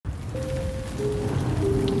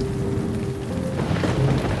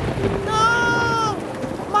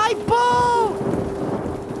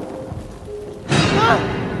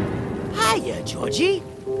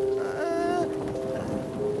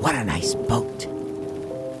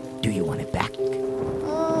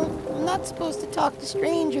not supposed to talk to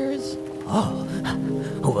strangers. Oh,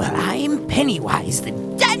 well, I'm Pennywise the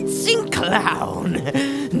Dancing Clown.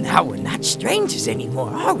 Now we're not strangers anymore,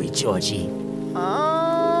 are we, Georgie?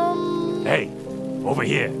 Hey, over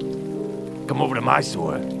here. Come over to my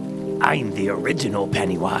store. I'm the original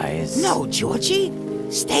Pennywise. No, Georgie.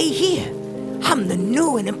 Stay here. I'm the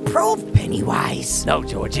new and improved Pennywise. No,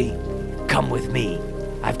 Georgie. Come with me.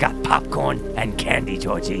 I've got popcorn and candy,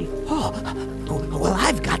 Georgie. Oh, well,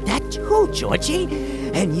 I've got that too, Georgie.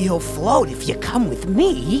 And you'll float if you come with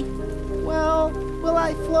me. Well, will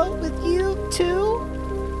I float with you, too?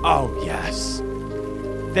 Oh, yes.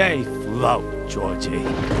 They float, Georgie.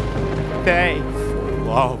 They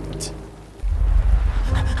float.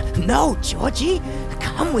 No, Georgie.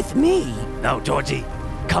 Come with me. No, Georgie.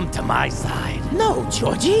 Come to my side. No,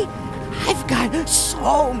 Georgie. I've got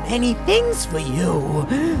so many things for you.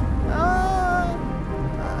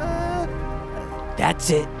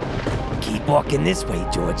 That's it. Keep walking this way,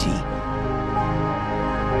 Georgie.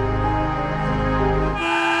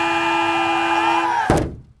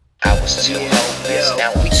 I was too hopeless,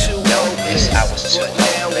 now I'm too hopeless. I was too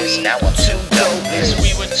hopeless, now I'm too dopeless.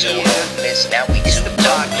 We were too hopeless, now we too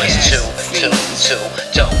dopeless. Too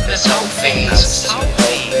dopeless, hope fiends. I was too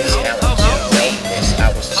hopeless, now I'm too hopeless.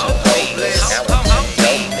 I was too hopeless, now I'm too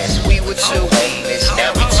dopeless. We were too hopeless,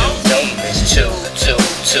 now we too dopeless.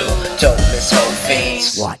 Too dopeless, hope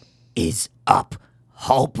fiends. What is up,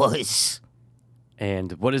 hopers?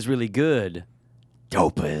 And what is really good?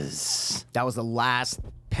 Dopers. That was the last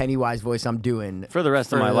Pennywise voice I'm doing For the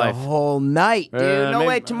rest of my life. The whole night, dude. No maybe-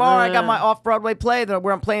 way. Tomorrow I got my off-Broadway play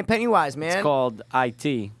where I'm playing Pennywise, man. It's called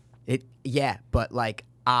IT. Yeah, but like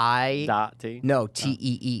I. Dot T. No,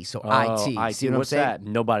 T-E-E. So Oh, I-T. IT. See what What's I'm saying? that?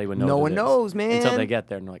 Nobody would know. No what one it is knows, man. Until they get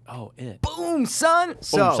there and they're like, oh, it. Boom, son. Boom,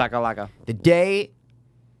 So shakalaka. the day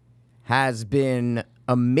has been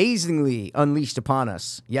amazingly unleashed upon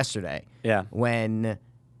us yesterday. Yeah. When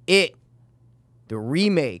the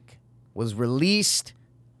remake, was released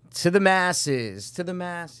to the masses. That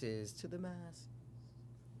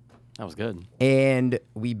was good. And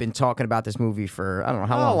we've been talking about this movie for, I don't know,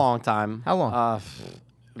 how long? A long time. How long?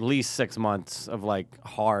 At least 6 months of like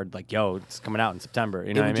hard, like, yo, it's coming out in September. You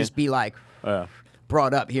It know would what I mean? just be like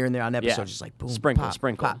brought up here and there on episodes, Yeah. just like boom, sprinkle, pop,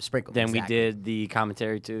 sprinkle. pop, sprinkle. Then exactly. we did the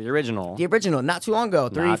commentary to the original. The original, not too long ago,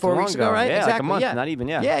 Not 3-4 too long weeks ago, ago. right? Yeah, like a exactly. month, yeah. not even,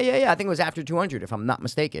 yeah. Yeah. I think it was after 200, if I'm not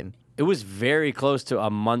mistaken. It was very close to a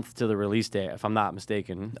month to the release date, if I'm not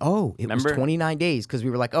mistaken. Oh, it Remember? was 29 days because we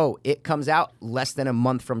were like, oh, it comes out less than a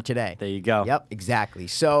month from today. There you go. Yep, exactly.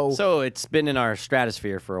 So it's been in our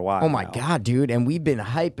stratosphere for a while. oh my now. God, dude. And we've been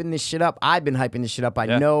hyping this shit up. I've been hyping this shit up. I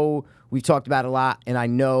Yeah. know we've talked about it a lot, and I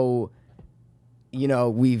know,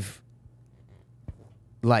 we've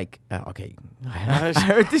like, okay. I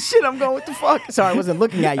heard this shit. I'm going, what the fuck? Sorry, I wasn't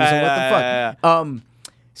looking at you, so what the fuck?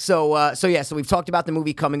 Yeah. So we've talked about the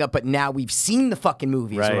movie coming up, but now we've seen the fucking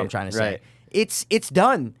movie, is what Right, I'm trying to say. right. It's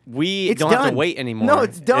done. We It's don't have done. to wait anymore. No,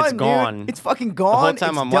 it's done. It's dude. gone. It's fucking The whole gone. time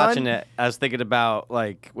It's I'm done. watching it, I was thinking about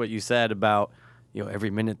like what you said about, every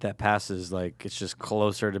minute that passes, like it's just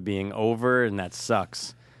closer to being over, and that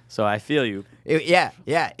sucks. So I feel you. Yeah.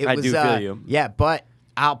 It I was, do feel you. Yeah, but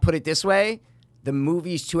I'll put it this way: the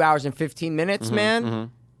movie's 2 hours and 15 minutes, Mm-hmm,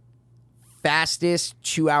 man. Fastest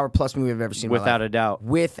 2 hour plus movie I've ever seen. in my Without life. a doubt.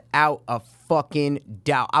 Without a fucking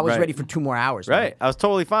doubt. I was Right. ready for 2 more hours. man. Right. I was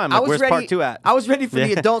totally fine. I Like, was where's ready, part 2 at? I was ready for the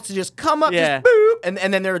Yeah. adults to just come up, Yeah. just boop,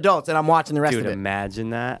 and then they're adults, and I'm watching the rest Dude, of it. imagine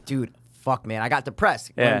that. Dude, fuck, man, I got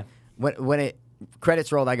depressed. Yeah. When it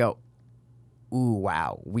credits rolled, I go, ooh,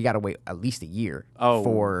 wow, we got to wait at least a year. Oh,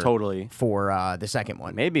 for totally. for the second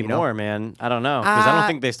one. Maybe you know? more, man. I don't know. Because I Uh, don't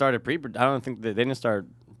think they started I don't think they didn't start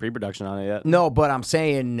pre-production on it yet. No, but I'm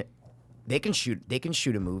saying they can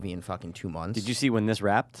shoot a movie in fucking 2 months. Did you see when this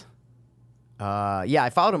wrapped? Yeah, I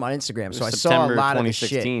followed him on Instagram, so I September saw a lot of the shit.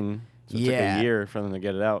 2016. So it took Yeah. a year for them to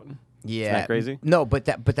get it out. Yeah, Isn't that crazy? No, but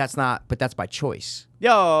that's by choice.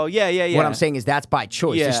 Yo, yeah. What I'm saying is that's by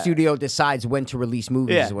choice. Yeah. The studio decides when to release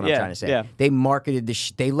movies. Yeah, Is what I'm yeah, trying to say. yeah. They marketed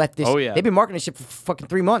this. They let this. Oh, yeah. They've been marketing this shit for fucking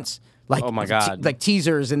 3 months. Like, Oh, my God. like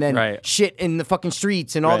teasers and then Right. shit in the fucking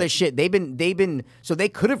streets and all Right. this shit. They've been. So they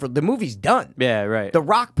could have. The movie's done. Yeah, right. The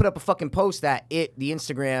Rock put up a fucking post that the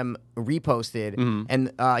Instagram reposted, Mm-hmm.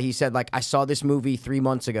 and he said like, I saw this movie 3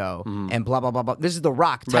 months ago, and blah blah blah blah. This is The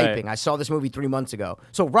Rock typing. Right. I saw this movie 3 months ago.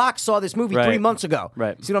 So Rock saw this movie Right. 3 months ago.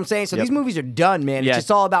 Right. See what I'm saying? So Yep. these movies are done, man. Yeah. It's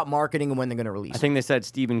just all about marketing and when they're gonna release. I think they said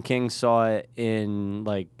Stephen King saw it in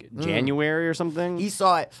like January or something. He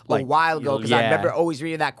saw it a Like, while ago because I yeah. remember always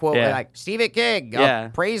reading that quote Yeah. like Stephen King Yeah.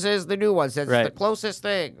 praises the new one, says Right. it's the closest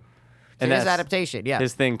thing It's his adaptation. Yeah.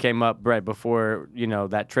 His thing came up right before,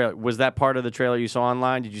 that trailer. Was that part of the trailer you saw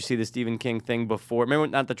online? Did you see the Stephen King thing before? Remember,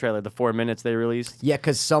 not the trailer, the 4 minutes they released? Yeah,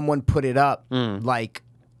 because someone put it up, like,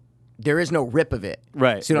 there is no rip of it.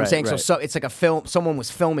 Right. See what I'm saying? Right. So it's like a film. Someone was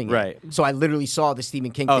filming it. Right. So I literally saw the Stephen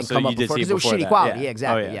King thing so come you up did before see it because it was before shitty that. quality. Yeah. Yeah,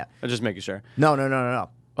 exactly. Oh, Yeah. I'm just making sure. No.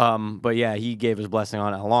 But yeah, he gave his blessing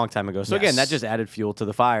on it a long time ago. So again, that just added fuel to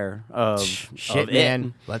the fire of Shit, of man.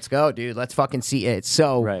 It. Let's go, dude. Let's fucking see it.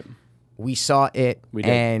 So Right. we saw it, We did.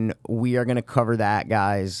 and we are going to cover that,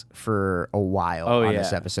 guys, for a while on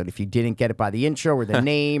this episode. If you didn't get it by the intro or the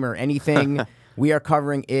name or anything, we are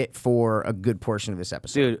covering it for a good portion of this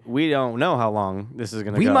episode. Dude, we don't know how long this is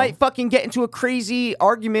going to go. We might fucking get into a crazy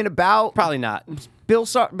argument about Probably not. Bill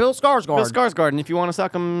Skarsgård. Bill Skarsgård, if you want to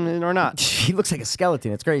suck him in or not. He looks like a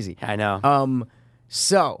skeleton. It's crazy. I know.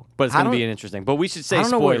 So, But it's going to be interesting. But we should say I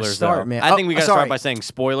don't know where to spoilers, start, though. man. I think we got to sorry. start by saying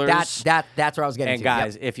spoilers. That's where I was getting and to.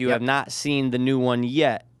 guys, Yep. if you have not seen the new one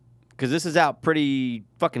yet, because this is out pretty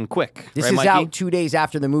fucking quick. This right, is Mikey? out 2 days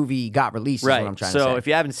after the movie got released, Right. is what I'm trying to so say. if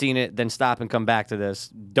you haven't seen it, then stop and come back to this.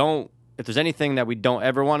 If there's anything that we don't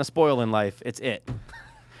ever want to spoil in life, it's it.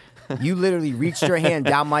 You literally reached your hand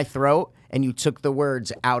down my throat and you took the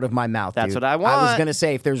words out of my mouth. That's dude. what I I was want. gonna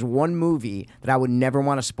say, if there's one movie that I would never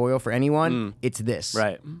want to spoil for anyone, it's this.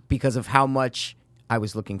 Right. Because of how much I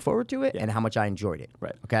was looking forward to it and how much I enjoyed it.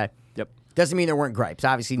 Right. Okay. Yep. Doesn't mean there weren't gripes.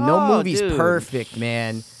 Obviously, no Oh, movie's dude. perfect,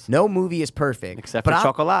 man. No movie is perfect. Except But for I'm-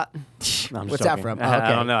 Chocolat. No, I'm just What's that joking. from? Oh, I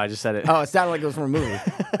okay. don't know. I just said it. Oh, it sounded like it was from a movie.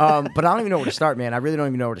 But I don't even know where to start, man. I really don't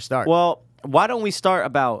even know where to start. Well, why don't we start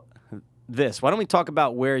about this? Why don't we talk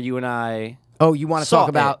about where you and I... Oh, you want to Saw talk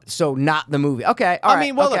about not the movie? Okay, all right. I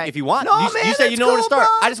mean, well, okay. look, if you want, no, you man, said you it's know where to cool, start.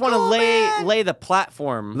 bro. I just want to Cool, man. lay the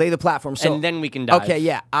platform. Lay the platform, so and then we can dive. Okay,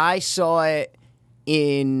 yeah, I saw it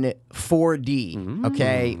in 4D.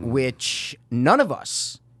 Okay, which none of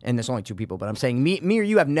us. And there's only two people, but I'm saying me or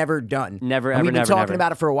you have never done. Never, and ever, we've been never, talking never.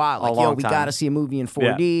 about it for a while. A Like, long we time. got to see a movie in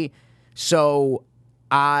 4D. So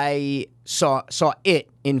I saw it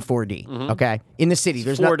in 4D. Okay, in the city.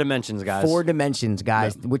 There's Four dimensions, guys. 4 dimensions,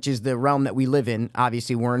 guys, which is the realm that we live in.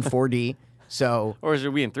 Obviously, we're in 4D. So Or is it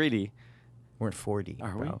we in 3D? we're in 4D.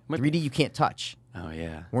 Are we? bro. Might 3D you can't touch. Oh,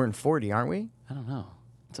 yeah. We're in 4D, aren't we? I don't know.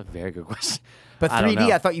 That's a very good question. But I don't 3D,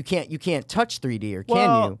 know. I thought you can't touch 3D, or can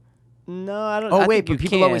Well, you? No, I don't Oh I wait, think you but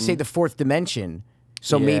people always say can. the 4th dimension.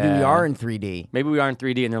 So maybe we Yeah. are in 3D. Maybe we are in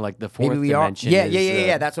 3D and they're like the fourth Maybe we are. dimension. Yeah, is,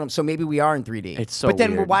 yeah. That's what I'm. So maybe we are in 3D. It's so But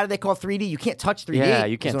then weird. why do they call 3D? You can't touch 3D. Yeah,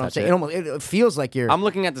 you is can't what I'm touch saying. it. It feels like you're. I'm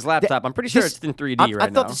looking at this laptop. I'm pretty sure this- it's in 3D I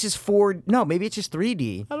right thought now. this is 4. No, maybe it's just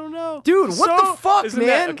 3D. I don't know. Dude, what the fuck, isn't that-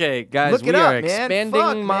 man? okay, guys, Look we it are up, man. expanding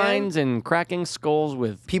Fuck, man. minds and cracking skulls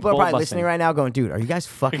with People are bold probably busting. listening right now, going, "Dude, are you guys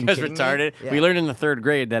fucking You guys kidding retarded. me?" Yeah. We learned in the 3rd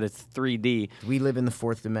grade that it's 3D. We live in the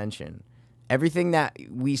 4th dimension. Everything that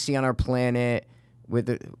we see on our planet,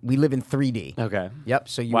 we live in 3D. Okay. Yep.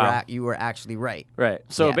 So Wow. you were actually right. Right.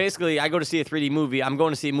 So Yeah. basically, I go to see a 3D movie. I'm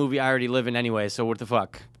going to see a movie I already live in anyway. So what the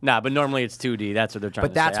fuck? Nah, but normally it's 2D. That's what they're trying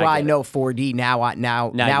But to say. that's why I get it. know 4D now. Now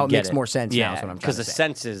you it get makes more sense. Yeah, now, is what I'm trying because to the say.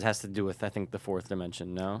 senses has to do with I think the 4th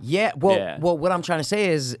dimension. No. Yeah. Well, Yeah. what I'm trying to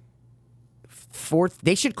say is,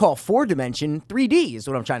 they should call 4 dimension 3D. Is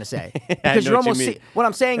what I'm trying to say. Because know you're what you almost. mean. What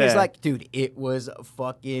I'm saying is Yeah. like, dude, it was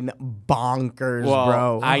fucking bonkers, Well,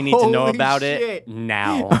 bro. I need to know Holy about shit. it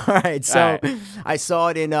now. All right, so All right. I saw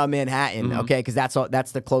it in Manhattan, okay, because that's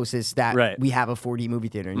the closest that Right. we have a 4D movie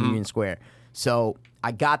theater in Union Square. So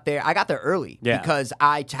I got there early Yeah. because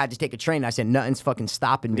I had to take a train. I said nothing's fucking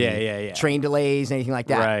stopping me. Yeah. Train delays, anything like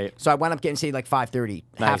that. Right. So I wound up getting saved like 5:30.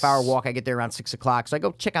 Nice. Half-hour walk. I get there around 6 o'clock. So I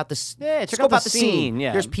go check out this. Yeah, check scope out the scene,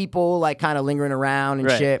 yeah. There's people like kind of lingering around and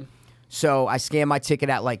Right. shit. So I scanned my ticket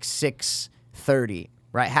at like 6:30.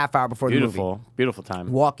 Right, half hour before the movie. Beautiful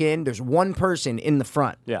time. Walk in. There's one person in the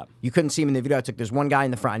front. Yeah. You couldn't see him in the video I took. There's one guy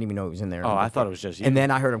in the front. I didn't even know he was in there. Oh, I thought it was just you. And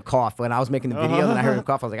then I heard him cough. When I was making the video, then I heard him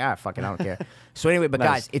cough. I was like, fuck it, I don't care. So anyway, but Nice.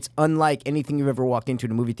 guys, it's unlike anything you've ever walked into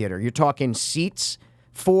in a movie theater. You're talking seats,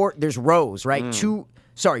 there's rows, right? Mm.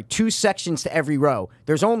 Two sections to every row.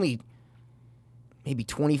 There's only maybe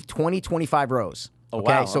 25 rows. Oh,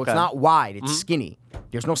 Okay, wow, so it's okay. not wide. It's skinny.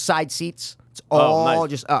 There's no side seats. It's Oh, all nice.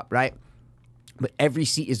 just up, right? But every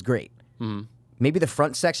seat is great. Maybe the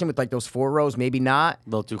front section with like those 4 rows, maybe not. A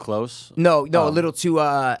little too close. No, a little too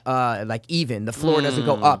like even. The floor doesn't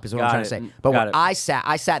go up, is what I'm Got trying it. to say. But Got when it.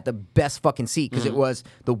 I sat the best fucking seat because it was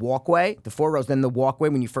the walkway, the 4 rows, then the walkway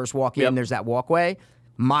when you first walk in, Yep. there's that walkway.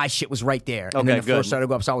 My shit was right there. And then Okay, the floor good. started to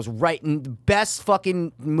go up. So I was right in the best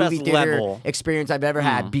fucking movie Best theater level. experience I've ever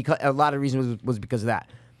had. Because a lot of reasons was because of that.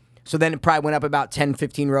 So then it probably went up about 10,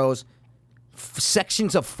 15 rows.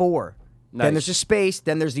 Sections of 4. Nice. Then there's a space.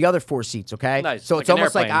 Then there's the other 4 seats. Okay. Nice. So Like it's an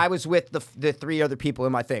almost like airplane. I was with the 3 other people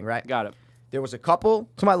in my thing, right? Got it. There was a couple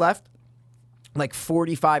to my left, like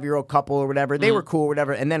 45-year-old couple or whatever. Mm-hmm. They were cool, or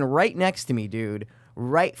whatever. And then right next to me, dude,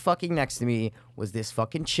 right fucking next to me was this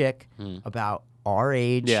fucking chick about our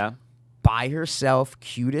age. Yeah. By herself,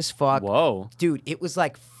 cute as fuck. Whoa. Dude, it was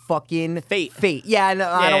like fucking Fate. Fate. Yeah, no,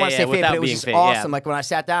 I don't want to say fate, without but it was being just fate, yeah. awesome. Like when I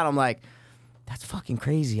sat down, I'm like, that's fucking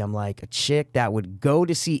crazy. I'm like, a chick that would go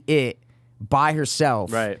to see it by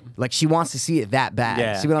herself. Right. Like she wants to see it that bad.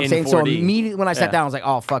 Yeah, See what I'm in saying? So 4D. immediately when I sat Yeah. down, I was like,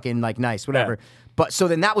 oh, fucking like nice, whatever. Yeah. But so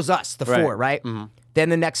then that was us, the Right. 4, right? Then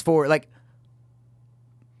the next 4, like,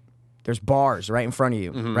 there's bars right in front of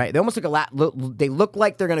you, right? They almost they look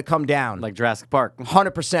like they're gonna come down. Like Jurassic Park.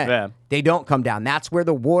 100%. Yeah. They don't come down. That's where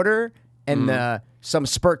the water and the some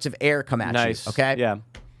spurts of air come at Nice. you. Okay. Yeah.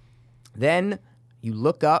 Then you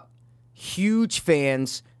look up, huge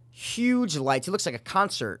fans, huge lights. It looks like a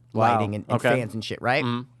concert Wow. lighting and Okay. fans and shit, right?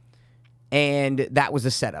 And that was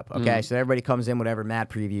the setup. Okay, so everybody comes in, whatever. Mad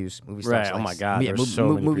previews. Movie starts. Right. Like, Oh my God, Yeah, there's so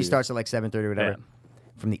many movie previews. starts at like 7:30 or whatever. Yeah.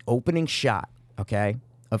 From the opening shot, okay,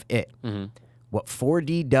 of it. What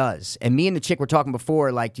 4D does, and me and the chick were talking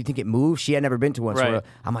before, like, do you think it moves? She had never been to one. So Right.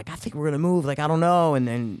 I'm like, I think we're gonna move. Like, I don't know. And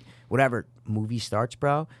then whatever. Movie starts,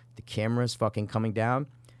 bro. The camera's fucking coming down.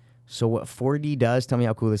 So what 4D does, tell me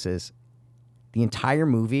how cool this is. The entire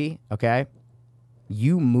movie, okay,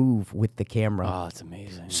 you move with the camera. Oh, it's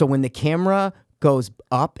amazing. So when the camera goes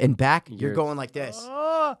up and back, you're You're- going like this.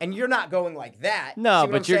 And you're not going like that. No, See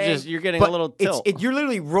what but I'm you're saying? just- you're getting But a little it's- tilt. you're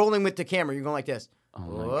literally rolling with the camera. You're going like this. my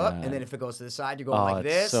Whoop, God. and then if it goes to the side, you're going Oh, like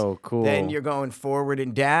it's this. so cool. Then you're going forward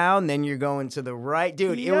and down. Then you're going to the right.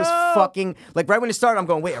 Dude, it was Yo. fucking... Like, right when it started, I'm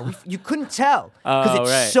going, wait, are we... You couldn't tell. Because Oh, it's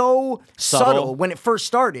right. so subtle Subtle. when it first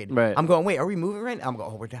started. Right. I'm going, wait, are we moving right now? I'm going,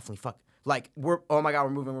 oh, we're definitely fucking... Like, oh my God,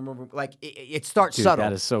 we're moving. Like, it starts Dude, subtle.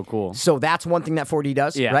 that is so cool. So that's one thing that 4D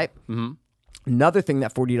does, Yeah. right? Another thing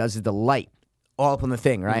that 4D does is the light all up on the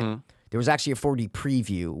thing, right? There was actually a 4D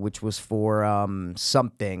preview, which was for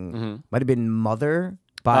something. Might have been Mother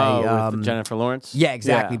by... with Jennifer Lawrence? yeah,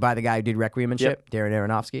 exactly, by the guy who did Requiem and shit, Darren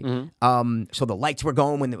Aronofsky. So the lights were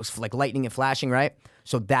going when it was like lightning and flashing, right?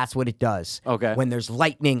 So that's what it does. Okay. When there's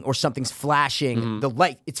lightning or something's flashing, the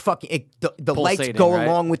light, it's fucking... the lights Pulsating, go right?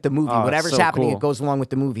 along with the movie. Oh, it's Whatever's so happening, cool. it goes along with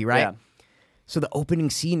the movie, right? Yeah. So the opening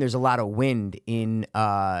scene, there's a lot of wind in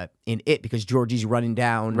it because Georgie's running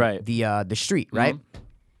down Right. the street, right?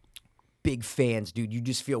 Big fans, dude. You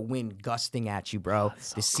just feel wind gusting at you, bro.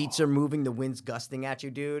 The seats are moving, the wind's gusting at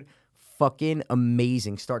you, dude. Fucking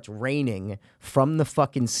amazing. Starts raining from the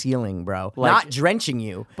fucking ceiling, bro. Like- not drenching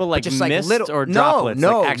you, but like just mist little or droplets?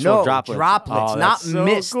 No, Like actual no, droplets? Oh, not that's so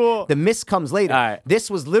mist. cool. The mist comes later. All right.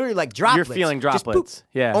 This was literally like droplets. feeling Just boop. droplets.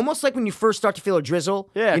 Yeah. Almost like when you first start to feel a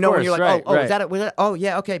drizzle. Yeah, you know of when you're course, like, right, is right. that it? Was that? Oh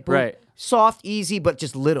yeah, okay, boom. Right. Soft, easy, but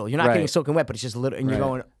just little. You're not Right. getting soaking wet, but it's just little, and you're Right.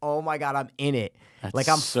 going, oh my God, I'm in it. That's Like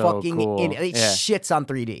I'm so fucking cool. in it. It Yeah. shits on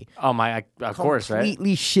 3D. Oh, of course, right?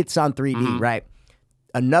 Completely shits on 3D, right?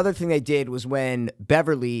 Another thing they did was when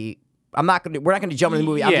Beverly. We're not gonna jump into the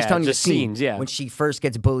movie. I'm Yeah, just telling you the just scene. scenes, yeah. When she first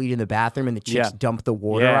gets bullied in the bathroom and the chicks Yeah. dump the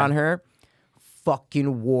water Yeah. on her.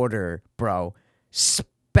 Fucking water, bro.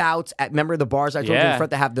 Spouts at, remember the bars I told you in Yeah. front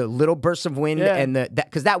that have the little bursts of wind Yeah. and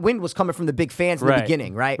because that wind was coming from the big fans in the Right.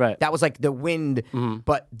 beginning, right? Right. That was like the wind,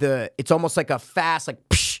 but it's almost like a fast, like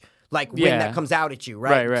psh, like wind Yeah. that comes out at you,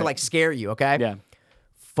 right? Right. To like scare you, okay? Yeah.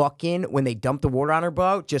 Fucking when they dump the water on her,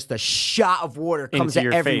 bro, just a shot of water comes Into at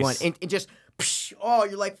your everyone, face. and just. Psh, oh,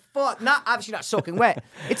 you're like fuck. Not obviously not soaking wet.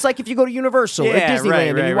 It's like if you go to Universal or Yeah, Disneyland right,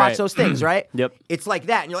 and you right, watch right. those things, right? Yep. It's like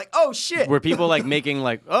that, and you're like, oh shit. Were people like making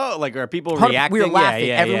like, oh, like are people We reacting? were laughing.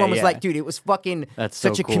 Yeah, Everyone was yeah. like, dude, it was fucking That's so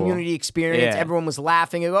such a cool. community experience. Yeah. Everyone was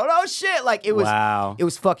laughing and going, oh shit. Like it was Wow. it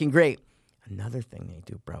was fucking great. Another thing they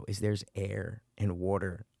do, bro, is there's air and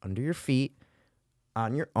water under your feet,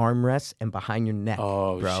 on your armrests, and behind your neck.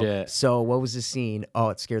 Oh, bro. shit. So what was the scene? Oh,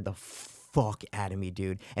 it scared the fuck out of me,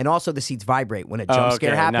 dude. And also the seats vibrate when a jump Oh,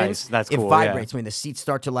 scare okay, happens. nice. That's it cool, vibrates when the seats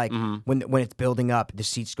start to like when it's building up. The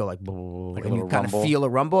seats go like, and you little kind of rumble. feel a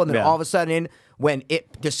rumble, and then Yeah. all of a sudden, when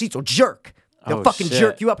the seats will jerk. They'll Oh, fucking shit.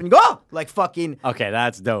 jerk you up and you go, oh! Like fucking. Okay,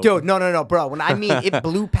 that's dope. Dude, no, bro. When I mean it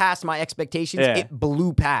blew past my expectations, Yeah. it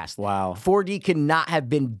blew past. Wow. 4D could not have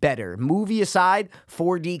been better. Movie aside,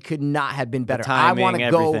 4D could not have been better. I timing, want to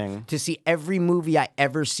go everything. to see every movie I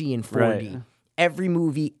ever see in 4D. Right. Every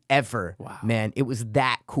movie ever. Wow. Man, it was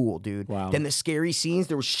that cool, dude. Wow. Then the scary scenes,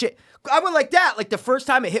 there was shit. I went like that. Like the first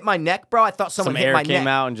time it hit my neck, bro, I thought someone Some hit air my came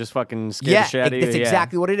neck. out and just fucking scared Yeah, the shit out of you. that's Yeah.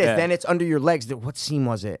 exactly what it is. Yeah. Then it's under your legs. What scene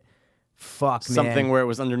was it? Fuck, man. Something where it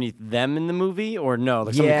was underneath them in the movie, or no,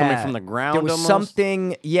 like something coming from the ground. There was almost?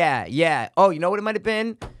 something. Yeah. Oh, you know what it might have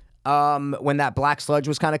been? When that black sludge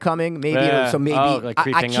was kind of coming, maybe. Yeah. So maybe Like I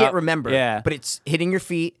creeping can't up. remember. Yeah. But it's hitting your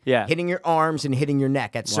feet, Yeah. hitting your arms, and hitting your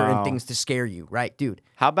neck at certain Wow. things to scare you, right, dude?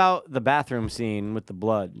 How about the bathroom scene with the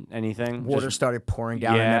blood? Anything? Water Just- started pouring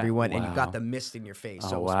down on Yeah. everyone, and you Wow. got the mist in your face.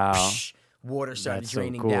 So Oh, it was wow. psh, water started That's so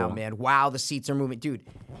draining cool. down, man. Wow, the seats are moving, dude.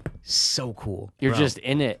 So cool. You're bro. just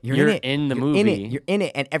in it. You're You're in it. the You're movie. in it. You're in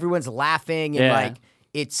it, and everyone's laughing, and Yeah. like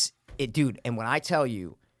it's dude. And when I tell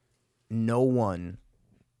you, no one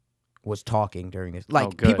was talking during this.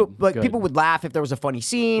 Like good, good. people would laugh if there was a funny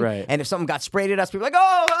scene, Right. and if something got sprayed at us, people were like,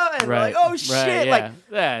 oh, and we're like, oh shit, Right, like. yeah.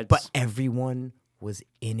 Yeah, it's- But everyone was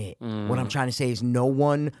in it. What I'm trying to say is no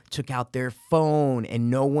one took out their phone and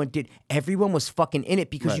no one did. Everyone was fucking in it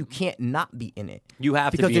because Right. you can't not be in it. You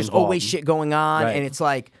have to because be there's always involved. shit going on, Right. and it's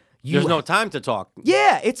like you. there's no time to talk.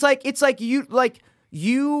 Yeah, it's like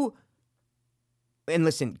you. And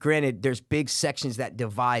listen, granted, there's big sections that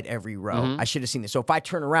divide every row. Mm-hmm. I should have seen this. So if I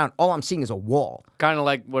turn around, all I'm seeing is a wall Kind of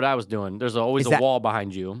like what I was doing. There's always Is a that- wall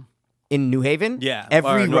behind you. in New Haven. Yeah.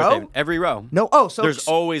 every or North row. Haven. Every row. No, oh, so There's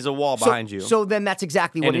always a wall behind you. So then that's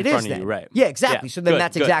exactly what And it in is. front of Then, you, right. Yeah, exactly. Yeah, So then good,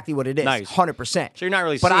 that's good. exactly what it is. Nice. 100%. So you're not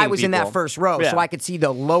really But I seeing was in that people. first row, Yeah. so I could see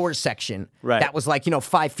the lower section. Right. That was like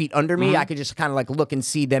 5 feet under me. I could just kind of like look and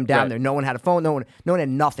see them down Right. there. No one had a phone. No one had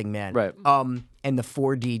nothing, man. Right. And the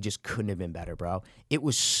 4D just couldn't have been better, bro. It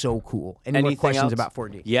was so cool. Any more Anything questions else? about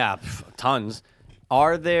 4D? Yeah, tons.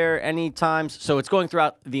 Are there any times? So it's going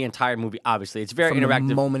throughout the entire movie. Obviously, it's very From interactive.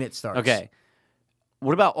 the moment it starts. Okay.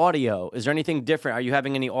 What about audio? Is there anything different? Are you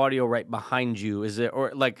having any audio right behind you? Is it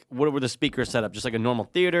or like what were the speakers set up? Just like a normal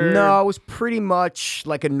theater? No, it was pretty much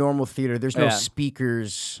like a normal theater. There's no Yeah.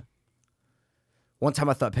 speakers. One time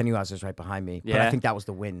I thought Pennywise was right behind me, but I Yeah. think that was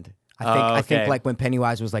the wind. Oh, I think okay. like when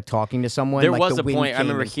Pennywise was like talking to someone, There like was the a wind point I came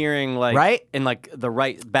remember and- hearing like Right? in like the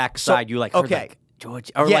right back side. You like heard, okay. like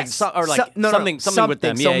George or Yes. something with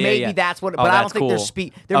them. So Yeah, maybe yeah. that's what. Oh, But I don't that's think there's cool.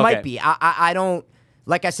 speak. There Okay. might be. I don't.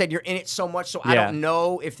 Like I said, you're in it so much, so I Yeah. don't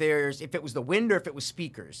know if it was the wind or if it was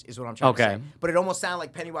speakers. Is what I'm trying to Okay. say. But it almost sounded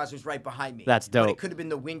like Pennywise was right behind me. That's But dope. it could have been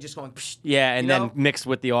the wind just going. Psh, Yeah, and you then know? mixed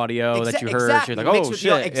with the audio that you heard. Exactly. You're like, Mixed oh with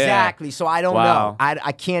shit. the, exactly. Yeah. So I don't Wow. know.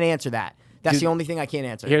 I can't answer that. That's the only thing I can't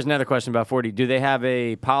answer. Here's another question about 4D. Do they have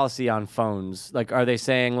a policy on phones? Like, are they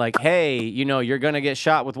saying like, hey, you're gonna get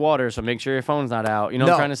shot with water, so make sure your phone's not out? You know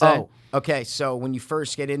what I'm trying to say? Oh, okay. So when you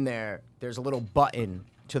first get in there, there's a little button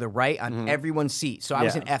to the right on everyone's seat. So I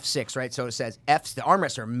was Yeah. in F6, right? So it says F's. The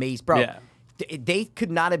armrests are amazing, bro. Yeah. They could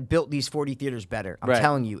not have built these 4D theaters better. I'm Right.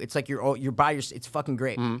 telling you, it's like you're by your. It's fucking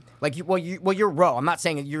great. Like you're row. I'm not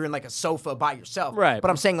saying that you're in like a sofa by yourself, Right. But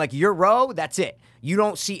I'm saying like your row. That's it. You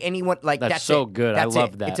don't see anyone like That's that's so it. good. I That's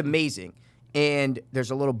love it. that. It's amazing. And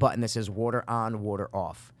there's a little button that says water on, water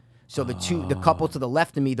off. So the couple to the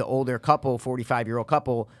left of me, the older couple, 45-year-old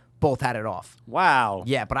couple, both had it off. Wow.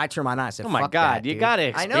 Yeah, but I turned mine on. I said, Oh my "Fuck God, that, you dude."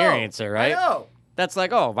 gotta I know. experience it, right? I know. That's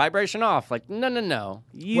like, oh, vibration off. Like, no.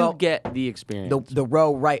 You Well, get the experience. The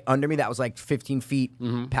row right under me that was like 15 feet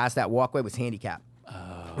Mm-hmm. past that walkway was handicapped.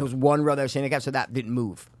 There was one row that was handicapped, so that didn't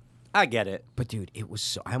move. I get it. But dude, it was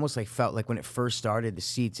so. I almost like felt like when it first started, the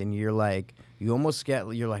seats, and you're like, you're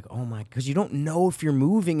like, oh my, because you don't know if you're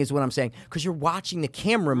moving, is what I'm saying, because you're watching the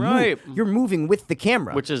camera move. Right. You're moving with the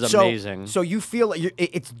camera, Which is So- amazing. So you feel like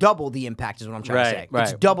it's double the impact, is what I'm trying to Right, say. It's right.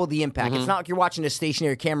 Mm-hmm. double the impact. It's not like you're watching a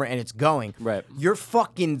stationary camera and it's going. Right. You're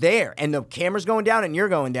fucking there, and the camera's going down, and you're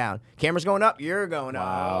going down. Camera's going up, you're going up.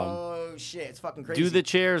 Wow. Oh shit, it's fucking crazy. Do the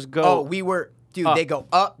chairs go? Oh, we were. Dude, they go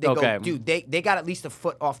up. They Okay. go. Dude, they got at least a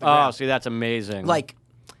foot off the Oh, ground. see, that's amazing. Like,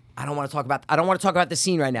 I don't want to talk about the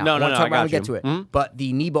scene right now. No, I no, want no, to talk I about it when we got get to you. it. Mhm. But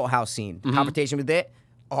the Nebo house scene, the confrontation with it,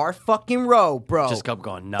 our fucking row, bro. Just kept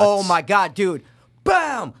going nuts. Oh my god, dude.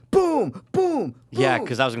 Bam, boom, boom. yeah, boom.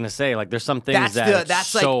 because I was gonna say like, there's some things That's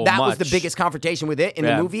so that much. was the biggest confrontation with it in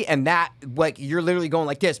Yeah. the movie, and that like you're literally going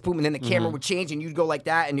like this, boom, and then the camera Mm-hmm. would change, and you'd go like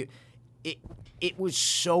that, and it was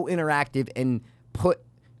so interactive and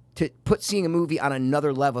put seeing a movie on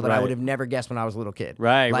another level that I Right. would have never guessed when I was a little kid.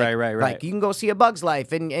 Right, Like- right. Like you can go see A Bug's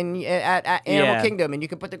Life and at Animal Yeah. Kingdom, and you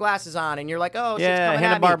can put the glasses on, and you're like, oh, shit's Yeah, coming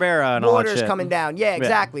at me. Hanna-Barbera and all that Water's shit. coming down. Yeah,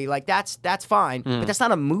 exactly. Like that's fine, but that's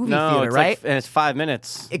not a movie no, theater, it's right? like, and it's 5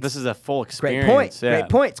 minutes. This is a full Great experience. point. Yeah. Great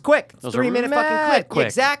point. It's quick. It's Those are 3-minute fucking mad clip. quick.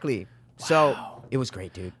 Exactly. So it was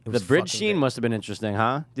great, dude. It The was bridge fucking scene great. must have been interesting,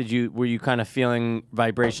 huh? Were you kind of feeling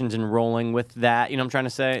vibrations and rolling with that? You know what I'm trying to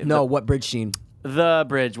say? No, what bridge scene? The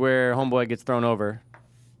bridge where homeboy gets thrown over.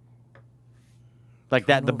 Like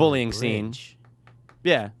that, the bullying scene. Bridge.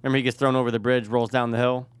 Yeah. Remember he gets thrown over the bridge, rolls down the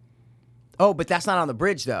hill? Oh, but that's not on the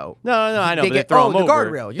bridge though. No, I know. They but get they throw the them over.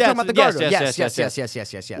 guardrail. You're talking about the guardrail.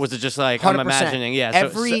 Yes. Was it just like I'm 100%. imagining? Yeah.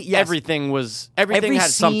 Everything Every had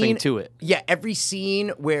something scene- to it. Yeah, every scene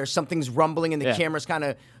where something's rumbling and the Yeah. camera's kind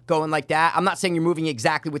of going like that. I'm not saying you're moving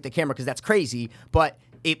exactly with the camera because that's crazy, but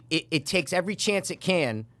it takes every chance it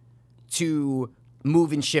can to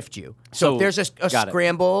move and shift you. So So, if there's a got it.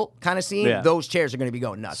 scramble kind of scene, Yeah. those chairs are going to be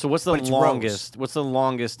going nuts. So what's the But it's longest? What's the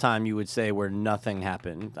longest time you would say where nothing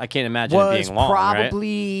happened? I can't imagine Rose. it Was being long. Right?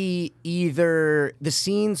 probably either the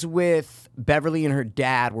scenes with Beverly and her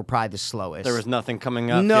dad were probably the slowest. There was nothing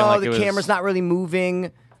coming up. No, feeling like the it was- camera's not really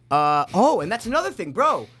moving. And that's another thing,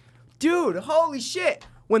 bro. Dude, holy shit.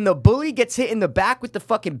 When the bully gets hit in the back with the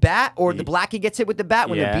fucking bat, or the blackie gets hit with the bat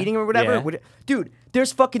when they're Yeah, beating him or whatever, yeah. dude,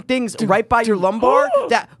 there's fucking things right by your lumbar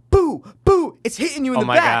that boo, it's hitting you in Oh the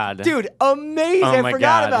my back. God. Dude, amazing. Oh my I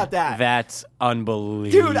forgot God. about that. That's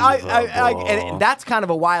unbelievable. Dude, and that's kind of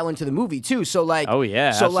a while into the movie too. So like, Oh,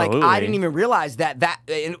 yeah, so like, I absolutely. didn't even realize that,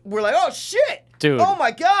 and we're like, oh shit, Dude. oh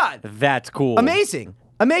my God, That's cool. amazing.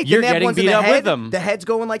 You're Then they have getting ones in beat the up head, with them. The head's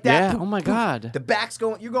going like that. Yeah, Poof, oh my poof. God. The back's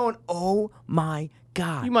going. You're going. Oh my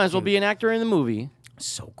God. You might as well be an actor in the movie.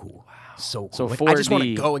 So cool. So cool. So Like, I just want to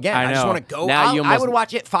 4D, go again. I I just know. want to go. Now I you almost- would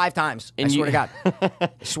watch it 5 times. I And swear you- to God. I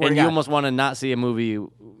swear And to you God. almost want to not see a movie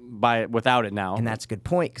without it now. And that's a good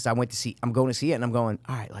point because I'm going to see it and I'm going,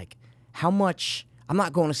 all right, like how much. I'm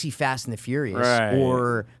not going to see Fast and the Furious Right.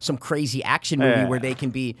 or some crazy action movie Yeah. where they can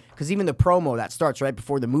be, because even the promo that starts right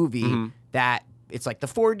before the movie, that it's like the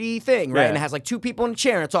 4D thing, right? Mm-hmm. Yeah. And it has like 2 people in a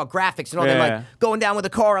chair and it's all graphics and all them Yeah. like going down with a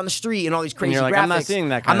car on the street and all these crazy you're like, graphics. I'm not seeing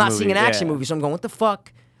that kind I'm of not seeing an movie. action Yeah. movie, so I'm going, what the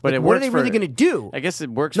fuck? But Like, it what are works they really for- going to do? I guess it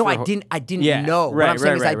works No, for... I didn't Yeah, know. What right, I'm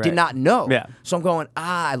saying right, is I right, did right. not know. Yeah. So I'm going,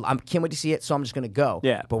 I can't wait to see it, so I'm just going to go.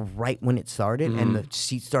 Yeah. But right when it started and the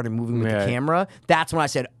seat started moving with Yeah. the camera, that's when I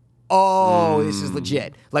said, oh, this is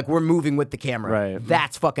legit. Like, we're moving with the camera. Right.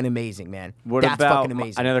 That's fucking amazing, man. What that's about... fucking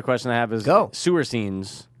amazing. Another question I have is Go. sewer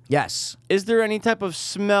scenes. Yes. Is there any type of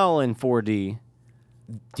smell in 4D?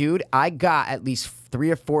 Dude, I got at least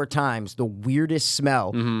 3 or 4 times the weirdest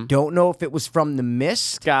smell. Don't know if it was from the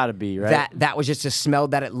mist. Gotta be, right? That was just a smell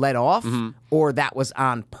that it let off, or that was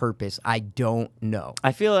on purpose. I don't know.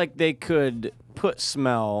 I feel like they could put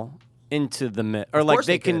smell into the or like course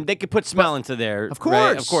they they could. they could put smell into there. Of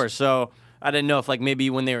right? Of course. course. So I didn't know if like maybe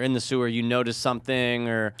when they were in the sewer you noticed something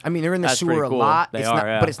or. I mean, they're in the That's sewer pretty a cool. lot. They It's are, not,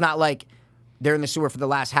 yeah. but it's not like they're in the sewer for the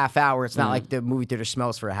last half hour. It's not like the movie theater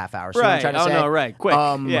smells for a half hour. So you know what I'm Right. trying to Oh, say? no, right. Quick.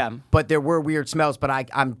 Yeah. But there were weird smells, but I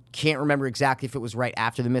can't remember exactly if it was right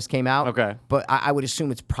after the mist came out. Okay. But I would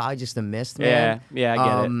assume it's probably just the mist, man. Yeah, I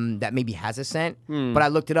get it. That maybe has a scent. But I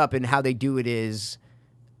looked it up, and how they do it is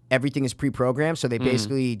everything is pre-programmed. So they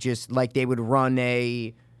basically just like they would run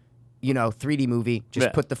a 3D movie, just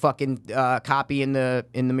Yeah. put the fucking copy in the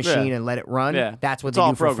machine Yeah. and let it run. Yeah. That's what It's they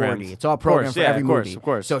all do for programmed. 4D. It's all Of course, programmed for yeah, every of course, movie. of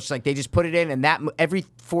course. So it's like they just put it in, and every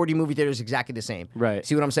 4D movie theater is exactly the same. Right.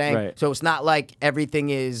 See what I'm saying? Right. So it's not like everything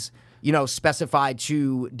is specified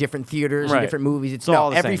to different theaters Right. and different movies. It's It's all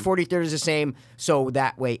the every same. 4D theater is the same. So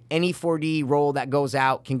that way, any 4D roll that goes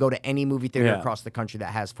out can go to any movie theater Yeah. across the country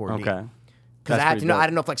that has 4D. Okay. Because I That's had to pretty know. dope. I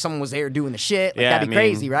don't know if like someone was there doing the shit. Like, Yeah, that'd be I mean,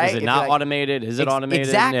 crazy, right? Is it If not like- automated? Is it automated?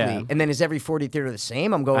 Exactly. Yeah. And then is every 4D theater the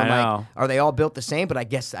same? I'm going I like, know. are they all built the same? But I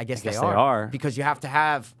guess they they are. are. Because you have to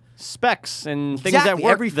have Specs and things exactly that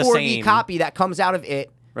work every the 4D same. copy that comes out of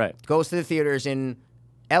it Right. goes to the theaters in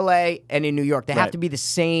LA and in New York. They have Right. to be the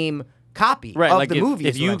same copy Right, of like the if, movie.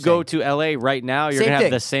 if is what you I'm go saying. to LA right now, you're Same gonna have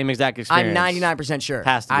thing. the same exact experience. I'm 99% sure.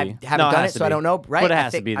 Has to I be. haven't No, done has it, to so I be. don't know. Right? But it I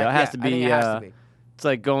has to think- be though. It I- has yeah, to I think be. it has to be. It's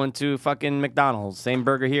like going to fucking McDonald's. Same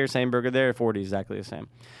burger here, same burger there. 40 exactly the same.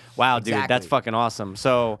 Wow, dude, that's Exactly. fucking awesome.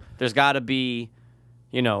 So there's got to be,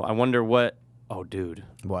 I wonder what. Oh, dude,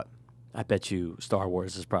 What? I bet you Star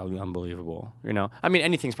Wars is probably unbelievable. I mean,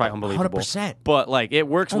 anything's probably unbelievable. 100%. But like, it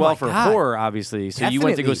works Oh well my for God. horror, obviously. So you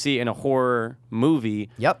went to go Definitely. see it in a horror movie.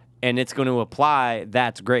 Yep. And it's going to apply.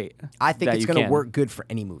 That's great. I think that it's you going to can. work good for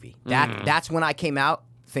any movie. That's when I came out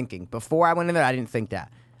thinking. Before I went in there, I didn't think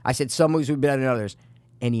that. I said some movies would be better than others.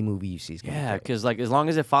 Any movie you see is going to Yeah, be great. because like as long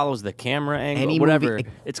as it follows the camera angle, Any whatever, movie-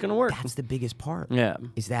 it's gonna work. That's the biggest part. Yeah,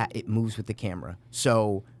 Is that it moves with the camera.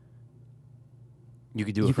 So you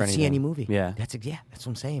could do it you for can see anything. any movie. Yeah. That's what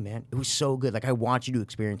I'm saying, man. It was so good. Like I want you to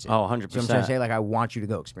experience it. Oh, 100%. See what I'm trying to say? Like I want you to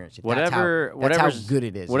go experience it. Whatever, that's how whatever's good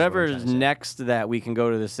it is. Whatever's is what I'm trying to say. next that we can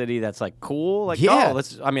go to the city that's like cool. Like, Yeah. oh,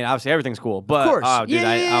 let's. I mean, obviously everything's cool, but course. oh, dude,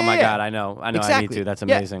 Yeah, oh my yeah. god, I know, Exactly. I need to. That's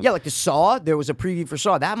Yeah, amazing. Yeah, like the Saw. There was a preview for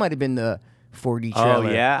Saw. That might have been the 4D Oh,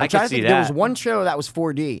 trailer. yeah? I'm I trying could to see think. There was that. one trailer that was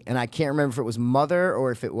 4D, and I can't remember if it was Mother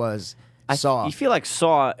or if it was Saw. You feel like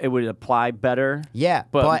Saw, it would apply better. Yeah,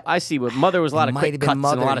 but I see what Mother was a lot of quick cuts and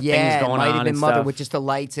a lot of things going on. Might have been and Mother stuff. with just the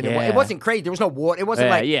lights and Yeah. it wasn't crazy. There was no water. It wasn't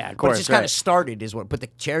Yeah, like yeah, of but course, it just kind right. of started is what. But the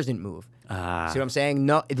chairs didn't move. See what I'm saying?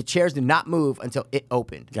 No, the chairs did not move until it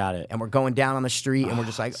opened. Got it. And we're going down on the street and we're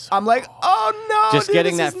just like, I'm like, oh no, Just dude,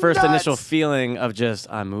 getting this that is first nuts. initial feeling of just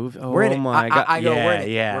I move. Oh We're in it. my god! I go, yeah, we're in it.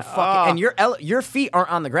 yeah. We're fucking, and your feet aren't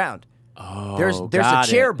on the ground. Oh, There's a got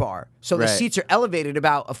chair it. bar, so the Right. seats are elevated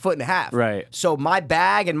about 1.5 feet. Right. So my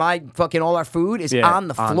bag and my fucking all our food is Yeah, on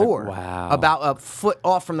the floor, wow. about a foot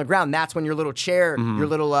off from the ground. That's when your little chair, your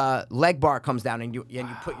little leg bar comes down, and you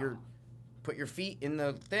put your feet in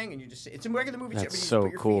the thing, and you just it's a regular movie chair. That's But you just so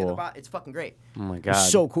put your feet in the cool. bottom. It's fucking great. Oh my god!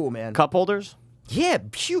 So cool, man. Cup holders. Yeah,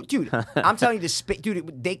 cute, dude. I'm telling you,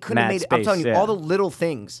 dude, they couldn't have Mad made it. I'm space, telling you, yeah. all the little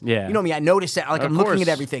things. Yeah. You know me, I noticed that. Like, Of I'm looking course. at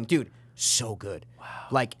everything. Dude, so good. Wow.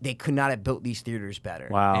 Like, they could not have built these theaters better.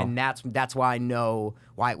 Wow. And that's why I know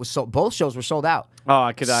why it was sold. Both shows were sold out. Oh,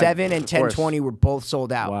 I could. 7 and of course. 10:20 were both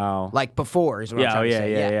sold out. Wow. Like, before is what Yeah, I'm trying to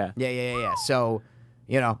say. yeah. So,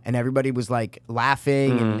 you know, and everybody was, like,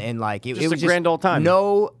 laughing and like, it Just was a grand old time.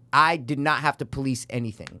 No, I did not have to police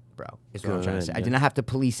anything, bro, is what I'm trying to say. I did not have to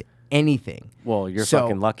police anything. Well, you're So,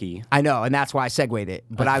 fucking lucky. I know, and that's why I segued it.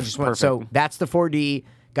 But I just want so Perfect. that's the 4D.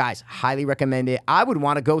 Guys, highly recommend it. I would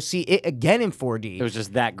want to go see it again in 4D. It was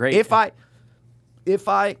just that great. if I if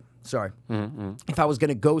I Mm-hmm. was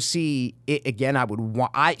gonna go see it again, I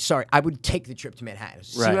would take the trip to Manhattan.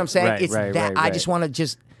 See Right, what I'm saying? right, It's right, that right, I just right. want to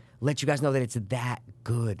just let you guys know that it's that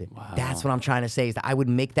good. That's what I'm trying to say is that I would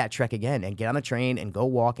make that trek again and get on the train and go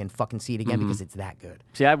walk and fucking see it again Mm-hmm. because it's that good.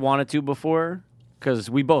 See, I wanted to before because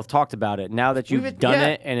we both talked about it. Now that you've We've- done yeah.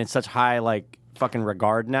 it and it's such high like fucking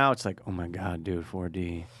regard now, it's like, oh my god, dude,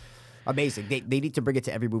 4D. Amazing. They need to bring it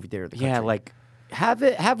to every movie theater in the country. Yeah, like have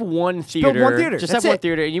one build theater. one theater. Just That's have one it.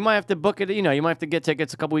 theater. You might have to book it. You know, you might have to get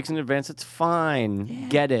tickets a couple weeks in advance. It's fine.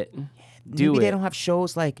 Get it. Do Maybe it. they don't have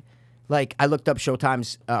shows like I looked up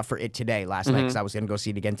showtimes for it today last night because I was gonna go see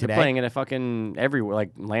it again today. They're playing it at fucking everywhere.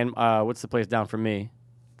 Like what's the place down from me?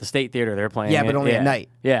 The State Theater. They're playing. Yeah, it. but only at night.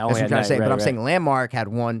 Yeah, That's only what I'm at trying night. to say. Right, But I'm right. saying Landmark had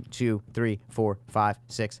 1, 2, 3, 4, 5,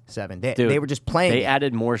 6, 7. They Dude, were just playing. They it.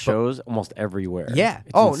 added more shows almost everywhere. Yeah. It's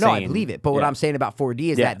Oh no, I insane. believe it. But what Yeah. I'm saying about 4D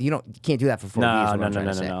is Yeah. that you can't do that for 4D. No, is what no, I'm no, trying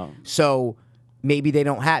no, to no, say. no. So maybe they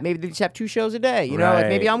don't have. Maybe they just have 2 shows a day. You know, like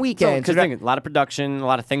maybe on weekends. Because a lot of production, a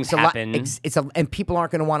lot of things It's a lot, happen. and people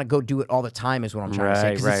aren't going to want to go do it all the time. Is what I'm trying to say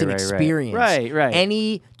Right, because it's an right, right, right. experience.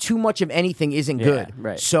 Right. Too much of anything isn't Yeah, good.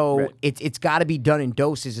 right, So right. it's got to be done in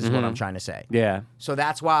doses. Is what I'm trying to say. yeah. So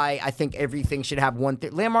that's why I think everything should have one.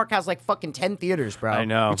 Landmark has like fucking 10 theaters, bro. I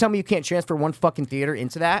know. You tell me you can't transfer one fucking theater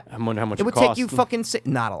into that? I wonder how much it it would costs. take you fucking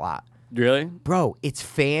not a lot, Really? bro. It's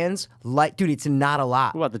fans like, dude. It's not a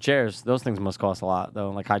lot. What about the chairs? Those things must cost a lot,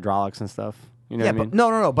 though, like hydraulics and stuff. You know Yeah, what I mean? but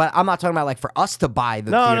no. But I'm not talking about like for us to buy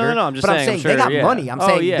the No, theater. no. I'm just but saying, I'm saying they sure, got yeah. money. I'm Oh,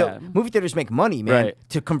 saying yeah. the movie theaters make money, man. Right.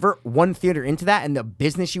 To convert one theater into that and the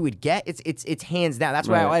business you would get, it's hands down. That's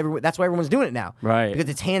why Right. that's why everyone's doing it now. Right. Because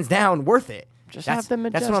it's hands down worth it. Just that's, have the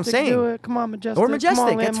Majestic that's what I'm saying. do it. Come on, Majestic. Or Come Majestic,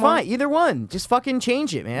 on, that's Landmark. fine. Either one. Just fucking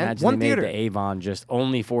change it, man. Imagine One they theater. made the Avon just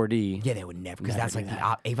only 4D. Yeah, they would never, because Never that's like do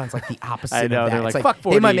the Avon's like the opposite. I know, of that. they're It's like, fuck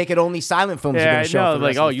They might 4D. make it only silent films. Yeah, are gonna I show know. for the Like,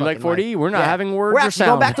 rest oh, of the you like fucking 4D? life. We're not having words We're or actually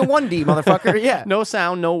going back to sound. 1D, motherfucker. Yeah. No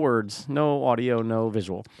sound, no words, no audio, no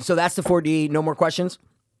visual. So that's the 4D. No more questions.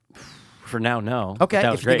 For now, no. Okay, That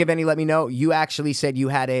if was you great. think of any, let me know. You actually said you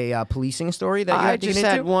had a policing story that you I had to just get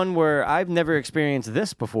had into. one where I've never experienced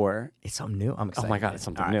this before. It's something new. I'm Oh excited. my god, it's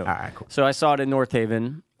something All right, new. All right, cool. So I saw it in North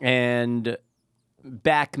Haven and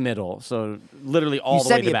back middle. So literally all You the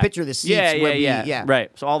sent way me to a the back. picture of the seats Yeah, where yeah, we- yeah. yeah.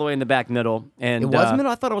 Right. So all the way in the back middle. And It was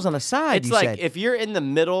middle. I thought it was on the side. It's you like said. if you're in the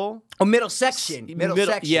middle. middle section. Middle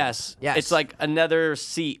section. Yes. Yes. It's like another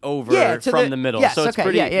seat over Yeah, to from the- the middle. yes, so it's okay,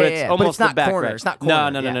 pretty, yeah, yeah, but it's yeah. But almost it's not the back corner, right. it's not No,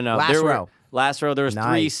 corner, yeah. no. Last There were- row. Last row, there was 3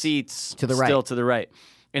 Nice. seats To the right. still to the right.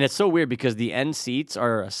 And it's so weird because the end seats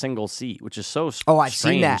are a single seat, which is so Oh, I've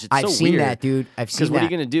strange. seen that. It's I've so seen weird. that, dude. I've seen Because what are you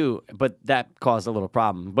that. going to do? But that caused a little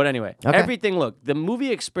problem. But anyway, Okay. everything, look, the movie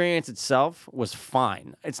experience itself was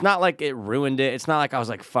fine. It's not like it ruined it. It's not like I was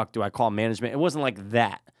like, fuck, do I call management? It wasn't like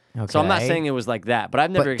that. So I'm not Okay. saying it was like that, but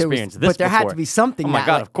I've never But there was- experienced this but there had before. to be something Oh my that,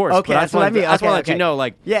 God, like- of course. Okay, but that's what I mean. I just want to Okay, let you okay. know,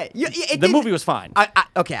 like, Yeah, it the didn't- movie was fine.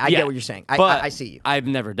 Okay, I Yeah. get what you're saying. But I see you. I've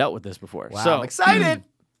never dealt with this before. Wow, So I'm excited.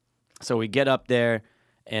 So we get up there,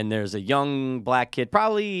 and there's a young black kid,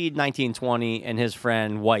 probably 19, 20, and his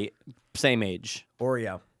friend, white, same age.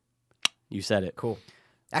 Oreo. You said it. Cool.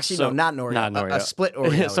 Actually, So- no, not an Oreo. not an A Oreo. split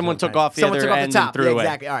Oreo. is Someone what I'm took trying- off the Someone other took off end the and top. threw Yeah, away.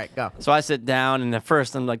 exactly. All right, go. So I sit down, and at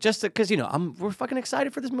first I'm like, just because, we're fucking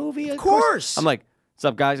excited for this movie. Of course. I'm like, What's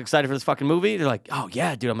up, guys? Excited for this fucking movie? They're like, oh,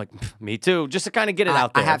 yeah, dude. I'm like, me too. Just to kind of get it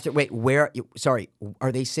out there. I have to wait. Where? Sorry,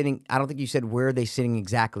 are they sitting? I don't think you said where are they sitting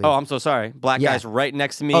exactly. Oh, I'm so sorry. Black guys right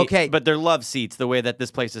next to me. Okay, but they're love seats. The way that this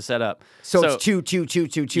place is set up. So it's two. Yes,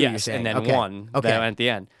 You're saying. and then one. At the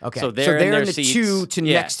end. Okay. So they're in their the seats. 2 to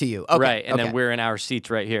next to you. Okay. Right, and then we're in our seats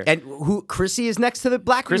right here. And who? Chrissy is next to the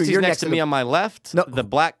black dude. Chrissy's You're next to me on my left. No, the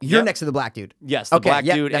black. You're next to the black dude. Yes, the black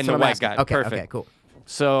dude and the white guy. Okay. Perfect. Okay. Cool.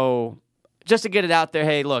 So. Just to get it out there,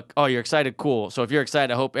 hey, look, oh, you're excited, cool. So if you're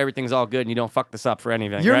excited, I hope everything's all good and you don't fuck this up for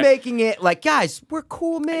anything. You're right? making it like, guys, we're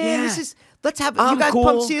cool, man. Yeah. Let's have. I'm you guys cool.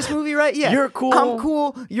 pumped to see this movie, right? Yeah. You're cool. I'm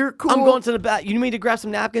cool. You're cool. I'm going to the back. You need me to grab some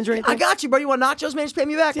napkins or anything? I got you, bro. You want nachos, man? Just pay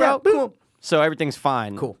me back, Yeah, bro. Cool. So everything's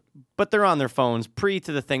fine. Cool. But they're on their phones pre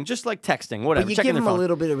to the thing, just like texting, whatever. But you checking give their them a phone.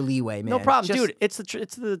 little bit of leeway, man. No problem, Just, dude. It's the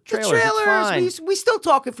trailers. The It's trailers. fine. We still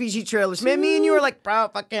talk of Fiji trailers, man. Me and you are like, bro,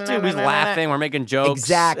 fucking. Dude, we're laughing. We're making jokes.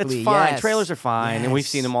 Exactly, It's fine. yes. Trailers are fine, and we've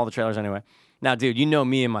seen Yes. them all the trailers anyway. Now, dude, you know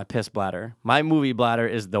me and my piss bladder. My movie bladder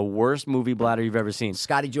is the worst movie bladder you've ever seen.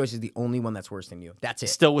 Scotty Joyce is the only one that's worse than you. That's it.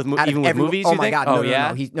 Still with Out of even with everyone- movies? Oh you my think? god! Oh No,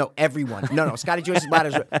 yeah. No, everyone. No. Scotty Joyce's bladder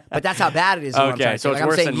is. But that's how bad it is. is what I'm Okay, trying to so say. it's Like, I'm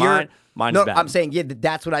worse saying than you're- mine? Mine's no, bad. I'm saying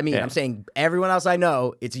that's what I mean. Yeah. I'm saying everyone else I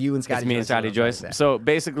know, it's you and Scotty. It's me and Joyce is what Scotty I'm trying to Joyce. say. So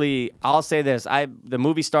basically, I'll say this: the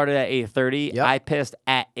movie started at 8:30. Yep. I pissed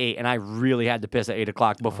at 8, and I really had to piss at 8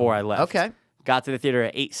 o'clock before I left. Okay. Got to the theater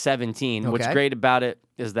at 8:17. What's Okay. great about it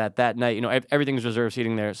is that night, everything's reserved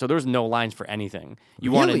seating there, so there was no lines for anything.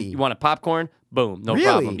 You Really? wanted popcorn? Boom, no Really?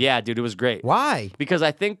 problem. Yeah, dude, it was great. Why? Because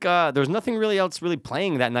I think there was nothing really else really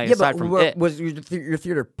playing that night Yeah, aside but from it. was your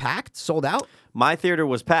theater packed, sold out? My theater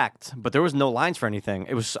was packed, but there was no lines for anything.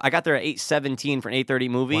 I got there at 8:17 for an 8:30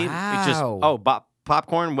 movie. It just Wow.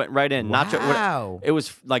 popcorn went right in. Wow. Nacho. It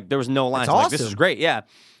was like there was no lines. That's I'm like, this is awesome. great. Yeah.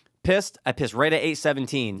 I pissed right at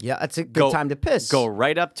 8:17. Yeah, that's a good time to piss. Go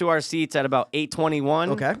right up to our seats at about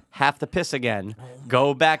 8:21. Okay. Have to piss again.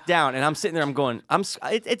 Go back down, and I'm sitting there. I'm going.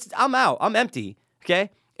 I'm out. I'm empty.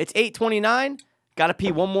 Okay. It's 8:29. Gotta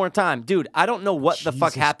pee one more time. Dude, I don't know what the fuck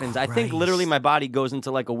Jesus happens. I think literally Christ. my body goes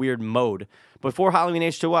into like a weird mode. Before Halloween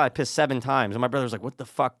H2O, I pissed 7 times. And my brother was like, what the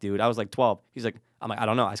fuck, dude? I was like 12. I'm like, I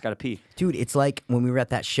don't know. I just gotta pee. Dude, it's like when we were at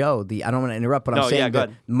that show. I don't want to interrupt, but No, I'm saying yeah, go that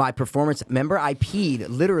ahead. my performance. Remember, I peed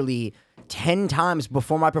literally 10 times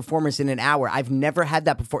before my performance in an hour. I've never had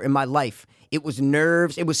that before in my life. It was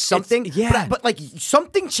nerves. It was something. yeah. But like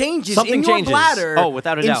something changes Something in your changes. bladder. Oh,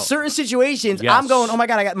 without a in doubt. certain situations, Yes. I'm going, oh my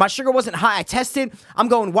God, my sugar wasn't high. I tested. I'm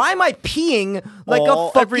going, why am I peeing like a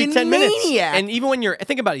fucking every 10 minutes. maniac? And even when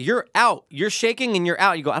think about it, you're out, you're shaking and you're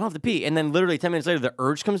out. You go, I don't have to pee. And then literally 10 minutes later, the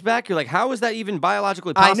urge comes back. You're like, how is that even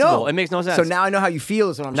biologically I possible? know. It makes no sense. So now I know how you feel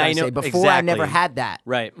is what I'm Now trying you to say. know- Before I never exactly. had that.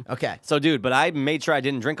 Right. Okay. So, dude, but I made sure I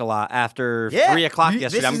didn't drink a lot after Yeah. 3 o'clock This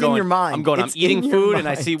yesterday. is I'm in going. your mind. I'm going. It's I'm eating in your food and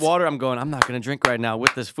I mind. see water. I'm going. I'm not going to drink right now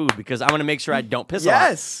with this food because I want to make sure I don't piss a lot.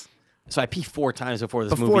 Yes. So I pee 4 times before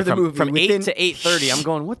this Before movie. the movie, From 8 within- to 8:30. I'm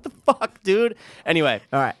going. What the fuck, dude? Anyway,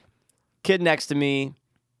 All right. kid next to me,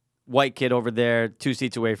 white kid over there, 2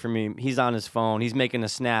 seats away from me. He's on his phone. He's making a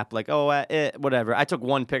snap like, oh, at it, whatever. I took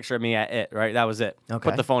one picture of me at it, right? That was it. Okay.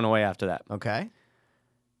 Put the phone away after that. Okay.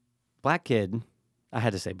 Black kid, I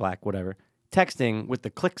had to say black, whatever, texting with the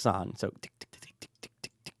clicks on. So, tick, tick, tick, tick, tick, tick,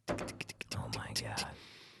 tick, tick, tick, tick, tick, Oh my God.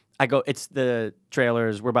 I go, it's the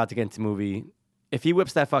trailers. We're about to get into the movie. If he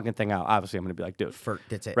whips that fucking thing out, obviously I'm going to be like, dude.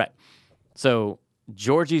 That's it. Right. So,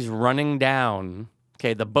 Georgie's running down.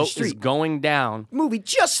 Okay, the boat is street. going down. Movie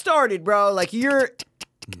just started, bro. Like you're.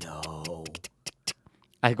 No.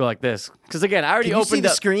 I go like this. Because again, I already Can you see opened the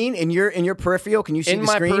up. screen in your peripheral? Can you see In the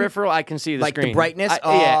my screen? peripheral, I can see the Like the screen. brightness?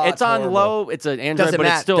 Yeah, Oh, it's on horrible. low. It's an Android, Doesn't but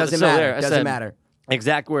matter. it's still, Doesn't it's still matter. there. I Doesn't said, matter.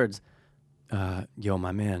 Exact words. Yo,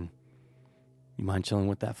 my man, you mind chilling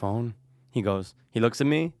with that phone? He goes, he looks at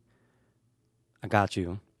me. I got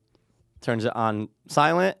you. Turns it on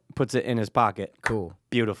silent, puts it in his pocket. Cool.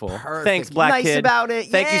 Beautiful. Perfect. Thanks, black Nice kid. about it.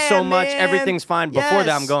 Thank you Yeah, so much. man. Everything's fine. Before that,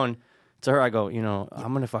 I'm Yes. going to her. I go,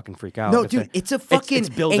 I'm gonna fucking freak out. No, if dude, it- it's a fucking it's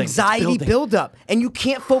building. It's anxiety building. buildup, and you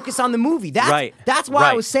can't focus on the movie. Right. That's why I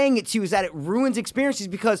Right. was saying it to you, is that it ruins experiences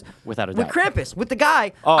because Without a with doubt. Krampus, with the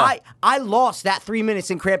guy, Oh. I lost that 3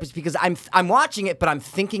 minutes in Krampus because I'm watching it, but I'm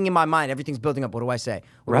thinking in my mind, everything's building up. What do I say?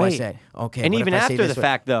 What do I say? Okay. And what even if I say after this the way?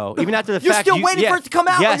 fact, though, even after the You're fact, still waiting for it to come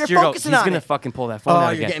out when yes, you're focusing he's on gonna it. fucking pull that phone Oh, out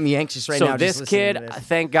you're again. getting me anxious right so now. this just listening kid, to this.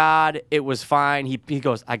 thank God, it was fine. He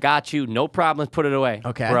goes, I got you, no problem. Put it away.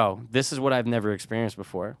 Okay. Bro, this is what I've never experienced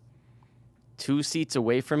before. 2 seats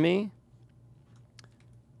away from me.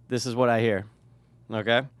 This is what I hear.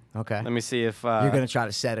 Okay. Okay. Let me see if You're gonna try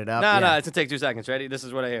to set it up. No, yeah. no, it's gonna take 2 seconds. Ready? This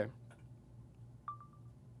is what I hear.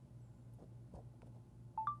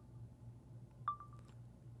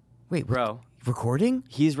 Wait, Bro, Recording?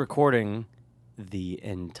 He's recording the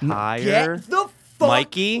entire. Get the fuck.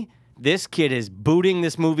 Mikey, this kid is booting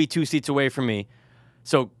this movie 2 seats away from me.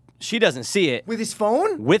 So she doesn't see it. With his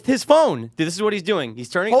phone? With his phone. This is what he's doing. He's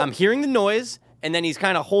turning. Oh. I'm hearing the noise, and then he's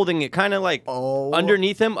kind of holding it kind of like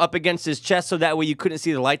underneath him up against his chest so that way you couldn't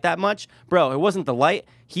see the light that much. Bro, it wasn't the light.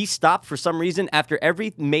 He stopped for some reason after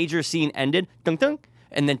every major scene ended. Dunk, dunk.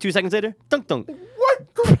 And then 2 seconds later, dunk, dunk.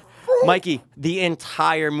 What the fuck? Mikey, the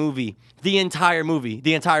entire movie.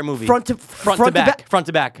 Front to Front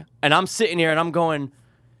to back. And I'm sitting here and I'm going,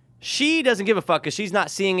 she doesn't give a fuck because she's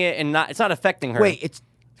not seeing it and it's not affecting her. Wait, it's...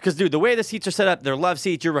 Because, dude, the way the seats are set up, they're love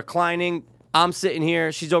seats, you're reclining, I'm sitting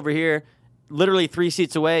here, she's over here, literally 3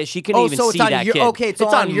 seats away. She couldn't even see that kid. Okay, it's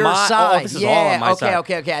on your side. This is all on my side.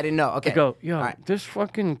 Okay, I didn't know. Okay. I go, yo, All this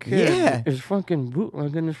fucking kid Yeah. is fucking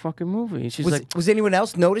bootlegging this fucking movie. She's like, Was anyone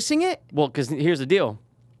else noticing it? well, because here's the deal.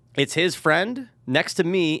 It's his friend. Next to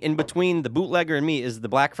me, in between the bootlegger and me, is the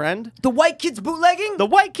black friend. The white kid's bootlegging? The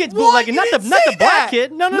white kid's What? bootlegging, You not the didn't not say the black that.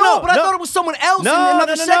 kid. No, but I thought it was someone else in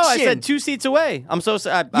another section. No. I said 2 seats away. I'm so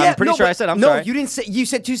sorry. I'm pretty sure I said. I'm no, sorry. No, you didn't say. You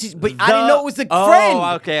said 2 seats, but I didn't know it was the Oh, friend.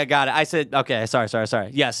 okay, I got it. I said, okay, sorry.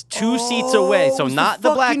 Yes, 2 seats away. So it was not the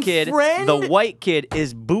the black fucking kid. friend? The white kid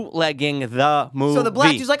is bootlegging the movie. So the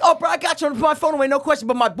black dude's like, "Oh, bro, I got you. I'm gonna put my phone away, no question.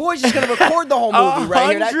 But my boy's just gonna record the whole movie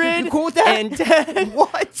right here. You cool with that?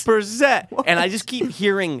 110%. What? And I just keep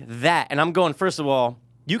hearing that, and I'm going. First of all,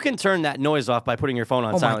 you can turn that noise off by putting your phone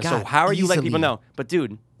on Oh my silent. So God, how are you letting people easily. know? But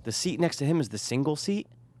dude, the seat next to him is the single seat.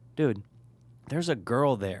 Dude, there's a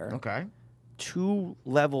girl there. Okay. 2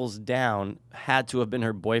 levels down had to have been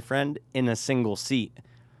her boyfriend in a single seat.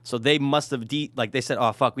 So they must have like they said,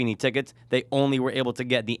 oh fuck, we need tickets. They only were able to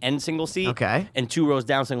get the end single seat. Okay. And 2 rows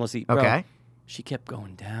down single seat. Bro, Okay. she kept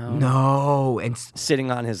going down. No, and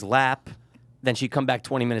Sitting on his lap. Then she'd come back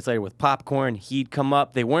 20 minutes later with popcorn. He'd come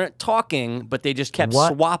up. They weren't talking, but they just kept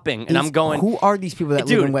What swapping. And I'm going, Who are these people that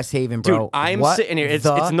dude, live in West Haven, bro? Dude, I'm What sitting here. It's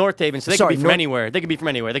the- North Haven, so they Sorry, could be from anywhere. They could be from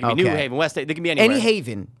anywhere. They could be New Okay. Haven, West Haven. They could be anywhere. Any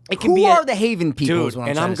Haven. It can Who be are the Haven people? Dude, is what I'm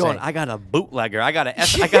and trying I'm to going, say. I got a bootlegger. I got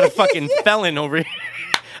a fucking felon over here.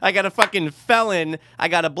 I got a fucking felon. I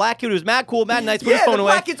got a black kid who's mad cool, mad nice, put his Yeah, phone the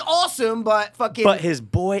away. black kid's awesome, but fucking. But his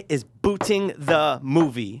boy is booting the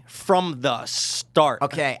movie from the start.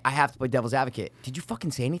 Okay, I have to play devil's advocate. Did you fucking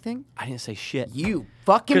say anything? I didn't say shit. You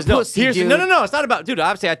fucking 'Cause pussy, dude. No, it's not about, dude,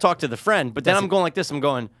 obviously I talked to the friend, but then That's I'm it. going like this, I'm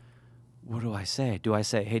going, what do I say? Do I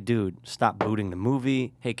say, hey, dude, stop booting the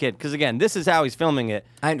movie? Hey, kid, because again, this is how he's filming it.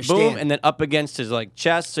 I understand. Boom, and then up against his like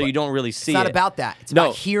chest so you don't really see It's it. not about that. It's No.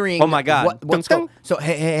 about hearing. Oh my God. What's Dun, dun. So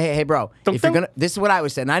hey, bro. Dun, If you're dun. gonna, this is what I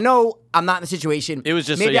would say. And I know I'm not in the situation. It was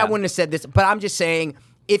just- maybe so, yeah. I wouldn't have said this, but I'm just saying.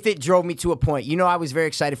 If it drove me to a point, you know, I was very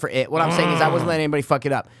excited for it. What I'm saying is, I wasn't letting anybody fuck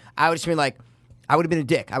it up. I would just been like, I would have been a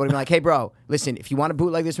dick. I would have been like, hey, bro, listen, if you want to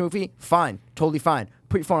bootleg this movie, fine, totally fine.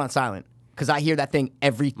 Put your phone on silent because I hear that thing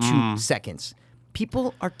every 2 seconds.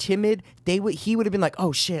 People are timid. He would have been like,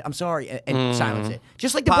 "Oh shit, I'm sorry," and silence it.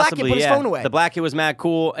 Just like the black kid Possibly, put his yeah. phone away. The black kid was mad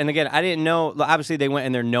cool. And again, I didn't know. Obviously, they went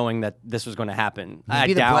in there knowing that this was going to happen. Maybe I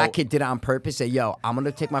the doubt. black kid did it on purpose. Say, "Yo, I'm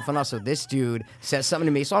gonna take my phone off." So this dude says something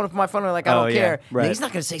to me. So I'm gonna put my phone on like I Oh, don't yeah, care. right. And he's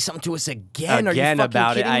not gonna say something to us again. Are you Again fucking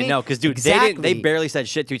about it. kidding I me? know, because dude, exactly. they barely said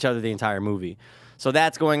shit to each other the entire movie. So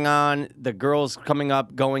that's going on. The girls coming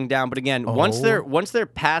up, going down. But again, once they're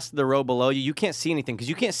past the row below you, you can't see anything because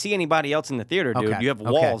you can't see anybody else in the theater, dude. Okay, You have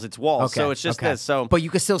okay, walls. It's walls. okay, So it's just okay. this. So but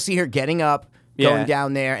you can still see her getting up, Yeah. going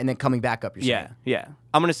down there, and then coming back up. You're yeah, saying. yeah.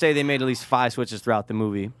 I'm gonna say they made at least 5 switches throughout the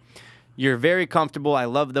movie. You're very comfortable. I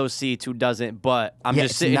love those seats. Who doesn't? But I'm Yeah,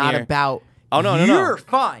 just it's sitting not here. about. Oh, no. You're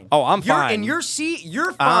fine. Oh, I'm You're fine. in your seat.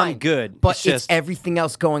 You're fine. I'm good. But It's just everything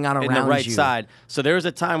else going on around in the right you. side. So there was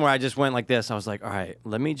a time where I just went like this. I was like, all right,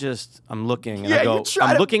 let me just. I'm looking, and Yeah, I you go. try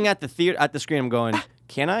I'm to- looking at the theater at the screen. I'm going.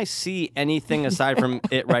 Can I see anything aside from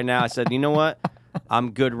it right now? I said, you know what?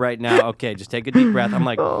 I'm good right now. Okay, just take a deep breath. I'm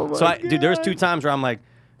like, dude, there was 2 times where I'm like,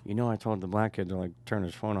 you know, I told the black kid to like turn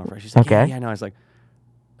his phone off. Right? She's like, Okay. yeah, I know. I was like,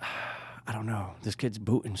 I don't know. This kid's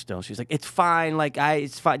booting still. She's like, it's fine. Like,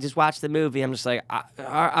 it's fine. Just watch the movie. I'm just like, I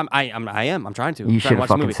am. I'm trying to. I'm trying You to should watch have the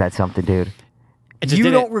fucking movie. said something, dude. It just You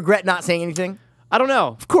didn't- don't regret not saying anything? I don't know.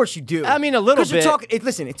 Of course you do. I mean, a little 'Cause you're bit. talking.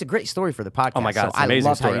 Listen, it's a great story for the podcast. Oh my God, so it's an amazing I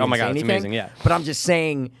love how story. you Oh my didn't God, say it's anything, amazing, yeah. But I'm just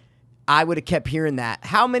saying, I would have kept hearing that.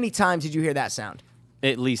 How many times did you hear that sound?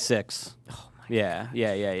 At least 6. Yeah.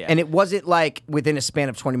 And it wasn't like within a span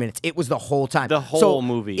of 20 minutes. It was the whole time. The whole So,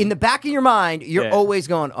 movie. In the back of your mind, you're Yeah. always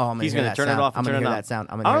going, "Oh, I'm gonna He's hear gonna that turn sound. it off. I'm And gonna turn hear it on. that sound.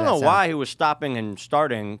 I'm I gonna don't hear know that why sound." he was stopping and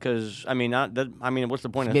starting. Because I mean, what's the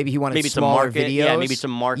point of? Maybe he wanted maybe smaller to market. videos. Yeah, maybe to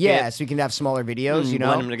market. Yeah, so you can have smaller videos. You know.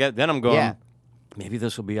 blend them together. Then I'm going. Yeah. Maybe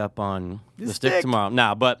this will be up on the The stick stick. tomorrow.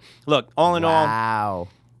 Nah, but look, all in all, Wow.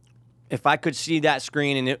 if I could see that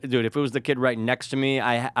screen, and dude, if it was the kid right next to me,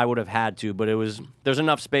 I would have had to. But there's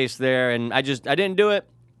enough space there, and I didn't do it.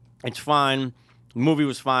 It's fine. The movie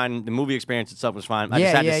was fine. The movie experience itself was fine. I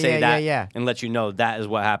just had to say that and let you know that is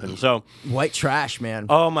what happened. So white trash, man.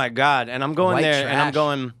 Oh my God! And I'm going White there, trash. and I'm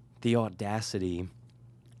going the audacity.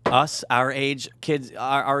 Us, our age, kids,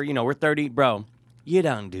 we're 30, bro. You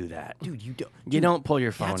don't do that, Dude, you don't. You don't pull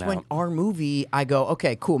your phone That's out. when our movie, I go,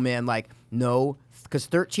 okay, cool, man. Like, no, because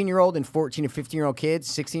 13-year-old and 14 and 15-year-old kids,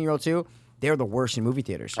 16-year-old too, they're the worst in movie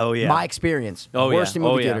theaters. Oh, yeah. My experience. Oh, worst in yeah.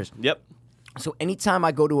 movie theaters. Yep. So anytime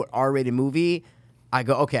I go to an R-rated movie, I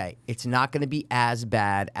go, okay, it's not going to be as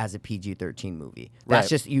bad as a PG-13 movie. That's Right.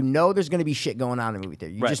 just, there's going to be shit going on in the movie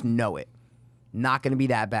theater. You just know it. Not going to be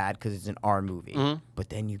that bad because it's an R movie. But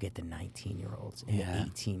then you get the 19-year-olds and the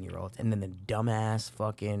 18-year-olds and then the dumbass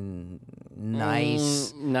fucking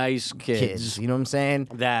nice kids. You know what I'm saying?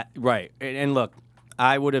 That right. And look,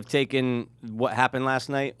 I would have taken what happened last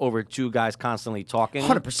night over two guys constantly talking.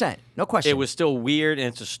 100%. No question. It was still weird, and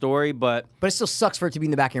it's a story, but But it still sucks for it to be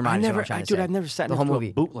in the back of your mind. I've never sat the next whole to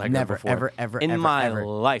movie. a bootlegger Never, before. ever in my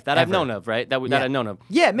life that I've known of, right? That I've known of.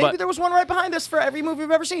 Yeah, maybe But there was one right behind us for every movie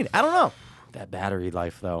we've ever seen. I don't know. that battery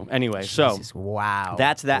life, though. Anyway, Jesus, wow.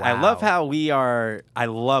 that's that. I Wow. love how I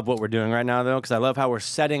love what we're doing right now, though, because I love how we're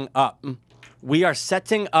setting up. We are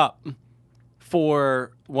setting up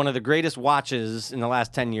for one of the greatest watches in the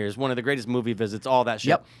last 10 years, one of the greatest movie visits, all that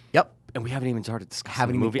shit. Yep. And we haven't even started discussing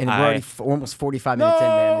Haven't the even, movie. and we're already we're almost 45 minutes in,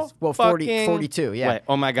 man. It's, well, 42, yeah. Wait,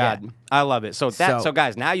 oh my God. Yeah. I love it. So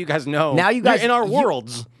guys, now you guys know. Now you guys you're in our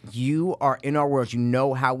worlds. You are in our worlds. You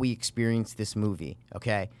know how we experience this movie,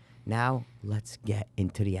 okay? Now let's get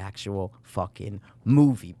into the actual fucking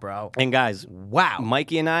movie, bro. And guys, wow.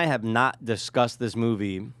 Mikey and I have not discussed this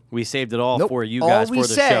movie. We saved it all Nope. for you guys all for we the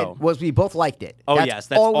said show. was we both liked it. Oh, yes,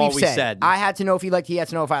 that's all we've we said. I had to know if he liked it. He had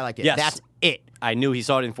to know if I liked it. Yes. That's it. I knew he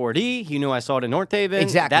saw it in 4D. He knew I saw it in North Haven.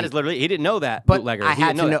 Exactly. That is literally, he didn't know that, But bootlegger. I He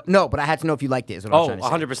had didn't to know. that. No, but I had to know if you liked it. Is what I'm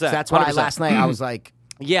trying to say. 100%. So that's why 100%. last night I was like,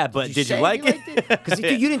 Yeah, but did you say like if it? Because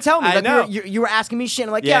you didn't tell me. I Like, know. You were asking me shit. And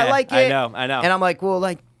I'm like, yeah, I Yeah, like it. I know. And I'm like, well,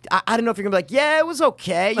 like, I don't know if you're going to be like, yeah, it was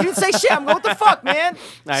okay. You didn't say shit. I'm going, what the fuck, man?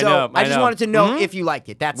 I so know, I I just know. wanted to know if you liked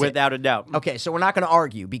it. That's Without it. a doubt. Okay, so we're not going to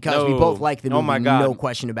argue because we No. both like the movie. Oh my God. No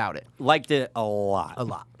question about it. Liked it a lot. A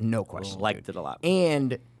lot. No question. Liked it a lot.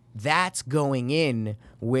 And that's going in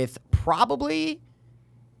with probably,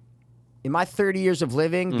 in my 30 years of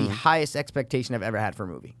living, the highest expectation I've ever had for a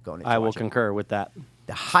movie. Going into I will watching it. concur with that.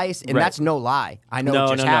 The highest, and Right. that's no lie. I know No,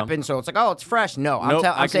 it just no, no. happened, so it's like, oh, it's fresh. No, Nope,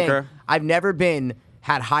 I I'm saying concur. I've never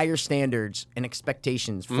had higher standards and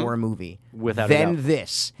expectations for a movie Without a than doubt.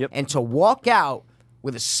 this. Yep. And to walk out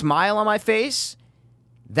with a smile on my face,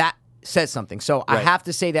 that says something. So I Right. have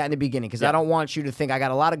to say that in the beginning because I don't want you to think I got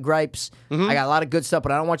a lot of gripes. I got a lot of good stuff,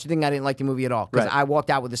 but I don't want you to think I didn't like the movie at all because Right. I walked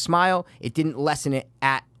out with a smile. It didn't lessen it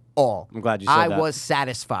at all. I'm glad you said I that. was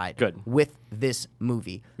satisfied Good. with this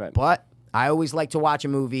movie. Right. But I always like to watch a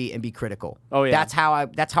movie and be critical. Oh, yeah. That's how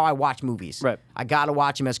I watch movies. Right. I gotta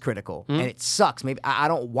watch them as critical, and it sucks. Maybe I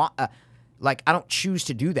don't want I don't choose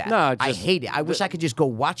to do that. No, I just- hate it. I wish I could just go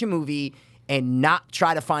watch a movie and not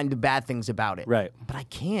try to find the bad things about it. Right. But I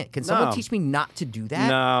can't. Can someone No. teach me not to do that?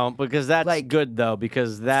 No, because that's Like, good though,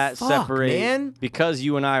 because that fuck, separates. man. Because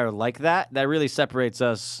you and I are like that, that really separates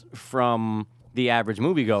us from the average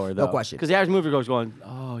moviegoer, though. No question. Because the average moviegoer's going,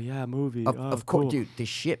 "Oh yeah, movie, Of cool." course, dude. The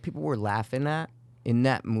shit people were laughing at in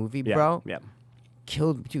that movie, Yeah, bro. Yeah.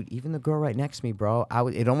 Killed, dude. Even the girl right next to me, bro.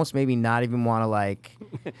 It almost made me not even want to like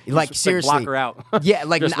Just, seriously block her out. Yeah,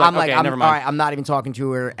 like Just I'm like, okay, I'm never all mind. right. I'm not even talking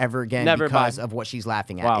to her ever again Never because mind. of what she's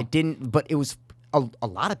laughing at. Wow. It didn't, but it was a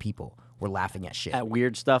lot of people were laughing at shit. At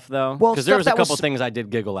weird stuff though. Well, because there stuff was a that was- couple things I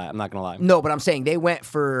did giggle at. I'm not gonna lie. No, but I'm saying they went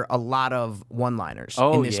for a lot of one-liners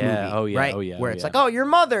Oh, in this yeah. movie, Oh, yeah. right? Oh, yeah. Where Oh, it's yeah. like, oh, your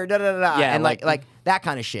mother, da da da da, Yeah, and like- like that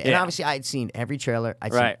kind of shit. And Yeah. obviously, I had seen every trailer,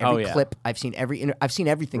 I've Right. seen every Oh, yeah. clip, I've seen I've seen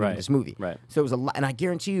everything in Right. this movie. Right. So it was a lot, and I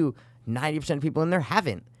guarantee you, 90% of people in there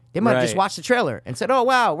haven't. They might have just Right. watched the trailer and said, "Oh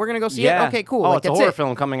wow, we're gonna go see Yeah. it. Okay, cool. Oh, like, it's a that's horror it.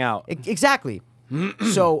 film coming out. Exactly.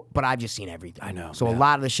 So, but I've just seen everything. I know, So a yeah.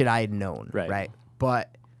 lot of the shit I had known. Right. Right.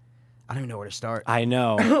 But I don't even know where to start. I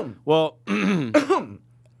know. Well,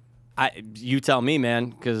 you tell me, man,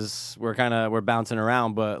 because we're bouncing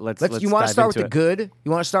around. But let's You want to dive start with into the it. good?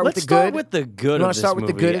 You want to start Let's with the good? start with the good. You want to start with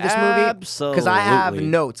the good of this movie? Absolutely. Because I have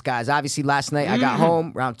notes, guys. Obviously, last night I got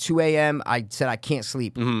home around 2 a.m. I said I can't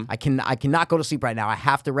sleep. I cannot go to sleep right now. I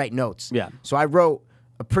have to write notes. Mm-hmm. Yeah. So I wrote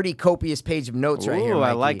a pretty copious page of notes right here. Ooh, I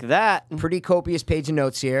Mikey. like that. Pretty copious page of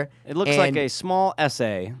notes here. It looks like And a small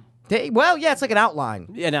essay. It's like an outline.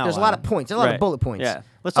 Yeah, There's a lot of points. There's a lot of bullet points. Yeah.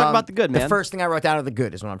 Let's talk about the good, man. The first thing I wrote down are the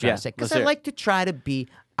good is what I'm trying to say. Because let's I hear it. like to try to be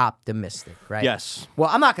optimistic, right? Yes. Well,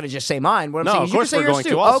 I'm not going to just say mine. What I'm No, saying of is you course can say we're yours going too.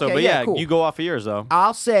 to also, Okay, but yeah, cool. you go off of yours though.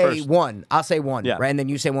 I'll say first. one. I'll say one, Yeah. right? And then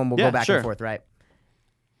you say one. We'll Yeah, go back sure. and forth, right?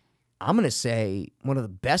 I'm going to say one of the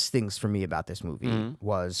best things for me about this movie Mm-hmm.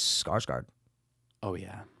 was Skarsgård. Oh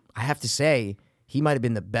yeah. I have to say, he might have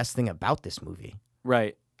been the best thing about this movie.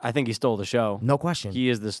 Right. I think he stole the show. No question. He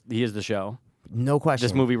is the show. No question.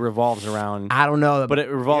 This movie revolves around. I don't know. But it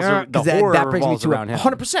revolves. Yeah, The 'cause that horror brings me revolves to around him.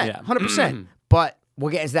 100%. Yeah. 100%. But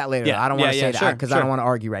we'll get into that later. Yeah, I don't want to yeah, say yeah, that because I sure. don't want to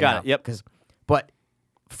argue right Got now. it, yep. But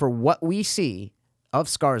for what we see of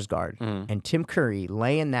Skarsgård Mm-hmm. and Tim Curry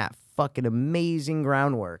laying that fucking amazing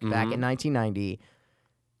groundwork back Mm-hmm. in 1990,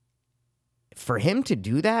 for him to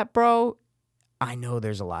do that, bro, I know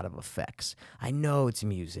there's a lot of effects. I know it's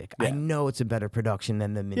music. I Yeah. know it's a better production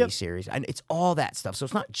than the miniseries. And it's all that stuff. So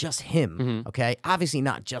it's not just him, okay? Obviously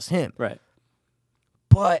not just him. Right.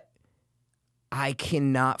 But I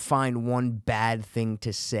cannot find one bad thing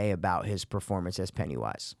to say about his performance as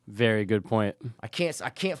Pennywise. Very good point. I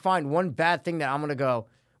can't find one bad thing that I'm gonna go,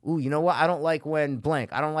 ooh, you know what? I don't like when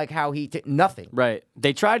blank. I don't like how he nothing. Right.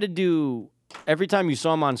 They tried to do every time you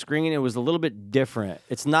saw him on screen, it was a little bit different.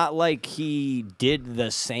 It's not like he did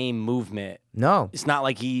the same movement. No. It's not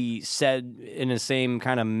like he said in the same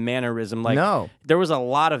kind of mannerism. Like No. there was a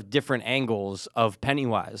lot of different angles of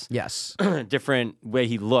Pennywise. Yes. Different way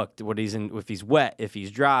he looked, what he's in, if he's wet, if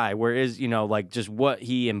he's dry, where is, like just what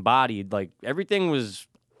he embodied. Like everything was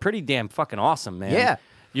pretty damn fucking awesome, man. Yeah.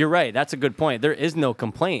 You're right. That's a good point. There is no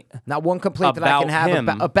complaint. Not one complaint that I can About have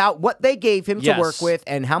him. about what they gave him to Yes. work with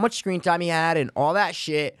and how much screen time he had and all that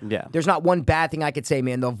shit. Yeah. There's not one bad thing I could say,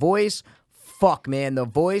 man. The voice, fuck, man. The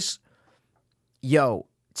voice, yo,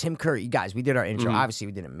 Tim Curry. You guys, we did our intro. Obviously,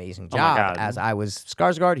 we did an amazing Mm-hmm. Oh my job. God. As I was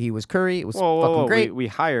Skarsgård, he was Curry. It was Whoa, fucking whoa. great. We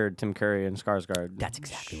hired Tim Curry and Skarsgård. That's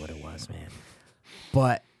exactly what it was, man.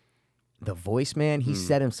 But the voice, man, he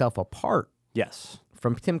set himself apart Yes.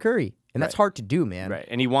 from Tim Curry. And that's hard to do, man. Right.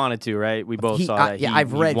 And he wanted to, right? We both saw that. Yeah, he,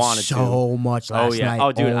 I've he read wanted so to. much last night.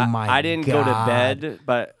 Oh, dude, my I didn't go to God. bed,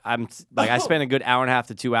 but I spent a good hour and a half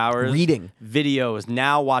to 2 hours Reading. videos,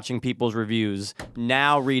 now watching people's reviews,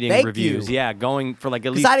 now reading Thank reviews. you. Yeah, going for like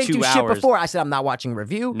at Because least I didn't 2 do hours. shit before. I said I'm not watching a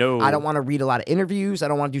review. No. I don't want to read a lot of interviews. I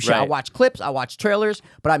don't want to do shit. I Right. watch clips. I watch trailers.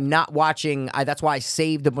 But I'm not watching. That's why I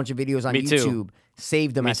saved a bunch of videos on Me too. YouTube.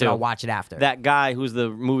 Saved them. Me I said too. I'll watch it after. That guy who's the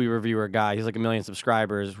movie reviewer guy, he's like 1 million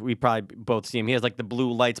subscribers. We probably both see him. He has like the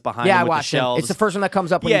blue lights behind yeah, I him with the watched him. shelves. It's the first one that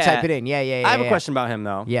comes up when you type it in. Yeah. I have a question about him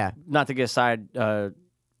though. Yeah. Not to get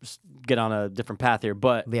get on a different path here,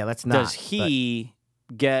 but Yeah, let's not, Does he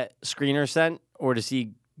get screeners sent, or does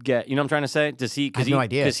he get? You know what I'm trying to say? Does he? I have no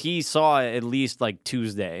idea. Because he saw it at least like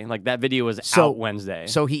Tuesday. Like that video was So- out Wednesday.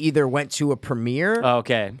 So he either went to a premiere. Oh,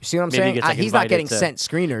 okay. See what I'm Maybe saying? He gets, like, He's not invited getting to- sent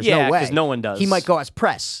screeners. Yeah, no way. 'cause no one does. He might go as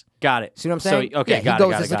press. Got it. See what I'm saying? So, okay, Yeah, he got goes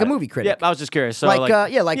it, got as it, like got a it. movie critic. Yeah, I was just curious. So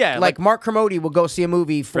like Mark Kermode will go see a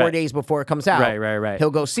movie 4 Right. days before it comes out. Right.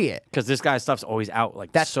 He'll go see it. because this guy's stuff's always out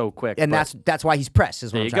like That's so quick. and but- that's why he's press.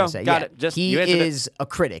 Is what There I'm you trying go. to say. Got Yeah. it. Just- he you answered it. is a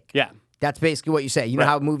critic. Yeah. That's basically what you say. You know Right.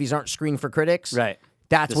 how movies aren't screened for critics? Right.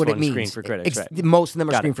 That's This what it one's means. screened for critics, right. Most of them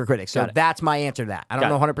are Got screened it. for critics. So Got it. that's my answer to that. I don't Got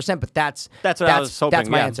know it. 100%, but that's what I was hoping, That's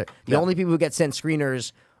my yeah. answer. The Yeah. only people who get sent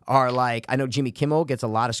screeners are like, I know Jimmy Kimmel gets a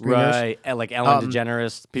lot of screeners. Right. And like Ellen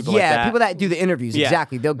DeGeneres, people like Yeah, that. people that do the interviews. Yeah.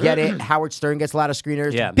 Exactly. They'll get it. Howard Stern gets a lot of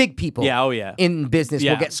screeners. Yeah. Big people Yeah, oh, yeah. in business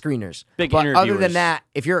Yeah. will get screeners. Big but other interviewers. than that,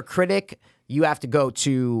 if you're a critic, you have to go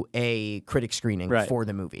to a critic screening Right. for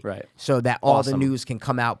the movie. Right. So that all Awesome. the news can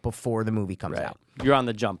come out before the movie comes Right. out. You're on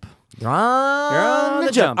the jump. You're on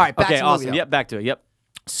the jump. All right, back okay, to the movie, awesome. though. Yep, back to it. Yep.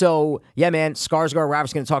 So, yeah, man, Skarsgård, we're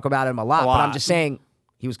obviously going to talk about him a lot, but I'm just saying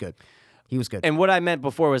he was good. He was good. And what I meant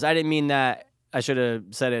before was I didn't mean that. I should have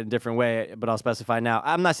said it in a different way, but I'll specify now.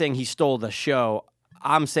 I'm not saying he stole the show.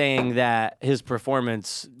 I'm saying that his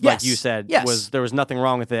performance, like Yes. you said, Yes. there was nothing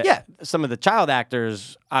wrong with it. Yeah. Some of the child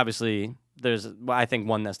actors, obviously, I think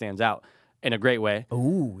one that stands out in a great way.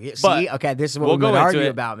 Ooh, yeah, But see? Okay, this is what we'll we're going go to into argue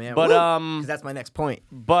it. about, man. But, Woo! 'Cause that's my next point.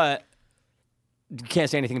 But you can't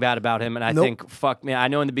say anything bad about him. And I Nope. think, fuck, man, I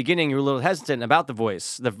know in the beginning you were a little hesitant about the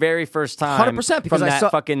voice. The very first time 100% because from I that saw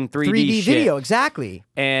fucking 3D shit. video, exactly.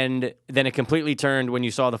 And then it completely turned when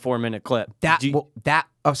you saw the 4-minute clip.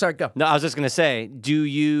 Oh, sorry, go. No, I was just going to say, do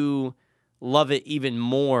you love it even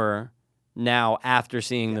more now after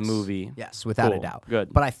seeing the movie? Yes, without a Cool. doubt.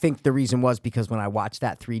 Good. But I think the reason was because when I watched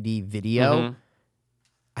that 3D video,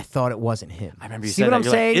 I thought it wasn't him. I remember you See said what that. I'm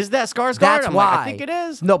You're like, saying? is that Skarsgård? That's I'm why. like, I think it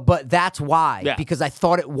is. No, but that's why. Yeah. Because I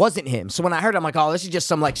thought it wasn't him. So when I heard it, I'm like, oh, this is just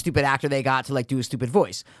some like stupid actor they got to like do a stupid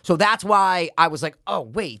voice. So that's why I was like, oh,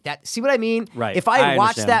 wait, see what I mean? Right. If I had I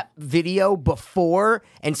watched understand. that video before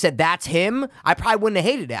and said that's him, I probably wouldn't have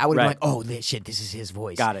hated it. I would have Right. been like, oh, this is his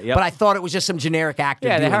voice. Got it, yep. But I thought it was just some generic actor.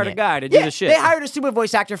 Yeah, they doing hired a it. guy to do Yeah, the shit. They hired a stupid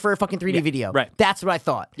voice actor for a fucking 3D video. right. That's what I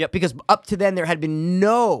thought. Yep. Because up to then there had been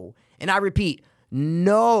no, and I repeat,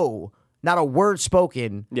 no, not a word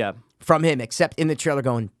spoken Yeah. from him except in the trailer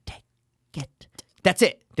going, take it. That's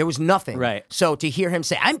it. There was nothing. Right. So to hear him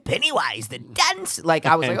say, I'm Pennywise, the dance, like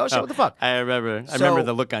I was like, oh shit, what the fuck? I remember So-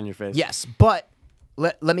 the look on your face. Yes, but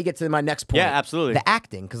let me get to my next point. Yeah, absolutely. The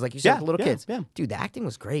acting, because like you said, Yeah, with the little yeah, kids. yeah. Dude, the acting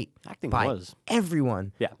was great. Acting by was.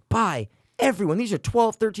 everyone. Yeah. By everyone. These are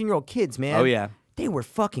 12, 13-year-old kids, man. Oh, yeah. They were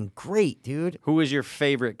fucking great, dude. Who was your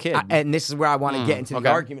favorite kid? And this is where I want to get into okay. the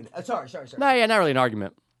argument. Sorry. No, yeah, not really an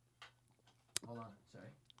argument.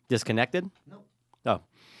 Disconnected? Nope. Oh.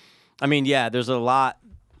 I mean, yeah, there's a lot.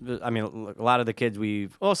 I mean, a lot of the kids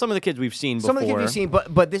some of the kids we've seen before. Some of the kids you've seen,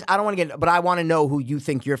 but this I don't want to get. But I want to know who you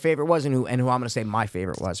think your favorite was and who I'm going to say my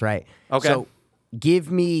favorite was. Right. Okay. So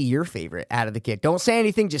give me your favorite out of the kid. Don't say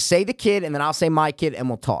anything. Just say the kid, and then I'll say my kid, and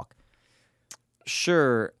we'll talk.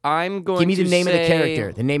 Sure. I'm going Give me to the name of the say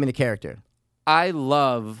character. The name of the character. I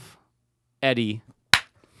love Eddie.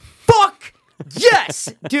 Fuck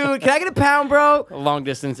yes, dude. Can I get a pound, bro? Long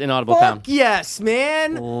distance, inaudible Fuck pound. yes,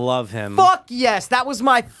 man. Love him. Fuck yes. That was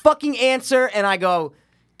my fucking answer, and I go,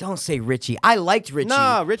 don't say Richie. I liked Richie.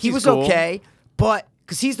 No, He Richie's was cool. okay, but.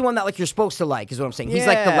 Because he's the one that like you're supposed to like, is what I'm saying. He's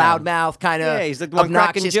like the Yeah. loudmouth kind of Yeah, he's like the one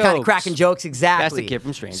cracking obnoxious, kind of jokes. cracking jokes. Exactly. That's the kid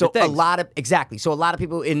from Stranger So Things. So a lot of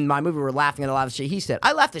people in my movie were laughing at a lot of shit he said.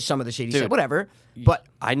 I laughed at some of the shit he said. Dude. Whatever. But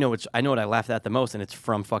I know what I laughed at the most, and it's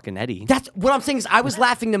from fucking Eddie. that's what I'm saying is I was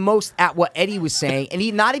laughing the most at what Eddie was saying, and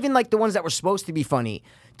he not even like the ones that were supposed to be funny.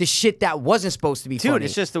 The shit that wasn't supposed to be Dude, funny.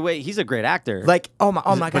 it's just the way he's a great actor. like oh my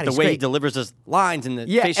god, but the he's way he great. delivers his lines and the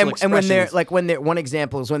Yeah, facial and when they're expressions. one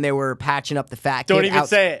example is when they were patching up the fat Don't kid even out-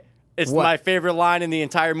 say it. It's What? my favorite line in the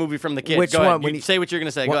entire movie from the kid. Which Go one? ahead. When You he- say what you're gonna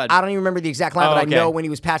say. Well, Go ahead. I don't even remember the exact line, Oh, but I okay. know when he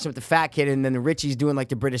was patching up the fat kid, and then Richie's doing like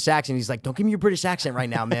the British accent. He's like, "Don't give me your British accent right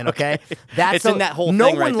now, man." Okay, It's in that whole No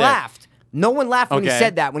thing right one there. laughed. No one laughed when he Okay.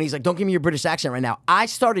 said that. When he's like, "Don't give me your British accent right now," I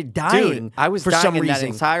started dying. Dude, I was for dying some in reason.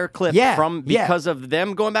 that entire clip Yeah, because of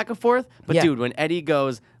them going back and forth. But Yeah. dude, when Eddie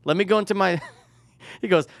goes, "Let me go into my," he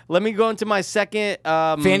goes, "Let me go into my second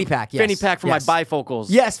Fanny pack, yes. fanny pack for Yes. my bifocals."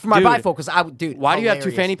 Yes, for my Dude, bifocals. Dude, Why do you have two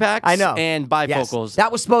hilarious. fanny packs I know. and Yes. bifocals?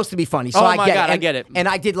 That was supposed to be funny. So Oh I my get God, it. I And- get it. And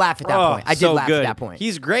I did laugh at that Oh, point. I did so laugh good. at that point.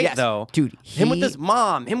 He's great Yes. though, dude. Him with his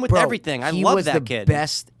mom, him with Bro, everything. I he love was that the kid.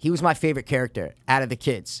 Best. He was my favorite character out of the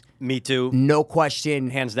kids. Me too. No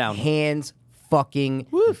question. Hands down. Hands fucking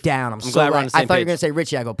down. I'm so glad we're on glad. the same I thought you were page. going to say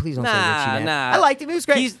Richie. I go, please don't say Richie, man. Nah. I liked him. He was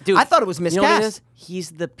great. Dude, I thought it was you know what it miscast. is?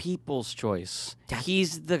 He's the people's choice.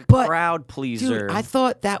 He's the But, crowd pleaser. Dude, I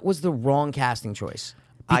thought that was the wrong casting choice.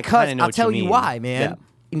 I Because kinda know I'll what tell you you mean. why, man. Yeah.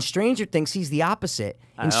 In Stranger Things, he's the opposite.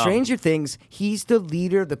 In know. Stranger Things, he's the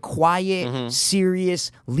leader, the quiet, Mm-hmm.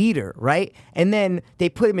 serious leader, right? And then they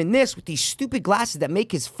put him in this with these stupid glasses that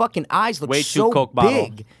make his fucking eyes look Way too so Coke bottle.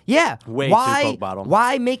 big. Yeah. Way too why, Coke bottle.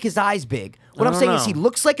 Why make his eyes big? What I'm don't saying is know. he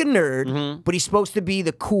looks like a nerd, but he's supposed to be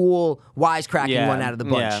the cool, wisecracking Yeah, one out of the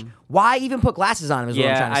bunch. yeah. Why even put glasses on him is what I'm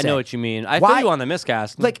yeah, trying to I say. know what you mean. I Why- feel you on the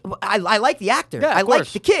miscast. Like I like the actor. Yeah, of I like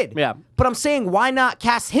course. the kid. Yeah. But I'm saying why not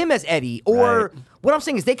cast him as Eddie? Or Right. what I'm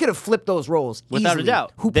saying is they could have flipped those roles Without a easily.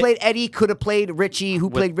 doubt. Who They- played Eddie could have played Richie. Who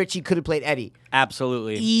played Richie could have played Eddie.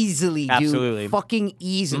 Absolutely. Easily, dude. Absolutely. Mm-hmm. Fucking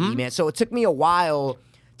easily, man. So it took me a while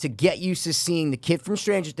to get used to seeing the kid from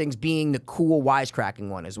Stranger Things being the cool, wisecracking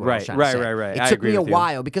one, is what I was Right, trying to say. right. It I took agree me a with you.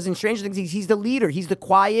 while because in Stranger Things, he's the leader. He's the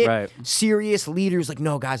quiet, Right. serious leader who's like,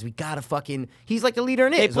 no, guys, we gotta fucking. He's like the leader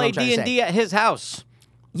in it. They is what I'm play trying to say. D&D at his house.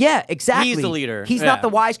 Yeah, exactly. He's the leader. He's not Yeah. the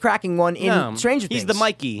wisecracking one in No, Stranger Things. he's the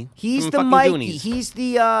Mikey He's from the fucking Mikey. Goonies. He's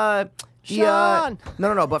the Sean.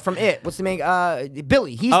 no, but from It. What's the main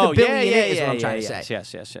Billy. He's Oh, the Billy yeah, in yeah, It is yeah, what I'm yeah, trying to yes,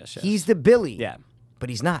 say. yes. He's the Billy. Yeah. But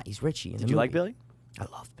he's not. He's Richie in the Did you like movie. Billy? I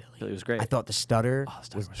love Billy. Billy was great. I thought the stutter,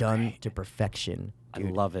 stutter was was done great. to perfection. I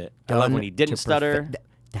dude. love it. I love when he didn't stutter.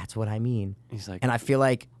 That's what I mean. He's like- and I feel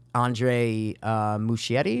like Andre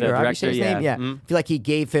Muschietti, The or how do you say his director, name? yeah. Yeah. I feel like he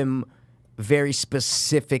gave him very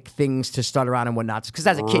specific things to stutter on and whatnot. Because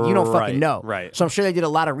as a kid, you don't Right, fucking know. right. So I'm sure they did a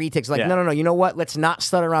lot of retakes. Like, Yeah. no, you know what? Let's not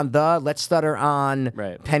stutter on let's stutter on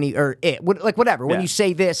Right. Penny or It. Like, whatever. When Yeah. you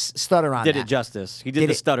say this, stutter on Did that. it justice. He did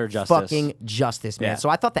the it stutter justice. Fucking justice, man. Yeah. So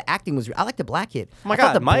I thought the acting was. I like the black kid. Oh my I thought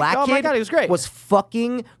God, the Mike? black Oh my kid God, he was great. Was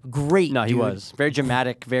fucking great. No, he dude. was. Very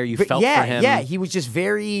dramatic, very you But felt yeah, for him. yeah, he was just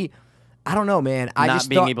very. I don't know, man. I not just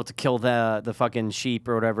being thought, able to kill the fucking sheep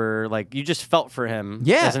or whatever. Like, you just felt for him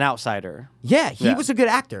Yeah. as an outsider. Yeah, he Yeah. was a good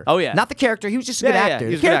actor. Oh, yeah. Not the character. He was just a good Yeah, yeah, actor.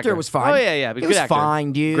 he was The a good character actor. was fine. Oh, yeah, yeah, He good was actor.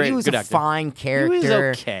 fine, dude. Great, he was good a actor. fine character. He was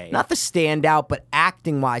okay. Not the standout, but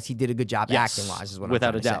acting-wise, he did a good job Yes, acting-wise is what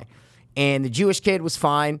without I'm a trying to doubt. say. And the Jewish kid was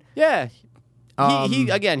fine. Yeah. He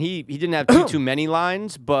didn't have too many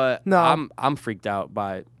lines, but No. I'm freaked out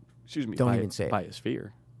by Don't by, even say it. by his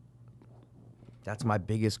fear. That's my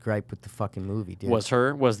biggest gripe with the fucking movie, dude.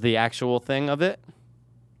 Was the actual thing of it?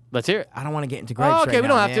 Let's hear it. I don't want to get into gripes Oh, okay, right we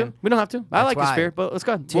don't now, have man. to. We don't have to. I That's like his why. fear, but let's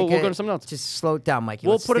go. Take We'll go it- to something else. Just slow it down, Mikey.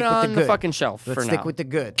 We'll Let's put it stick with on the good. fucking shelf Let's for stick now. with the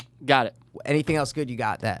good. Got it. Anything else good you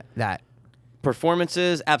got that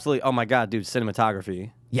Performances, absolutely. Oh my god, dude,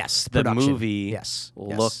 cinematography. yes, The production. movie yes.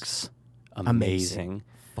 looks amazing.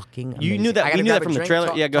 Fucking You amazing. knew I that. gotta We knew grab that a from the drink. trailer.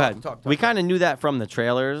 Talk, Yeah, go talk, ahead. talk, We talk. kind of knew that from the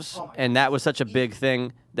trailers, and that was such a big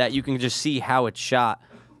thing that you can just see how it's shot.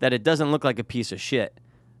 That it doesn't look like a piece of shit.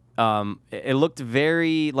 It looked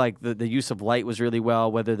very like the use of light was really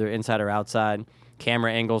well, whether they're inside or outside.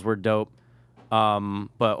 Camera angles were dope.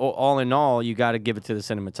 But all in all, you got to give it to the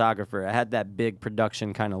cinematographer. It had that big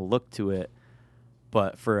production kind of look to it.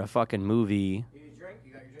 But for a fucking movie,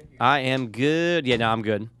 I am good. Yeah, no, I'm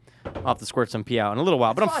good. I'll have to squirt some pee out in a little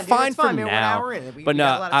while, but That's I'm fine, fine dude. That's for fine, man. We're an now. hour in. We But got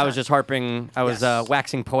no, a lot of I was time. just harping. I was Yes.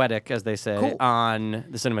 waxing poetic, as they say, Cool. on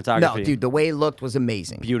the cinematography. No, dude, the way it looked was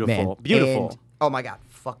amazing. Beautiful. man. Beautiful. And- oh my god,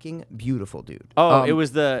 fucking beautiful, dude. Oh, it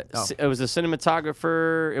was the oh. it was the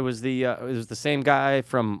cinematographer. It was the same guy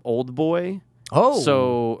from Old Boy. Oh,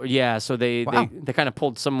 So yeah, so they Wow. they kind of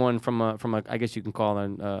pulled someone from a I guess you can call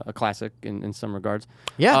it a classic in some regards.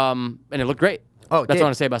 Yeah. And it looked great. oh, That's what I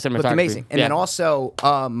want to say about cinematography. Looked amazing. And Yeah. then also,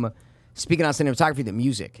 speaking on cinematography, the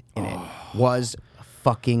music in it was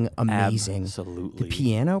fucking amazing. Absolutely. The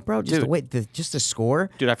piano, bro. Just the Dude. way, just the score.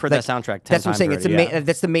 Dude, I've heard that soundtrack 10 That's what I'm times saying. It's already, the yeah.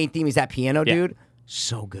 that's the main theme. Is that piano, Yeah. dude?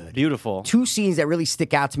 So good. Beautiful. Two scenes that really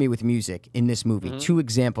stick out to me with music in this movie. Mm-hmm. Two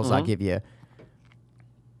examples I'll give you.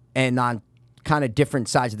 And on kind of different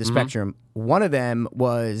sides of Mm-hmm. the spectrum. One of them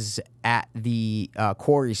was at the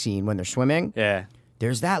quarry scene when they're swimming. Yeah.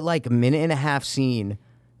 There's that like minute and a half scene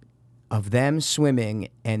of them swimming,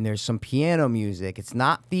 and there's some piano music. It's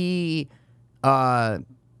not the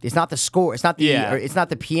score. It's not the Yeah. or it's not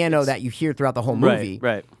the piano that you hear throughout the whole Right, movie.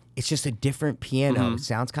 right. It's just a different piano. Mm-hmm. It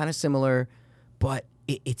sounds kind of similar, but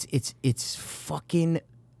it's fucking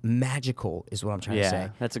magical is what I'm trying to Yeah, say.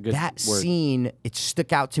 that's a good That word. scene, it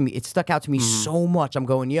stuck out to me. It stuck out to me Mm-hmm. so much. I'm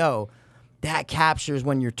going, yo, that captures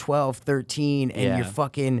when you're 12, 13 and Yeah. you're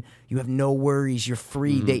fucking, you have no worries, you're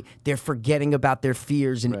free. They're forgetting about their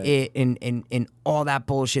fears and Mm-hmm. Right. it and all that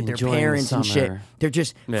bullshit, Enjoying their the parents and shit. summer. They're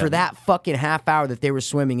just Yeah. for that fucking half hour that they were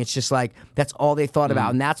swimming, it's just like that's all they thought about.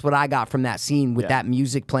 And that's what I got from that scene with Mm. Yeah. that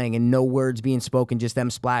music playing and no words being spoken, just them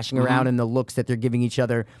splashing Mm-hmm. around and the looks that they're giving each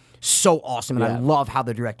other. So awesome. And I Yeah. love how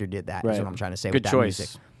the director did that. Is Right. what I'm trying to say Good with that choice.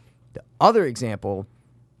 music. The other example,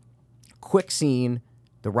 quick scene,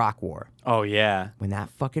 the Rock War. Oh yeah. When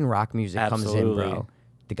that fucking rock music comes in, Absolutely. bro.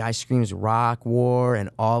 The guy screams Rock War, and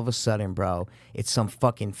all of a sudden, bro, it's some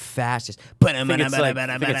fucking fastest. I think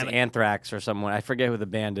it's Anthrax or someone. I forget who the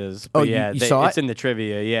band is. But Oh, you- yeah, you saw it's it? in the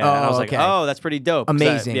trivia. Yeah, Oh, and I was okay. like, oh, that's pretty dope. 'Cause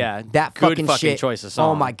Amazing. yeah, That good fucking, fucking shit. choice of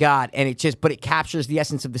song. Oh my god! And but it captures the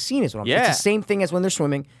essence of the scene. Is what I'm. Yeah. It's the same thing as when they're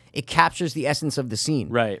swimming. It captures the essence of the scene.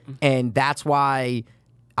 Right. And that's why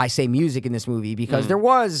I say music in this movie because there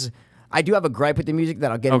was. I do have a gripe with the music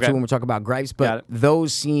that I'll get Okay. into when we talk about gripes, Got but it.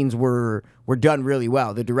 those scenes were done really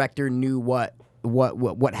well. The director knew what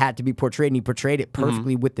had to be portrayed, and he portrayed it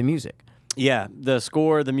perfectly with the music. Yeah, the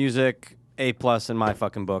score, the music, A+ in my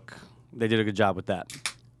fucking book. They did a good job with that.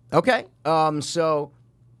 Okay. So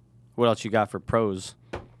What else you got for pros?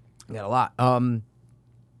 I got a lot.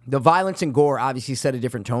 The violence and gore obviously set a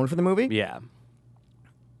different tone for the movie. Yeah.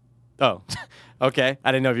 Oh, okay.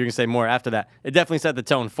 I didn't know if you were going to say more after that. It definitely set the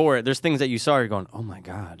tone for it. There's things that you saw, you're going, oh my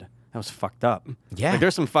God, that was fucked up. Yeah. Like,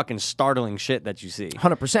 there's some fucking startling shit that you see.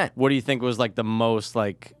 100%. What do you think was like the most,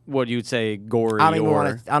 like, what you'd say gory I don't or...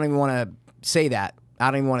 even want to say that. I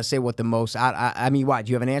don't even want to say what the most. I mean, why? Do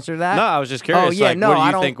you have an answer to that? No, I was just curious. Oh, yeah, like, no, what do I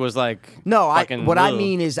you don't- think was like No, fucking what I ugh?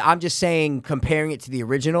 mean is I'm just saying comparing it to the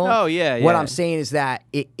original. Oh, yeah, What yeah. I'm saying is that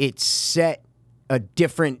it set a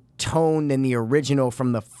different tone than the original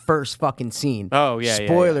from the first fucking scene. Oh, yeah, yeah,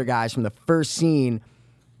 Spoiler, guys, from the first scene.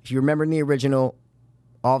 If you remember in the original,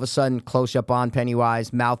 all of a sudden, close up on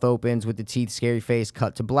Pennywise, mouth opens with the teeth, scary face,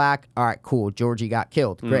 cut to black. All right, cool. Georgie got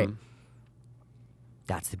killed. Great.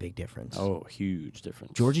 That's the big difference. Oh, huge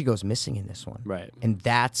difference. Georgie goes missing in this one. Right. And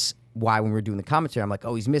that's why when we were doing the commentary, I'm like,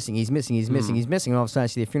 oh, he's missing. And all of a sudden I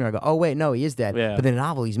see the funeral. I go, oh, wait, no, he is dead. Yeah. But in the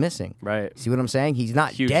novel, he's missing. Right. See what I'm saying? He's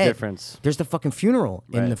not Huge dead. difference. There's the fucking funeral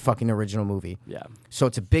in Right. the fucking original movie. Yeah. So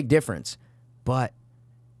it's a big difference.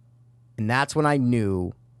 And that's when I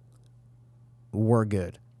knew we're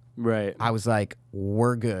good. Right. I was like,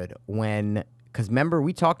 we're good. Because remember,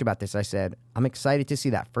 we talked about this. I said, I'm excited to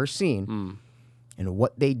see that first scene and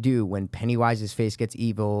what they do when Pennywise's face gets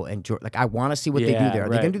evil. And like, I want to see what they do Yeah, there. Are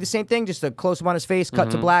they right. going to do the same thing? Just a close up on his face,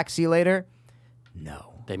 cut to black, see you later?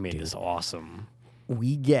 No. They made this awesome.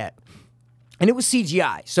 We get. And it was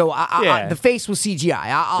CGI. So Yeah. the face was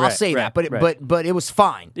CGI. I'll Right, say right, that. right. But it was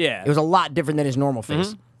fine. Yeah. It was a lot different than his normal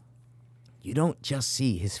face. You don't just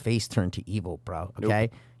see his face turn to evil, bro. Okay?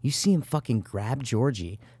 You see him fucking grab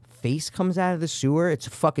Georgie. Face comes out of the sewer. It's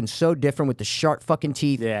fucking so different with the sharp fucking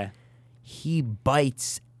teeth. Yeah. He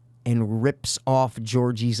bites and rips off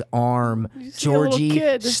Georgie's arm. see a little Georgie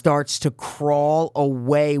kid. starts to crawl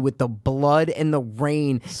away with the blood and the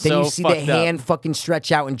rain. Then So you see the fucked up. hand fucking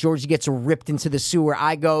stretch out and Georgie gets ripped into the sewer.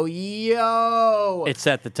 I go, yo. It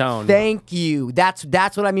set the tone. Thank you. That's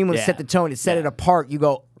what I mean when it Yeah. set the tone. It set it apart. You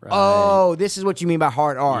go, oh, this is what you mean by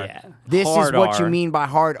hard R. Yeah. This Hard is what you R. mean by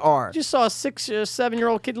hard R. Just saw a 6 or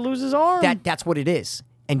 7-year-old kid lose his arm. That's what it is.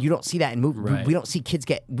 And you don't see that in movies. Right. We don't see kids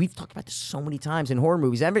get. We've talked about this so many times in horror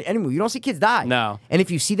movies. Any movie, you don't see kids die. No. And if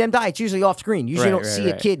you see them die, it's usually off screen. Usually, you Right, don't right, see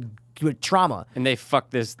a right. kid with trauma. And they fuck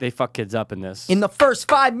kids up in this. In the first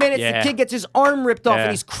 5 minutes, Yeah. the kid gets his arm ripped off, Yeah.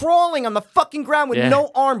 and he's crawling on the fucking ground with Yeah. no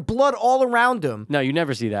arm, blood all around him. No, you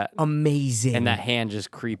never see that. Amazing. And that hand just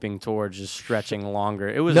creeping towards, just stretching longer.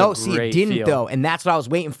 It was No, a see, it great didn't feel. though, and that's what I was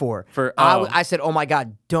waiting for. Oh. I said, "Oh my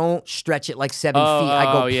God, don't stretch it like 7 Oh, feet." I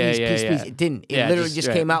go, oh, "Please, yeah, please, yeah, please." yeah. It didn't. It Yeah, literally just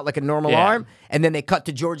just came right. out like a normal Yeah. arm, and then they cut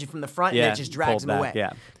to Georgie from the front, and Yeah, it just drags pulled him back, away.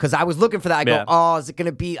 yeah. Because I was looking for that. I go, Yeah. "Oh, is it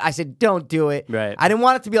gonna be?" I said, "Don't do it." Right. I didn't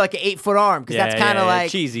want it to be like an 8-foot arm because Yeah, that's kind of yeah, yeah.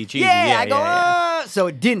 like Cheesy. Yeah, Yeah, I go, yeah, So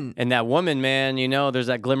it didn't. And that woman, man, there's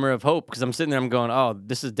that glimmer of hope because I'm sitting there, I'm going, oh,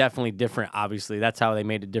 this is definitely different. Obviously, that's how they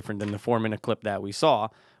made it different than the 4-minute clip that we saw.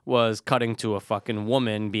 Was cutting to a fucking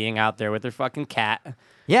woman being out there with her fucking cat.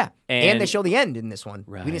 Yeah, and they And- show the end in this one.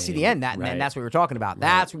 We didn't see the end. And right. that's what we were talking about.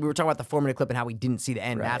 That's what we were talking about, the 4-minute clip and how we didn't see the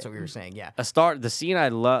end. That's what we were saying. Yeah.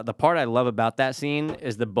 The part I love about that scene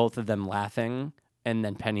is the both of them laughing and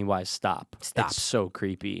then Pennywise stop. Stop. It's so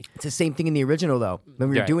creepy. It's the same thing in the original, though. When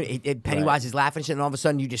we were Right. doing it, Pennywise is laughing shit, and all of a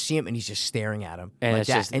sudden you just see him, and he's just staring at him And like it's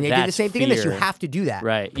that. just- And they did the that's same thing in this. You fear. have to do that.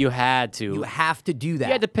 Right. You had to. You have to do that.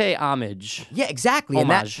 You had to pay homage. Yeah, exactly. And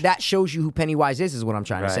Homage. that shows you who Pennywise is what I'm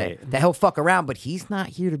trying to say. Right. That he'll fuck around, but he's not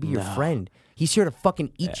here to be your friend. He's here to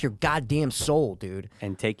fucking eat your goddamn soul, dude.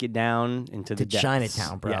 And take you down into the To depths.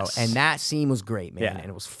 Chinatown, bro. Yes. And that scene was great, man. Yeah. And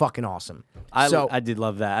it was fucking awesome. I did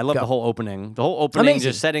love that. I love Go. the whole opening. The whole opening, Amazing.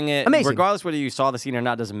 just setting it, Amazing. regardless whether you saw the scene or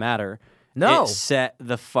not, doesn't matter. No. It set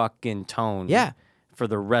the fucking tone. Yeah. For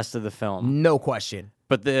the rest of the film. No question.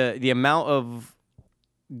 But the amount of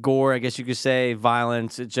gore, I guess you could say,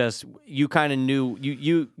 violence, it just, you kind of knew,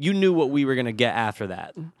 you knew what we were going to get after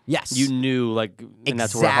that. Yes. You knew, like, and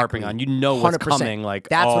that's what we're harping on. You know what's 100%. coming. Like,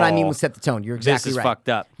 that's what I mean oh, with set the tone. You're exactly this is right. fucked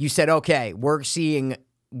up. You said, okay, we're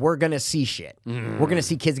gonna see shit. We're gonna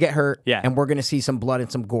see kids get hurt. Yeah. And we're gonna see some blood and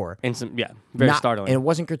some gore. And some, very startling. And it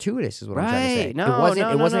wasn't gratuitous, is what I'm trying to say. Right. No, it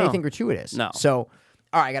wasn't no. anything gratuitous. No. So,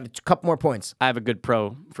 all right, I got a couple more points. I have a good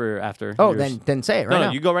pro for after. Oh, yours. then say it right No,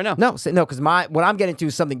 now. you go right now. No, because what I'm getting to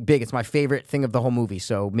is something big. It's my favorite thing of the whole movie.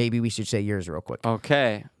 So maybe we should say yours real quick.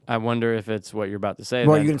 Okay. I wonder if it's what you're about to say.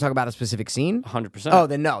 Well, are then. you going to talk about a specific scene? 100%. Oh,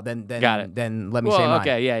 then no. Then Got it. Then let me Well, say mine.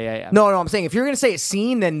 okay. Yeah. No, I'm saying if you're going to say a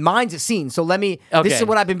scene, then mine's a scene. So let me. This Okay. is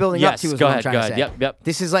what I've been building up Yes, to. Is go what ahead, I'm go trying to ahead. say. Yep.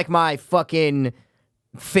 This is like my fucking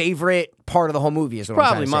favorite part of the whole movie. Is what I'm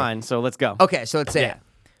Probably trying to say. mine. So let's go. Okay, so let's say Yeah. it.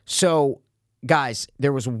 So, guys,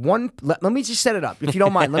 there was one. Let me just set it up, if you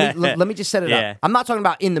don't mind. Let me just set it Yeah. up. I'm not talking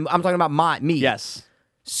about I'm talking about me. Yes.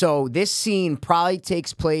 So this scene probably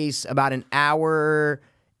takes place about an hour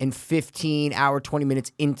and 20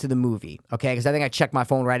 minutes into the movie. Okay, because I think I checked my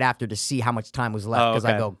phone right after to see how much time was left. Oh, Because I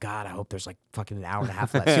okay. go, God, I hope there's like fucking an hour and a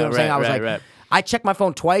half left. See what I'm saying? Right, I was right, like, right. I checked my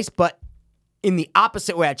phone twice, but in the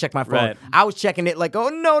opposite way I checked my phone. Right. I was checking it like, oh,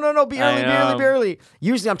 no, be I early. know.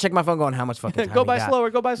 Usually I'm checking my phone going, how much fucking time Go we by got? slower,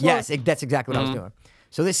 go by slower. Yes, that's exactly what I was doing.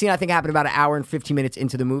 So this scene I think happened about an hour and 15 minutes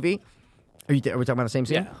into the movie. Are we talking about the same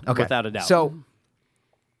scene? Yeah, without a doubt. So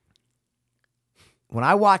when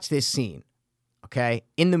I watched this scene, okay,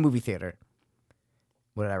 in the movie theater,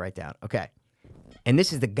 what did I write down? Okay. And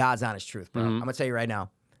this is the God's honest truth, bro. I'm going to tell you right now.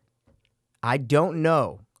 I don't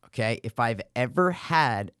know, okay, if I've ever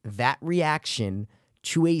had that reaction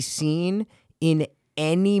to a scene in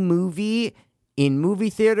any movie in movie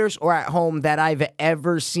theaters or at home that I've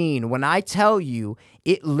ever seen. When I tell you,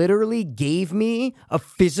 it literally gave me a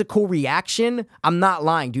physical reaction. I'm not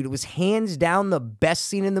lying, dude. It was hands down the best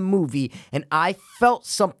scene in the movie, and I felt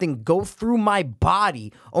something go through my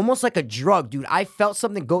body, almost like a drug, dude. I felt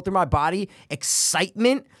something go through my body,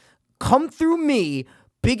 excitement come through me,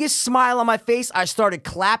 biggest smile on my face. I started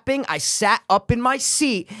clapping. I sat up in my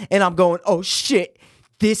seat, and I'm going, oh, shit.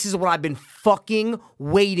 This is what I've been fucking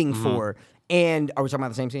waiting for. And are we talking about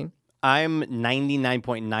the same scene? I'm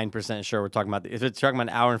 99.9% sure we're talking about if it's talking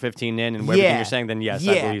about an hour and 15 in and everything you're saying, then yes,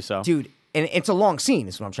 I believe so. Dude, and it's a long scene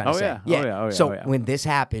is what I'm trying to say. So when this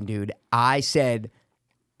happened, dude, I said,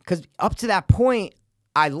 because up to that point,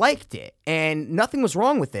 I liked it and nothing was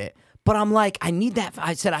wrong with it. But I'm like, I need that.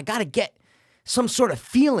 I said, I got to get some sort of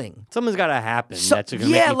feeling. Something's got to happen. That's going to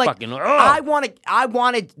make me like, fucking... I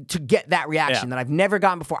wanted to get that reaction that I've never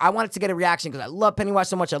gotten before. I wanted to get a reaction because I love Pennywise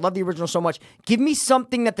so much. I love the original so much. Give me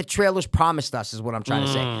something that the trailers promised us is what I'm trying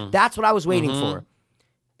to say. That's what I was waiting for.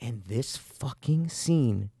 And this fucking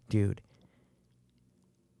scene, dude.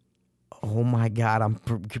 Oh my God, I'm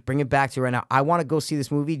bringing it back to you right now. I want to go see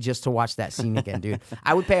this movie just to watch that scene again, dude.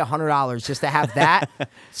 I would pay $100 just to have that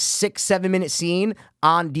 6-7 minute scene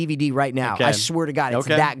on DVD right now. Okay. I swear to God, it's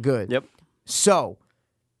that good. Yep. So,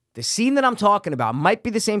 the scene that I'm talking about might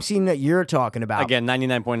be the same scene that you're talking about. Again,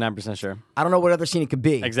 99.9% sure. I don't know what other scene it could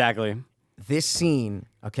be. Exactly. This scene,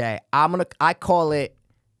 okay, I call it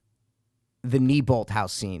the knee bolt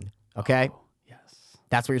house scene, okay? Oh.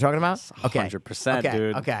 That's what you're talking about? Okay. 100%,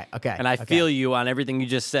 dude. Okay. And I feel you on everything you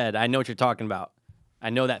just said. I know what you're talking about. I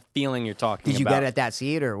know that feeling you're talking about. Did you get it at that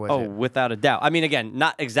seat or was it? Oh, without a doubt. I mean, again,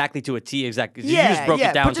 not exactly to a T exactly. Yeah, you just broke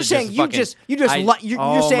it down but to just saying, fucking, you're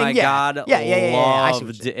oh saying, my God, yeah. I see what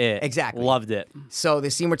loved you're saying. it. Exactly. Loved it. So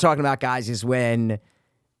the scene we're talking about, guys, is when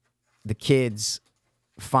the kids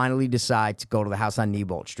finally decide to go to the house on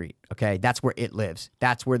Neibolt Street, okay? That's where it lives.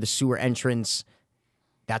 That's where the sewer entrance,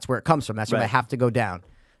 that's where it comes from. That's where they have to go down.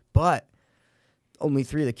 But only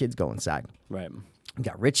 3 of the kids go inside. Right. You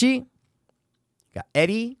got Richie, you got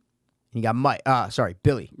Eddie, and you got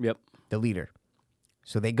Billy. Yep. The leader.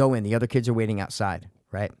 So they go in. The other kids are waiting outside,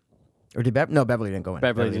 right? Or did Beverly didn't go in.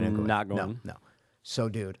 Beverly did not go in. No. So,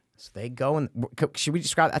 dude, they go in. Should we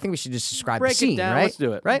describe? I think we should just describe Break the scene, it down. right? Let's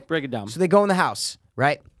do it. Right? Break it down. So they go in the house,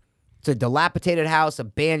 right? It's a dilapidated house,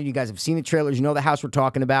 abandoned. You guys have seen the trailers. You know the house we're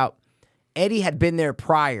talking about. Eddie had been there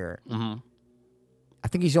prior. Mm-hmm. I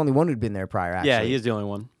think he's the only one who'd been there prior, actually. Yeah, he is the only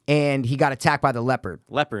one. And he got attacked by the leopard.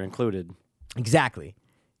 Leper included. Exactly.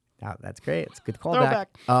 Oh, that's great. It's a good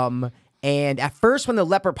callback. And at first, when the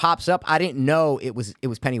leopard pops up, I didn't know it was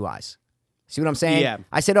Pennywise. See what I'm saying? Yeah.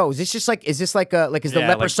 I said, "Oh, is the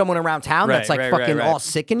leper someone around town that's fucking all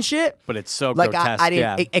sick and shit?" But it's so like grotesque. I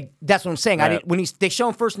didn't. That's what I'm saying. Right. I didn't. When they show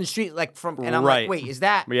him first in the street, like and I'm like, "Wait, is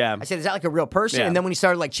that?" Yeah. I said, "Is that like a real person?" Yeah. And then when he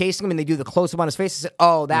started like chasing him, and they do the close up on his face, I said,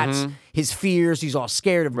 "Oh, that's his fears. He's all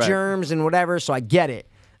scared of germs and whatever." So I get it.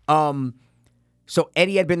 So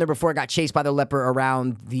Eddie had been there before, got chased by the leper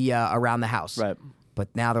around the house. Right. But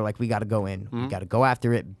now they're like, we got to go in. We got to go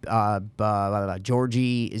after it.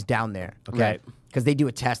 Georgie is down there, okay? Right. Because they do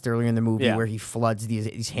a test earlier in the movie where he floods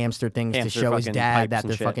these hamster things to show his dad that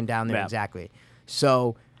they're fucking down there. Yeah. Exactly.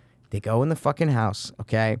 So they go in the fucking house,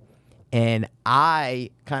 okay? And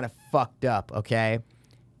I kind of fucked up, okay?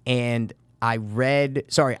 And I watched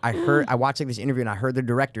like this interview and I heard the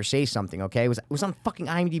director say something, okay? It was on fucking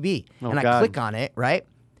IMDb. And I click on it, right?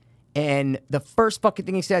 And the first fucking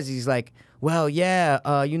thing he says, he's like, well, yeah,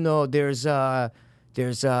 there's the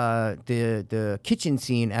kitchen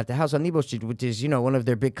scene at the house on Nebo Street, which is, one of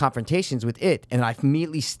their big confrontations with it. And I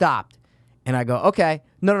immediately stopped. And I go, okay.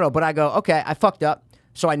 No. But I go, okay, I fucked up.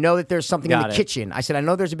 So I know that there's something in the kitchen. I said, I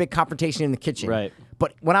know there's a big confrontation in the kitchen. Right.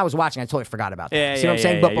 But when I was watching, I totally forgot about that. Yeah, See what I'm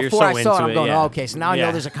saying? But before I saw it, I'm going, oh, okay, so now I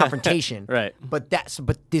know there's a confrontation. Right. But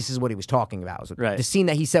this is what he was talking about. Right. The scene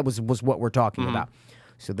that he said was what we're talking about.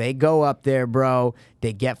 So they go up there, bro.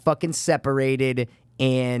 They get fucking separated,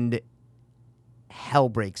 and hell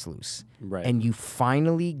breaks loose. Right. And you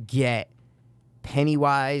finally get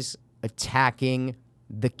Pennywise attacking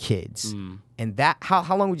the kids. And that,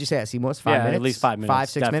 how long would you say that, Seymour? 5 minutes? At least 5 minutes. 5,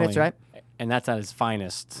 6 minutes, right? And that's at his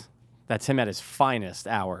finest. That's him at his finest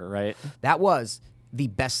hour, right? That was the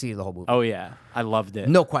best scene of the whole movie. Oh, yeah. I loved it.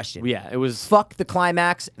 No question. Yeah, it was... Fuck the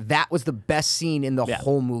climax. That was the best scene in the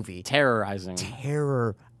whole movie. Terrorizing.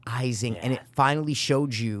 And it finally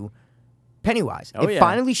showed you Pennywise. Oh, it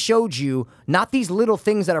finally showed you not these little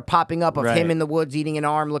things that are popping up of him in the woods eating an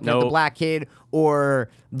arm, looking at the black kid, or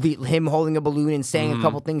him holding a balloon and saying a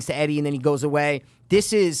couple things to Eddie and then he goes away.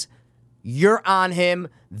 This is, you're on him.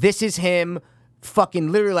 This is him.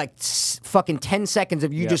 fucking literally like fucking 10 seconds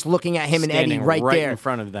of you just looking at him and Eddie Standing right right there. in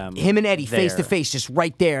front of them. Him and Eddie face to there. face, just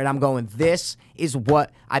right there. And I'm going, this is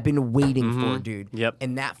what I've been waiting for, dude. Yep.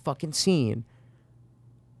 And that fucking scene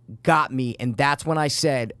got me. And that's when I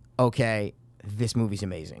said, okay, this movie's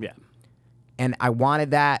amazing. Yeah. And I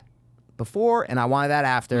wanted that before and I wanted that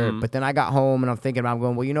after. But then I got home and I'm thinking about, I'm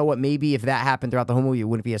going, well, you know what? Maybe if that happened throughout the whole movie, it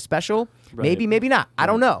wouldn't be as special. Right. Maybe, maybe not. I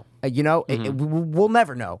don't know. We'll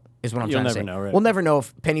never know, is what I'm You'll trying to never say. know, right. We'll never know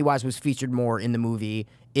if Pennywise was featured more in the movie,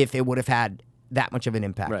 if it would have had that much of an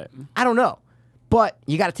impact. Right. I don't know. But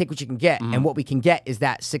you got to take what you can get. And what we can get is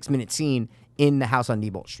that 6-minute scene in the house on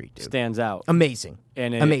Neibolt Street, dude. Stands out. Amazing.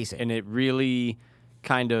 Amazing. And it really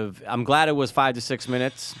kind of, I'm glad it was 5 to 6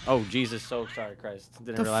 minutes. Oh, Jesus, so sorry, Christ.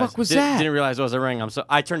 Didn't The realize. fuck was that? Didn't realize it was a ring.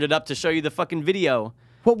 I turned it up to show you the fucking video.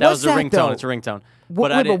 What that was was a that, ringtone. though? It's a ringtone.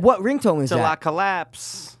 What, I but what ringtone is Till I that?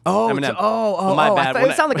 collapse. Oh, Eminem. my My bad. I thought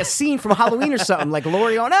it sounded like a scene from Halloween or something, like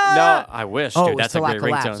Lori on. No, Ah! I wish, Oh, dude. it was That's a Till I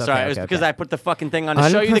great ringtone. Collapse. Sorry, Okay, it was okay, because okay. I put the fucking thing on to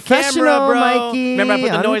show you the camera, Unprofessional, bro. Mikey. Remember I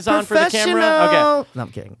put the noise on for the camera? Unprofessional. No,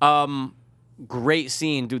 I'm kidding. Okay. Great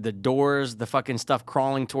scene, dude. The doors, the fucking stuff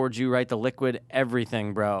crawling towards you, right? The liquid,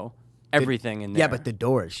 everything, bro. Everything in there. Yeah, but the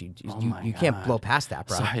doors, you can't blow past that,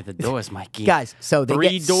 bro. Sorry, the doors, Mikey. Guys, so they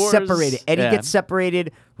 3 get doors. separated. Eddie Yeah. gets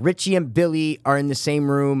separated. Richie and Billy are in the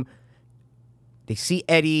same room. They see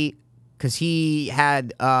Eddie because he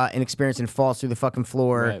had an experience and falls through the fucking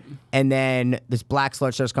floor. Right. And then this black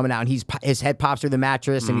sludge starts coming out, and his head pops through the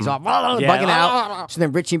mattress, and he's all Yeah. bugging out. So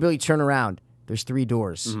then Richie and Billy turn around. There's 3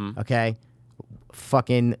 doors, okay?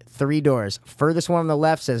 Fucking 3 doors. Furthest one on the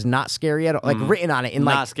left says "not scary at all," like written on it in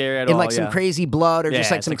Not like scary at in all, like some yeah. crazy blood or Yeah,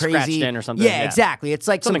 just like it's some like scratched crazy in or something, Yeah, yeah. exactly. It's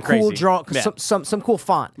like Something some cool crazy. draw, Yeah. some cool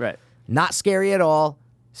font. Right. Not scary at all.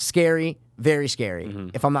 Scary, very scary.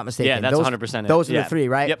 If I'm not mistaken. Yeah, that's those, 100% it. Those are Yeah. the 3,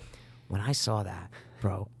 right? Yep. When I saw that,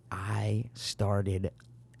 bro, I started,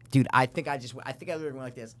 dude. I think I literally went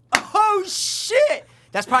like this. Oh shit!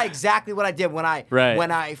 That's probably exactly what I did when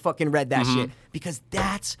I fucking read that shit, because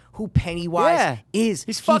that's who Pennywise is.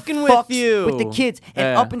 He's He fucking with fucks you. with the kids,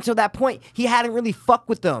 and up until that point, he hadn't really fucked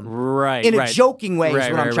with them, Right. In a right. joking way, Right, is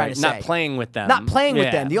what right, I'm trying right. to say. Not playing with them. Not playing with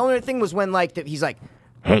Yeah. them. The only thing was when he's like,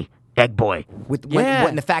 Hey, egg boy. Yeah.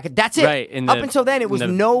 when the fact that's it. Right, in Up the- until then, it was in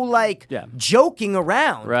the- no Yeah. joking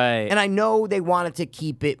around. Right. And I know they wanted to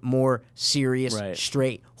keep it more serious, Right.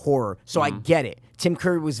 straight horror. So I get it. Tim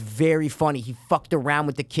Curry was very funny. He fucked around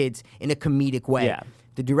with the kids in a comedic way. Yeah.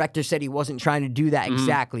 The director said he wasn't trying to do that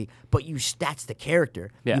exactly, but that's the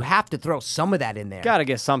character. Yeah. You have to throw some of that in there. Gotta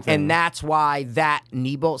get something. And that's why that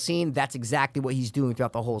Neibolt scene, that's exactly what he's doing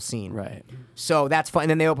throughout the whole scene. Right. So that's fun.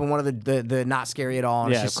 And then they open one of the not scary at all.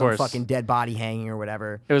 And Yeah, it's just of some course. fucking dead body hanging or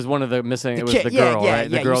whatever. It was one of the missing. It was kid- the girl, right?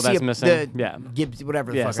 Yeah, The girl you see that's missing. Yeah. Gibbs,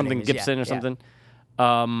 whatever the Yeah, fuck her something name is. Yeah, Gibson or yeah.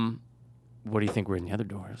 something. What do you think were in the other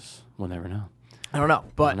doors? We'll never know. I don't know.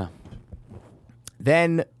 But No.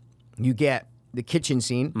 then you get the kitchen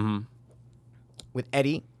scene Mm-hmm. with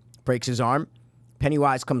Eddie, breaks his arm.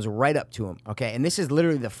 Pennywise comes right up to him, okay? And this is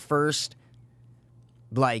literally the first,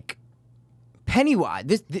 Pennywise.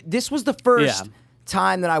 This was the first Yeah.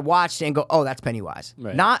 time that I watched it and go, oh, that's Pennywise.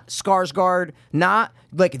 Right. Not Skarsgård, not,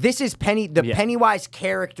 this is the Yeah. Pennywise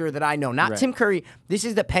character that I know. Not Right. Tim Curry. This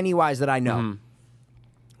is the Pennywise that I know. Mm-hmm.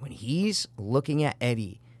 When he's looking at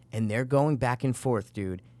Eddie and they're going back and forth,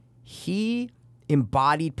 dude, he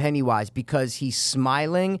embodied Pennywise because he's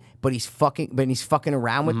smiling, but he's fucking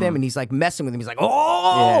around with them, and he's like messing with him. He's like,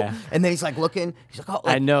 oh, Yeah. and then he's like looking. He's like, oh,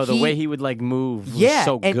 I know the way he would move. yeah, was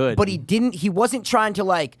so good. But he wasn't trying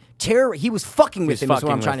to terror. He was fucking with was him. Is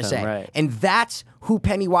what I'm fucking trying to with say. him, right. And that's who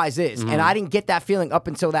Pennywise is. And I didn't get that feeling up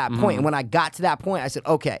until that point. And when I got to that point, I said,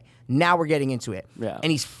 okay, now we're getting into it. Yeah.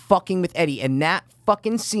 And he's fucking with Eddie, and that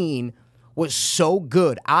fucking scene was so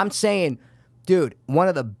good. I'm saying, dude, one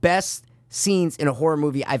of the best scenes in a horror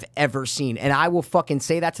movie I've ever seen, and I will fucking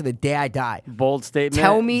say that to the day I die. Bold statement.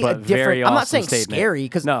 Tell me but a different. Very I'm not awesome saying statement. scary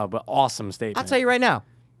because no, but awesome statement. I'll tell you right now,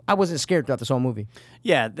 I wasn't scared throughout this whole movie.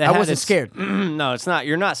 Yeah, I wasn't scared. No, it's not.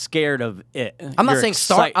 You're not scared of it. I'm not You're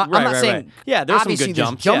saying right, I'm not saying. Right. Yeah, there's some obviously good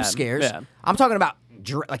jumps. Jump yeah, scares. Yeah. I'm talking about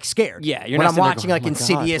scared. Yeah, you're when not I'm sitting there watching going, like "Oh my gosh,"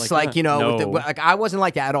 Insidious, like that. with No. I wasn't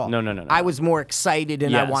like that at all. No. I was more excited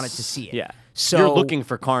and I Yes. wanted to see it. Yeah. So you're looking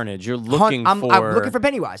for carnage. You're looking I'm for. looking for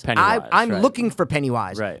Pennywise. I'm right. looking for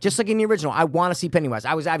Pennywise. Right. Just like in the original, I want to see Pennywise.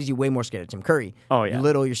 I was obviously way more scared of Tim Curry. Oh, yeah. You're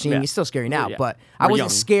little, you're seeing. Yeah. He's still scary now, Yeah. but I We're wasn't young.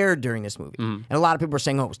 scared during this movie. And a lot of people were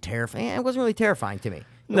saying, "Oh, it was terrifying." It wasn't really terrifying to me. It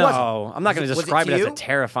No, wasn't. I'm not going to Was describe to it as a you?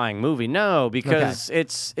 terrifying movie. No, because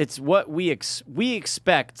it's what we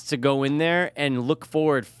expect to go in there and look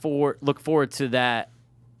forward to that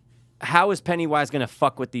how is Pennywise gonna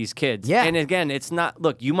fuck with these kids? Yeah. And again, it's not.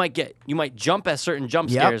 Look, you might jump at certain jump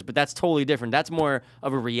Yep. scares, but that's totally different. That's more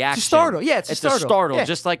of a reaction. startle. Yeah, it's a startle. a startle. Yeah.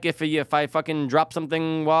 Just like if I fucking dropped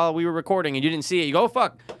something while we were recording and you didn't see it, you go, oh,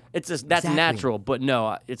 fuck. That's Exactly. natural. But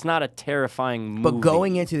no, it's not a terrifying movie. But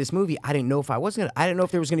going into this movie, I didn't know if I didn't know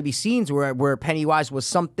if there was gonna be scenes where Pennywise was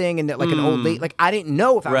something and that like an old lady. Like I didn't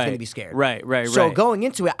know if I was gonna be scared. Right. So right. going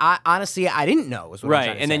into it, I honestly didn't know. Is what I'm Right,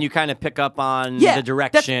 trying to and then say. you kind of pick up on Yeah, the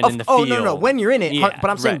direction and the feel. Oh no, when you're in it, Yeah, but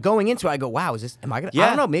I'm saying right. going into it, I go, wow, is this? Am I gonna? I Yeah,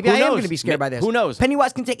 don't know. Maybe who I am knows? gonna be scared by this. Who knows?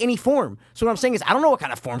 Pennywise can take any form. So what I'm saying is, I don't know what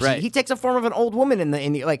kind of form. Right. He takes a form of an old woman in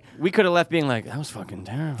the like. We could have left being like, that was fucking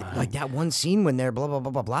terrifying. Like that one scene when they're blah blah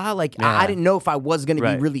blah blah blah. Like Yeah. I didn't know if I was going to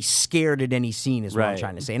Right. be really scared at any scene. Is what I'm Right.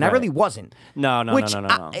 trying to say, and I Right. really wasn't. No. Which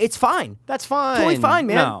it's fine. That's fine. Totally fine,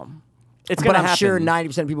 man. No. It's But gonna I'm happen. sure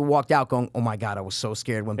 90% of people walked out going, "Oh my god, I was so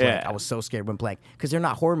scared when blank. Yeah. I was so scared when blank." Because they're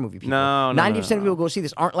not horror movie people. No, 90% of people go see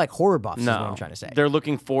this aren't like horror buffs. No, Is what I'm trying to say. They're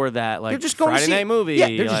looking for that like They're just going Friday to see night movie. Yeah,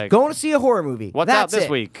 they're just like, going to see a horror movie. What's out That's this it.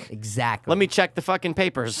 week? Exactly. Let me check the fucking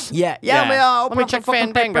papers. Yeah. Let me check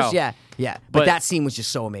fucking Fandango. papers. Yeah. But But that scene was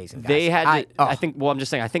just so amazing. Guys. They had. I oh. think. Well, I'm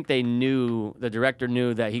just saying. I think they knew. The director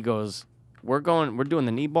knew that he goes. We're doing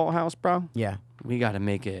the Kneeball House, bro. Yeah. We got to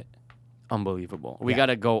make it unbelievable. We Yeah. got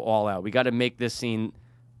to go all out. We got to make this scene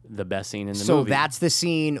the best scene in the So movie. that's the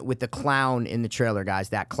scene with the clown in the trailer, guys.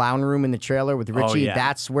 That clown room in the trailer with Richie. yeah.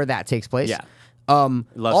 That's where that takes place. Yeah. Love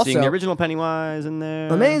Love seeing the original Pennywise in there.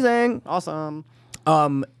 Amazing. Awesome.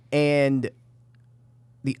 And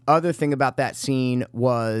the other thing about that scene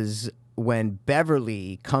was when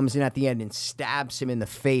Beverly comes in at the end and stabs him in the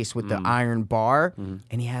face with the iron bar,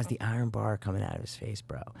 and he has the iron bar coming out of his face,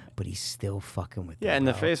 bro. But he's still fucking with Yeah, it, and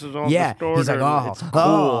the bro. face was all Yeah, distorted. he's like, oh, It's cool.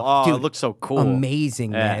 oh, dude, it looks so cool.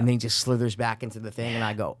 amazing, man. Yeah. And then he just slithers back into the thing, and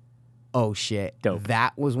I go, oh shit, Dope.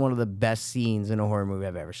 that was one of the best scenes in a horror movie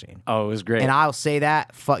I've ever seen. Oh, it was great. And I'll say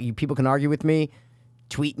that. Fuck you. People can argue with me.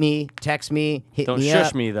 Tweet me, text me, hit Don't me shush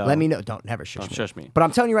up. me, though. Let me know. Don't never shush Don't me. shush me. But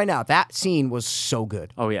I'm telling you right now, that scene was so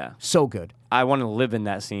good. Oh yeah. So good. I want to live in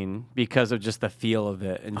that scene because of just the feel of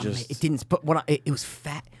it and just. It didn't. But when it was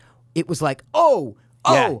fat, it was like Yeah,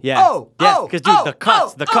 oh, because dude, the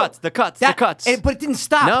cuts. But it didn't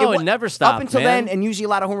stop. No, it wa- never stopped, Up until man. then, and usually a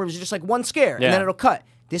lot of horror movies are just like one scare, and Yeah. then it'll cut.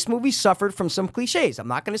 This movie suffered from some cliches. I'm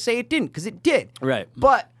not going to say it didn't, because it did. Right.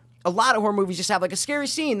 But a lot of horror movies just have like a scary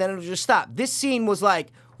scene, then it'll just stop. This scene was like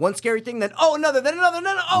one scary thing, then another, then another,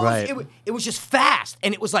 then oh, Right. it was just fast,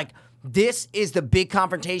 and it was like. This is the big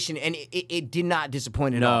confrontation, and it did not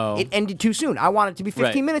disappoint at all. No. It ended too soon. I want it to be 15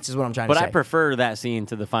 Right. minutes, is what I'm trying But to say. I prefer that scene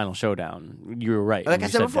to the final showdown. You were right. Like when I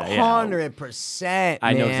you said before, that, yeah. 100%.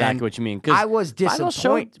 I know man. exactly what you mean. 'Cause I was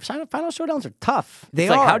disappointed. Final showdowns are tough. They it's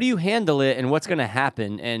like, are. how do you handle it and what's going to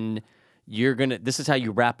happen? And this is how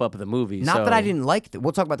you wrap up the movie. Not so. that I didn't like it.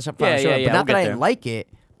 We'll talk about this on Final Yeah, Showdown, yeah, but we'll not that get I there. didn't like it,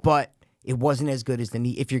 but it wasn't as good as the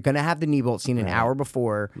knee. If you're gonna have the knee bolt scene an hour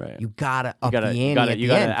before, Right. you gotta up You gotta, the you ante gotta, at you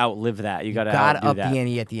the gotta end. outlive that. You gotta, Gotta outdo up that. the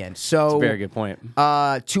ante at the end. So It's a very good point.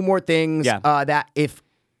 Two more things. Yeah.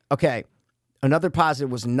 Another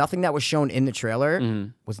positive was nothing that was shown in the trailer Mm-hmm.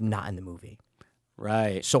 was not in the movie.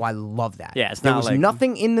 Right. So I love that. Yeah, it's there not was like-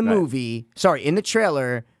 nothing in the Right. movie. Sorry, in the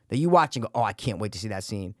trailer that you watch and go, oh, I can't wait to see that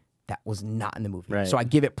scene. That was not in the movie. Right. So I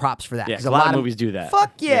give it props for that. Yeah, 'cause a lot of movies do that.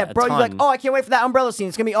 Fuck yeah, Yeah, a bro. You're like, ton. oh, I can't wait for that umbrella scene.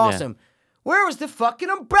 It's gonna be awesome. Where was the fucking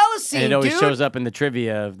umbrella scene, And it always dude? shows up in the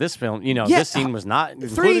trivia of this film. You know, Yeah, this scene was not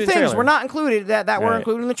included Three in the things trailer. were not included that were Right.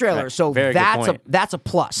 included in the trailer. Right. So Very good point. that's a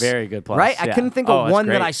plus. Very good plus, Right? I yeah. couldn't think Oh, of that's one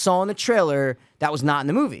that great. I saw in the trailer that was not in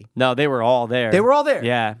the movie. No, they were all there. They were all there.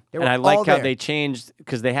 Yeah. They and were I all like how there. they changed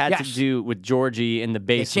because they had Yes. to do with Georgie in the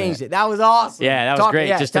They basement. changed it. That was awesome. Yeah, that was Talk- great.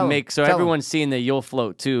 yeah, Just tell to 'em. make so Tell 'em. everyone's seen the You'll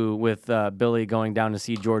Float too with Billy going down to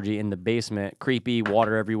see Georgie in the basement, creepy,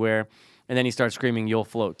 water everywhere, and then he starts screaming You'll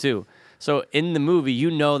Float too. So in the movie,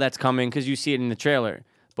 you know that's coming because you see it in the trailer.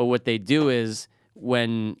 But what they do is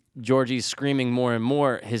when Georgie's screaming more and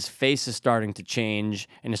more, his face is starting to change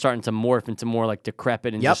and it's starting to morph into more like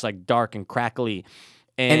decrepit and Yep. just like dark and crackly.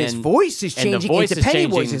 And his voice is and the changing voice into is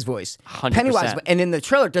Pennywise's changing voice. 100%. Pennywise, and in the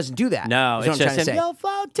trailer it doesn't do that. No, is it's what I'm just trying to him, say. "You'll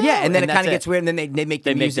float too," Yeah, and then it and kind of that's gets it. weird, and then they make the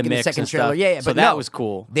They make music the in the mix second and trailer. stuff. Yeah, So but that no, was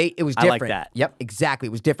cool. It was I different. like that. Yep, exactly.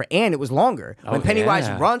 It was different, and it was longer. When Oh, Pennywise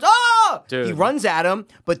yeah. runs, he Dude. runs at him,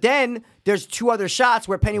 but then there's two other shots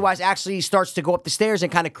where Pennywise actually starts to go up the stairs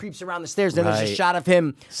and kind of creeps around the stairs. Then there's a Right. shot of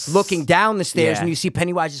him looking down the stairs, Yeah. and you see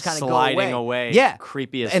Pennywise just kind of go Sliding away. Yeah,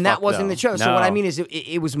 Creepy as and that fuck, wasn't in the though. trailer. So what I No. mean is,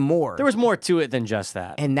 it was more. There was more to it than just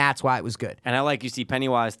that. and that's why it was good. And I like you see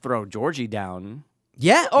Pennywise throw Georgie down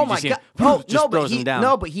Yeah. Oh You my just see god. him, Oh just no, but throws him down.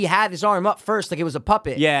 no, but he had his arm up first, like it was a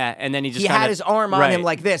puppet. Yeah, and then he just He kinda, had his arm on right. him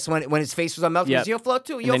like this when his face was on melted. Yep. You'll float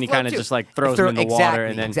too. And You'll then he float kinda too. just, like, throws him in the water,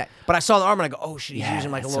 and then- Exactly. But I saw the arm and I go, oh shit, he's Yeah,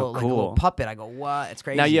 using like a that's little so like a little cool. puppet. I go, what? It's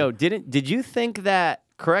crazy. Now, yo, did you think that?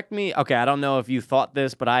 Correct me. Okay, I don't know if you thought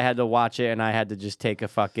this, but I had to watch it and I had to just take a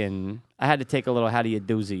little how do you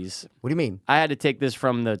doozies. What do you mean? I had to take this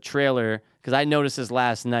from the trailer because I noticed this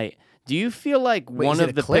last night. Do you feel like Wait, one is it of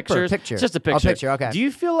a the clip or a pictures? picture? Just a Oh, picture. picture, okay. Do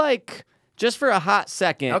you feel like just for a hot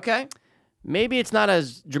second? Okay. Maybe it's not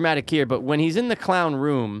as dramatic here, but when he's in the clown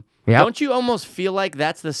room, Yep. don't you almost feel like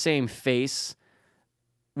that's the same face?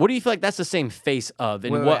 What do you feel like that's the same face of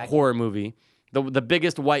in Wait, what I- horror movie? The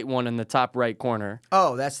biggest white one in the top right corner.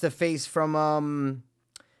 Oh, that's the face from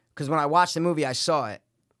because when I watched the movie, I saw it.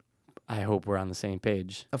 I hope we're on the same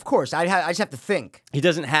page. Of course, I just have to think. He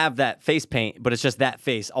doesn't have that face paint, but it's just that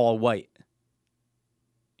face, all white.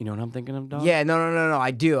 You know what I'm thinking of, dog? Yeah, no.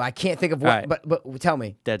 I do. I can't think of what. All right. But tell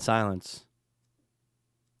me. Dead Silence.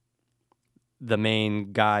 The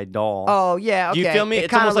main guy doll. Oh yeah. Okay. Do you feel me? It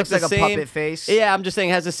It's kind of almost looks like the a same puppet face. Yeah, I'm just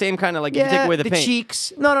saying it has the same kind of like if you take Yeah, away the the paint.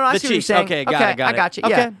 cheeks. No. I The see what you're cheeks. saying. Okay, got it. I got you.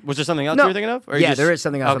 Okay. Yeah. Was there something else No. you were thinking of? Or you Yeah, just- there is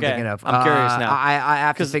something else okay. I'm thinking of. I'm curious now. I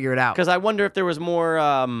have to figure it out. Because I wonder if there was more.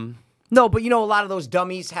 No, but you know, a lot of those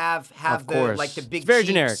dummies have Of the course. like the big. It's very cheeks.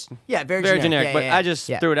 generic. Yeah, very Very generic. generic, Yeah, but yeah, I just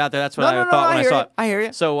yeah. threw it out there. That's what No, I no, thought when I I hear saw you. it. I hear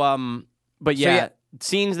you. So, but So, yeah, yeah.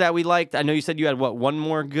 scenes that we liked. I know you said you had what one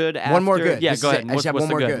more good. After? One more good. Yeah, This go is ahead. it. I just have What's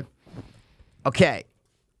one the more good. Okay.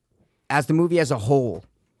 As the movie as a whole,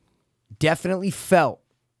 definitely felt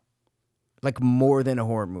like more than a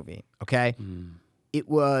horror movie. Okay. It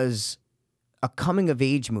was a coming of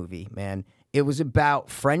age movie, man. It was about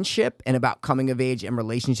friendship and about coming of age and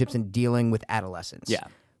relationships and dealing with adolescence. Yeah.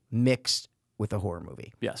 Mixed with a horror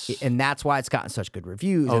movie. Yes. And that's why it's gotten such good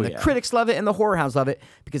reviews. Oh, and the yeah. critics love it and the horror hounds love it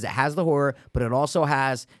because it has the horror, but it also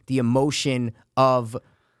has the emotion of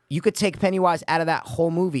you could take Pennywise out of that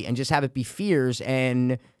whole movie and just have it be fears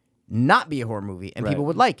and not be a horror movie, and people Right.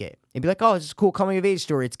 would like it. It'd be like, oh, it's just a cool coming of age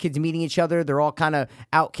story. It's kids meeting each other. They're all kind of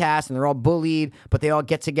outcast and they're all bullied, but they all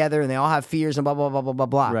get together and they all have fears and blah, blah, blah, blah, blah,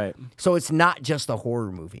 blah. Right. So it's not just a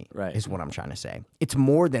horror movie, Right. is what I'm trying to say. It's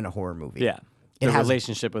more than a horror movie. Yeah. It The has-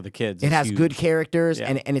 relationship with the kids. It is has huge. good characters,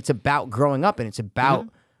 Yeah. and it's about growing up, and it's about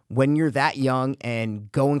when you're that young and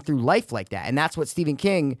going through life like that. And that's what Stephen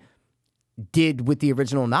King did with the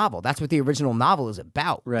original novel. That's what the original novel is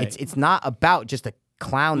about. Right. It's not about just a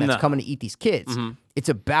clown that's No. coming to eat these kids. It's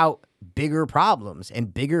about bigger problems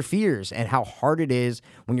and bigger fears and how hard it is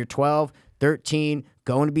when you're 12, 13,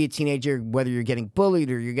 going to be a teenager, whether you're getting bullied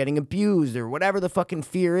or you're getting abused or whatever the fucking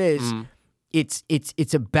fear is.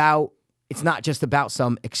 It's about, it's not just about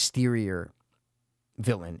some exterior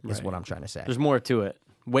villain is Right. what I'm trying to say. There's more to it.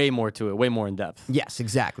 Way more to it. Way more in depth. Yes,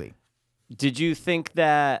 exactly. Did you think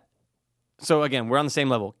that? So again, we're on the same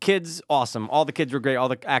level. Kids, awesome. All the kids were great. All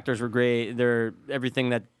the actors were great.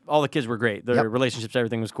 All the kids were great. Their Yep. relationships,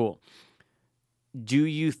 everything was cool. Do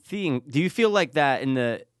you feel like that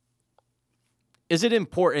is it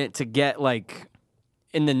important to get like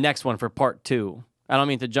in the next one for part 2? I don't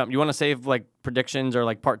mean to jump. You want to save like predictions or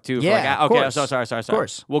like part 2? Yeah, for, of okay. course. So sorry. Of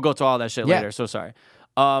course. We'll go to all that shit Yeah. later. So sorry.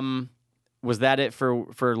 Was that it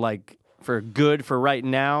for good for right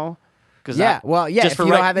now? Yeah, well, yeah. just If for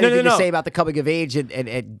you right- don't have no, no, anything no. to say about the coming of age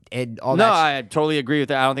and all No, that. I totally agree with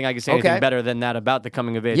that. I don't think I can say anything Okay. better than that about the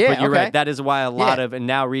coming of age. Yeah, but you're okay. right. That is why a lot Yeah. of, and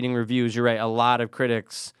now reading reviews, you're right, a lot of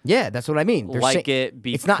critics Yeah, that's what I mean. They're like say- it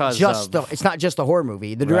it's not because just of- it's not just a horror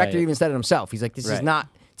movie. The director Right. even said it himself. He's like, this is Right. not.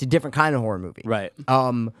 It's a different kind of horror movie. Right.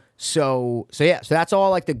 So that's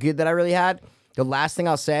all like the good that I really had. The last thing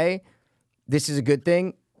I'll say, this is a good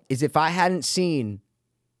thing, is if I hadn't seen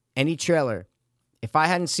any trailer, if I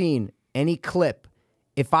hadn't seen any clip,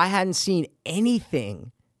 if I hadn't seen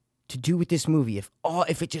anything to do with this movie,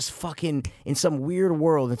 if it just fucking in some weird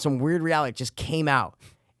world, in some weird reality, it just came out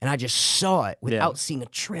and I just saw it without seeing a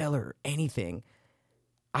trailer or anything,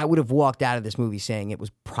 I would have walked out of this movie saying it was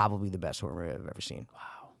probably the best horror movie I've ever seen.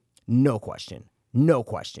 Wow. No question.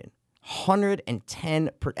 110,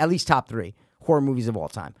 at least top 3 horror movies of all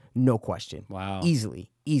time. No question. Wow. Easily.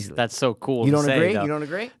 That's so cool. You to don't say, agree? though. You don't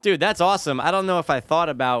agree? Dude, that's awesome. I don't know if I thought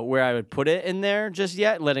about where I would put it in there just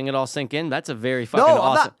yet, letting it all sink in. That's a very fucking No, I'm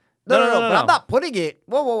awesome. not. No. But I'm not putting it.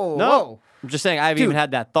 Whoa. No, I'm just saying I haven't Dude. even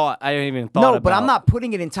had that thought. I haven't even thought No, about. but I'm not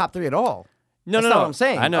putting it in top 3 at all. No, That's no, not no. what I'm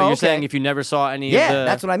saying. I know Oh, you're okay. saying if you never saw any of Yeah, the.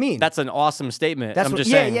 that's what I mean. That's an awesome statement. That's I'm what,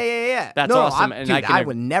 just yeah, saying. Yeah. That's no, awesome. I'm, And dude, I can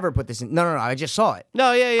would never put this in. No. I just saw it.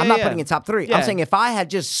 No, yeah. I'm not putting it in top 3. Yeah. I'm saying if I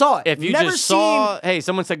had just saw it, If you never just seen, saw, hey,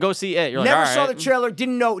 someone said go see it. You're never like, all saw right. the trailer,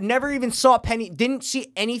 didn't know, never even saw Penny, didn't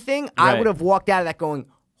see anything, I Right. would have walked out of that going,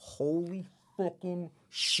 holy fucking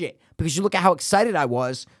shit. Because you look at how excited I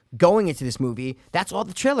was going into this movie. That's all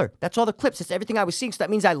the trailer. That's all the clips. That's everything I was seeing. So that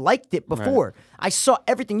means I liked it before. Right. I saw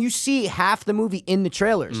everything. You see half the movie in the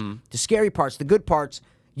trailers. The scary parts, the good parts,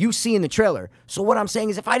 you see in the trailer. So what I'm saying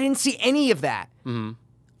is if I didn't see any of that,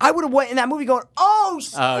 I would have went in that movie going, oh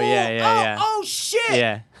shit.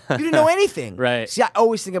 Yeah. You didn't know anything. Right. See, I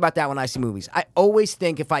always think about that when I see movies. I always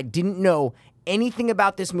think if I didn't know anything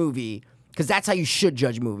about this movie, because that's how you should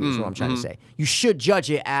judge movies, is what I'm trying to say. You should judge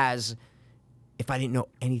it as if I didn't know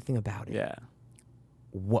anything about it. Yeah.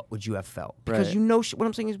 What would you have felt? Because you know, what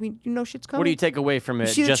I'm saying is, you know shit's coming. What do you take away from it?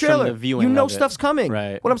 You see just the trailer. from the viewing? You know of stuff's coming.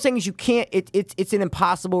 Right. What I'm saying is, you can't. It's an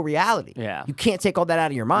impossible reality. Yeah. You can't take all that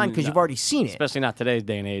out of your mind because you've already seen it. Especially not today's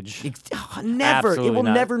day and age. Never. Absolutely it will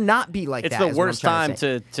not. never not be like it's that. It's the worst time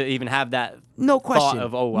to even have that. No question. Thought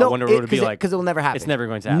of, I wonder what it would be like. Because it will never happen. It's never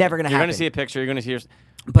going to happen. Never going to happen. You're going to see a picture. You're going to see.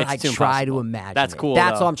 But I try to imagine. That's cool.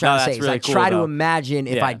 That's all I'm trying to say. Really I try to imagine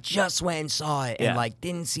if I just went and saw it and like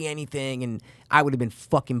didn't see anything, and I would have been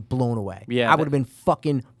fucking blown away. Yeah, I would have been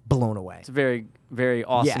fucking blown away. It's a very, very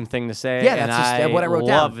awesome thing to say. Yeah, that's just what I wrote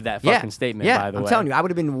down. Love that fucking statement. Yeah, by the way, I'm telling you, I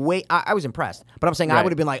would have been I was impressed, but I'm saying I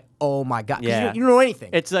would have been like, oh my god, yeah. You don't know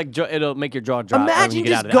anything. It's like it'll make your jaw drop. Imagine when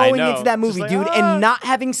you just get out of it. going into that movie, dude, and not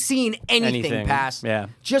having seen anything past. Yeah.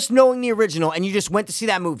 Just knowing the original, and you just went to see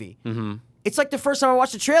that movie. Mm-hmm. It's like the first time I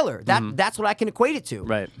watched the trailer. That's what I can equate it to.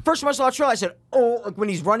 Right. First time I saw the trailer, I said, "Oh!" Like when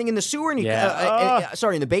he's running in the sewer and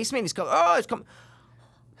sorry, in the basement, he's coming. Oh, it's coming.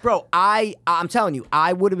 Bro, I'm telling you,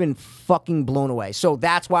 I would have been fucking blown away. So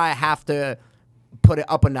that's why I have to put it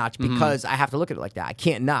up a notch because I have to look at it like that. I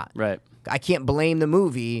can't not. Right. I can't blame the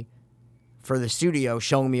movie for the studio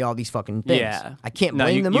showing me all these fucking things. Yeah. I can't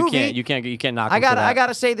blame the movie. You can't knock. I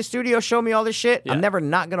gotta say the studio showed me all this shit. Yeah. I'm never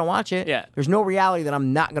not gonna watch it. Yeah. There's no reality that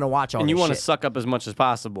I'm not gonna watch all this shit. And you want to suck up as much as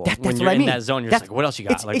possible. That's when what you're I mean. in that zone, you're just like, what else you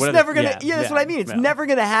got? It's never gonna. Yeah, that's what I mean. It's never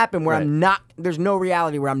gonna happen where I'm not. There's no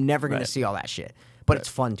reality where I'm never gonna see all that shit. But it's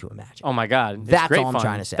fun to imagine. Oh my god, that's great all I'm fun.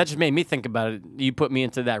 trying to say. That just made me think about it. You put me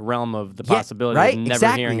into that realm of the possibility right? of never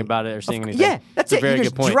Exactly. hearing about it or seeing anything. Yeah, that's a it. very You good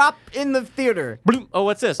just point. drop in the theater. Oh,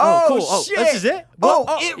 what's this? Oh, cool. Oh, shit. this is it.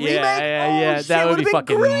 It remake. Yeah. Shit, That would be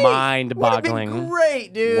fucking great. mind-boggling. Would have been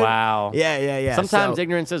great, dude. Wow. Yeah. Sometimes So,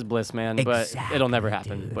 ignorance is bliss, man. Exactly, but it'll never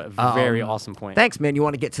happen. dude. But very awesome point. Thanks, man. You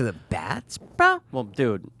want to get to the bats, bro? Well,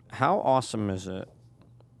 dude, how awesome is it?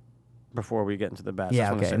 Before we get into the bats,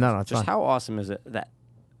 Yeah, okay. No, it's just fine. how awesome is it that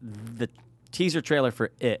the teaser trailer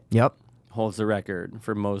for It Yep. holds the record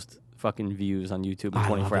for most fucking views on YouTube in I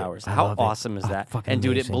 24 love it. hours. I How love it. awesome is Oh, that? fucking And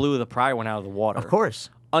dude, amazing. it blew the prior one out of the water. Of course.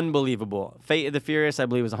 Unbelievable. Fate of the Furious, I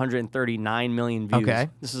believe, was 139 million views. Okay.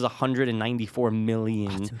 This is 194 million.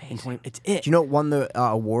 That's amazing. It's It. Do you know what won the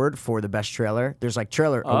award for the best trailer? There's like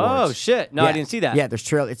trailer awards. Oh shit! No, I didn't see that. Yeah, there's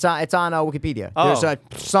trailer. It's on Wikipedia. Oh. There's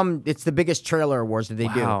It's the biggest trailer awards that they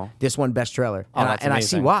Wow. do. This one best trailer. Oh, and that's I see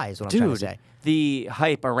amazing. why. Is what I'm trying to say. The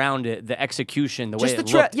hype around it, the execution, the way Just the it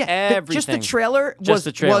trailer. looked, Yeah, everything. just the trailer Just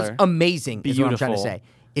the trailer. was amazing. Is what I'm trying to Beautiful. say.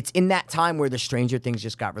 It's in that time where the Stranger Things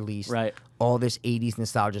just got released. Right. All this 80s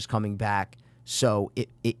nostalgia is coming back. So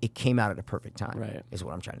it came out at a perfect time. Right. Is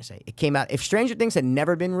what I'm trying to say. It came out. If Stranger Things had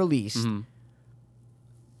never been released, Mm-hmm.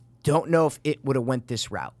 don't know if it would have went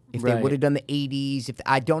this route. If they Right. would have done the 80s,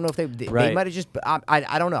 I don't know if they Right. might have just.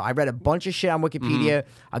 I don't know. I read a bunch of shit on Wikipedia.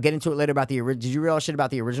 I'll get into it later about the. Did you realize shit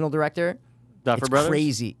about the original director? Duffer It's Brothers?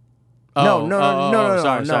 crazy. Oh,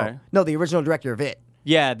 No. sorry. No, the original director of It.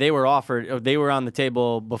 Yeah, they were offered. They were on the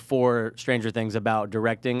table before Stranger Things about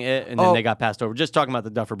directing it, and then Oh. they got passed over. Just talking about the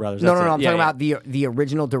Duffer Brothers. No, that's it. I'm Yeah, talking yeah. about the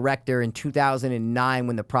original director in 2009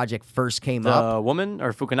 when the project first came up. The woman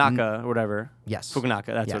or Fukunaga or whatever. Yes. Fukunaga.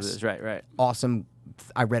 That's what Yes. it is. Right. Awesome.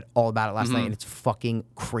 I read all about it last night, and it's fucking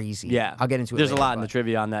crazy. Yeah, I'll get into it. There's later, a lot in but- the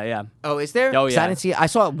trivia on that. Yeah. Oh, is there? Oh, 'Cause yeah. I didn't see it. I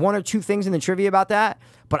saw one or two things in the trivia about that,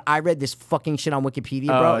 but I read this fucking shit on Wikipedia,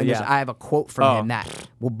 bro. Oh, And yeah. I have a quote from Oh. him that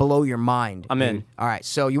will blow your mind. I'm in. All right,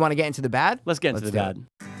 so you want to get into the bad? Let's get into the do it. bad.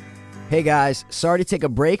 Hey guys, sorry to take a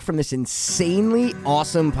break from this insanely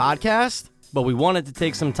awesome podcast. But we wanted to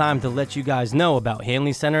take some time to let you guys know about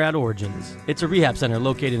Hanley Center at Origins. It's a rehab center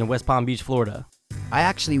located in West Palm Beach, Florida. I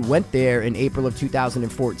actually went there in April of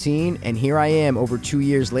 2014, and here I am over 2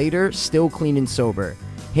 years later, still clean and sober.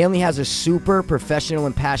 Hanley has a super professional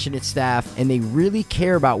and passionate staff, and they really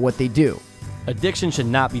care about what they do. Addiction should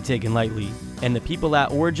not be taken lightly, and the people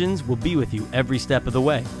at Origins will be with you every step of the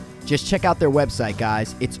way. Just check out their website,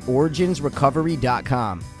 guys. It's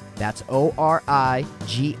originsrecovery.com. That's ORIGINS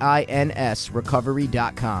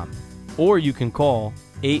recovery.com. Or you can call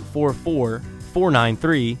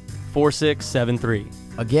 844-493-4673.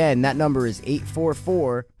 Again, that number is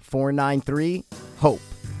 844-493-HOPE.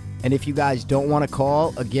 And if you guys don't want to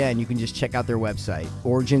call, again, you can just check out their website,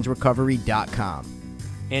 originsrecovery.com.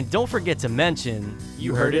 And don't forget to mention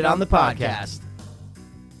you heard it on the podcast.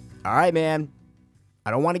 All right, man.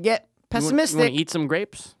 I don't want to get pessimistic. You want to eat some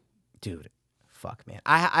grapes? Dude, fuck, man.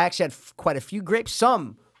 I actually had quite a few grapes.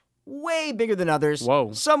 Some way bigger than others.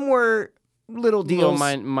 Whoa. Some were little deals.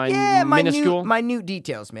 Minuscule? Minute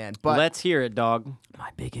details, man. But Let's hear it, dog. my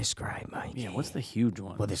biggest gripe, Mike. Yeah, what's the huge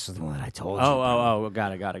one? Well, this is the one that I told you. Oh,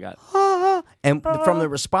 got it. And from the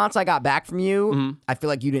response I got back from you, I feel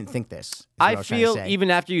like you didn't think this. is what I was trying to feel, say. even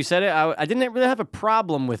after you said it, I didn't really have a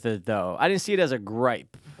problem with it, though. I didn't see it as a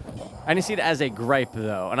gripe. I didn't see it as a gripe,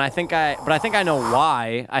 though. And I think I know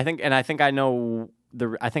why. I think I know the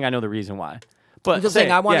reason why. But I'm just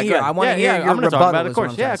saying, I want to hear. I want to hear your I'm gonna rebuttal. talk about it, of is what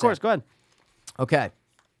course. I'm trying Yeah, to of course. say. Go ahead. Okay.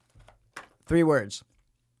 3 words.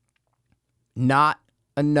 Not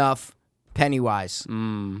enough Pennywise.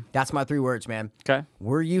 That's my 3 words, man. Okay.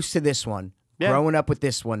 We're used to this one. Yeah. Growing up with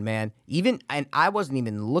this one, man. And I wasn't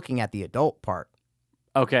even looking at the adult part.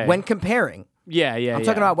 Okay. When comparing. Yeah. I'm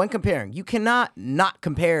talking about when comparing. You cannot not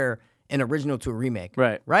compare an original to a remake.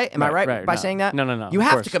 Right. Right? Am I right by no. saying that? No. You of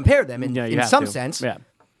have course. to compare them in you have some to. sense. Yeah.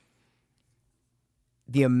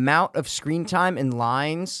 The amount of screen time and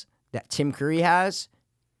lines that Tim Curry has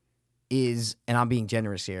is, and I'm being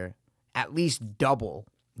generous here, at least double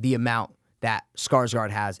the amount that Skarsgård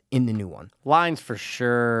has in the new one. Lines for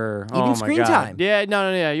sure. Even oh my screen God. time. Yeah,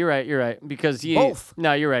 no, yeah, you're right. Because Both.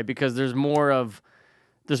 No, you're right. Because there's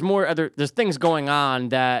things going on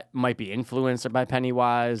that might be influenced by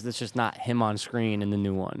Pennywise. That's just not him on screen in the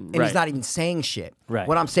new one. And he's not even saying shit. Right.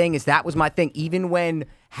 What I'm saying is that was my thing. Even when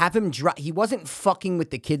he wasn't fucking with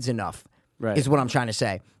the kids enough, Right. is what I'm trying to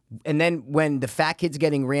say. And then when the fat kid's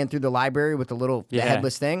getting ran through the library with the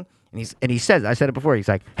headless thing, and he says, I said it before, he's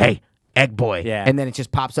like, hey, egg boy. Yeah. And then it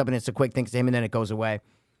just pops up and it's a quick thing to him and then it goes away.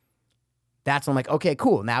 That's when I'm like, okay,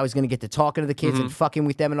 cool. Now he's going to get to talking to the kids and fucking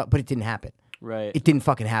with them. But it didn't happen. Right. It didn't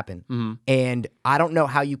fucking happen. And I don't know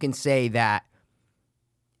how you can say that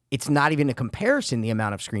it's not even a comparison, the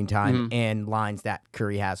amount of screen time and lines that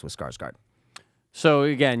Curry has with Skarsgård. So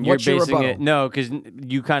again, you're What's your basing rebuttal? it no, because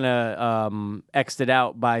you kind of X'd it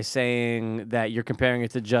out by saying that you're comparing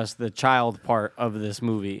it to just the child part of this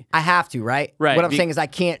movie. I have to, right? Right, What I'm saying is I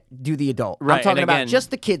can't do the adult. Right, I'm talking and about again-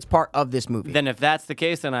 just the kids part of this movie. Then if that's the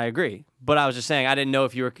case, then I agree. But I was just saying I didn't know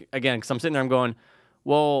if you were again because I'm sitting there, I'm going,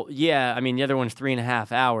 well, yeah. I mean, the other one's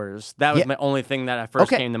 3.5 hours. That was Yeah. my only thing that at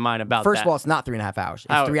first Okay. came to mind about First that. of all, it's not 3.5 hours.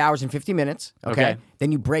 It's How- 3 hours and 50 minutes. Okay? Okay.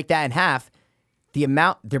 Then you break that in half.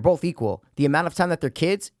 They're both equal. The amount of time that they're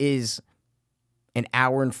kids is an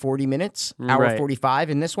hour and 40 minutes, hour Right. 45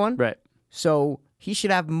 in this one. right. So he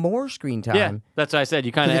should have more screen time. Yeah, that's what I said.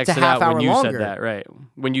 You kind of 'Cause it's a X'd it out half when hour you longer. said that, right?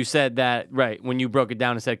 When you said that, right? When you broke it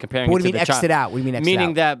down and said comparing What it do you to mean the X'd it out? What do you mean X'd it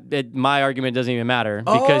Meaning out? that my argument doesn't even matter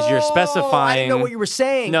because you're specifying. I didn't know what you were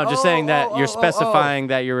saying. No, just saying that you're specifying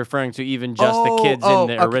that you're referring to even just the kids in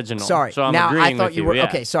the okay. original. Sorry. So I'm now agreeing I thought with you were yeah.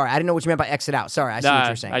 okay. Sorry, I didn't know what you meant by exit out. Sorry, I see what Nah,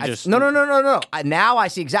 you're saying. I just- no. Now I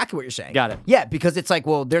see exactly what you're saying. Got it. Yeah, because it's like,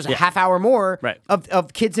 well, there's a half hour more Right.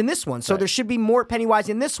 of kids in this one, so there should be more Pennywise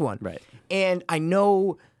in this one. Right. And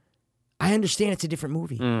I understand it's a different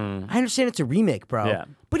movie. I understand it's a remake, bro. Mm. Yeah.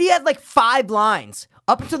 But he had like 5 lines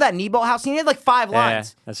up until that Nebo house scene. He had like 5 Yeah,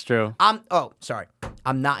 lines. that's true. I'm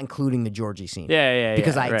not including the Georgie scene. Yeah,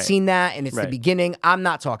 Because I had right. seen that and it's the Right. beginning. I'm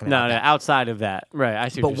not talking about No, that. outside of that, right? I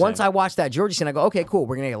see. But what you're once I saying. watched that Georgie scene, I go, okay, cool.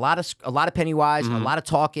 We're gonna get a lot of Pennywise, a lot of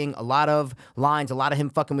talking, a lot of lines, a lot of him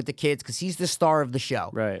fucking with the kids because he's the star of the show.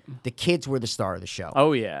 Right. The kids were the star of the show.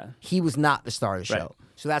 Oh yeah. He was not the star of the show. Right.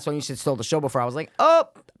 So that's when you said stole the show before. I was like, oh,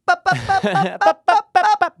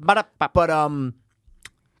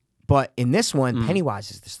 but in this one,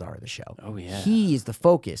 Pennywise is the star of the show. Oh, yeah. He is the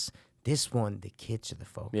focus. This one, the kids are the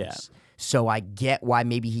focus. Yeah. So I get why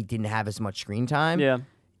maybe he didn't have as much screen time. Yeah.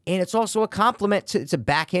 And it's also it's a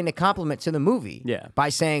backhanded compliment to the movie. Yeah. By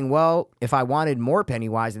saying, well, if I wanted more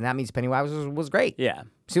Pennywise, then that means Pennywise was great. Yeah.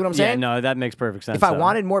 See what I'm Yeah. saying? No, that makes perfect sense. If I though.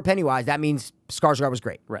 wanted more Pennywise, that means Skarsgård was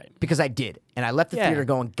great. Right. Because I did. And I left the Yeah. theater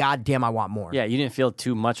going, God damn, I want more. Yeah, you didn't feel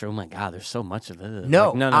too much. Oh my God, there's so much of this. No,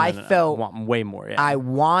 Like, no, I no. felt- I want way more. Yeah. I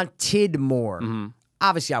wanted more.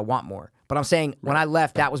 Obviously, I want more. But I'm saying when I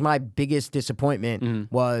left, that was my biggest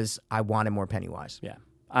disappointment was I wanted more Pennywise. Yeah.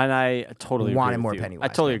 And I totally Wanted agree more with you. Pennywise, I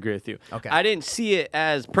totally man. agree with you. Okay. I didn't see it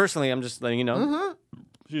as personally. I'm just letting you know.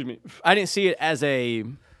 Excuse me. I didn't see it as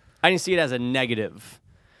a negative.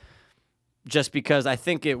 Just because I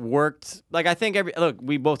think it worked. Like I think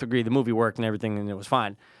we both agree the movie worked and everything and it was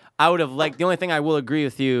fine. I would have liked the only thing I will agree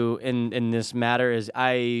with you in this matter is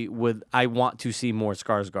I want to see more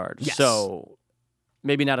Skarsgård. Yes. So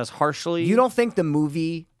maybe not as harshly. You don't think the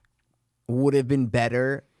movie would have been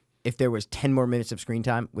better if there was 10 more minutes of screen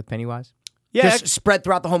time with Pennywise. Yeah, Just spread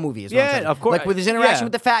throughout the whole movie. Is what I'm Yeah, saying. of course. Like with his interaction Yeah.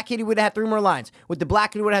 with the fat kid, he would have had 3 more lines. With the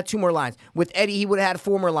black kid, he would have had 2 more lines. With Eddie, he would have had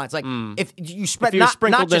 4 more lines. Like if you spread If he was not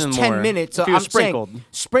sprinkled just in 10 more. minutes. If So he was I'm saying sprinkled.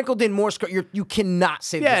 sprinkled in more. You cannot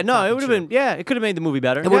say. Yeah, that no, it fucking would have shit. been. Yeah, it could have made the movie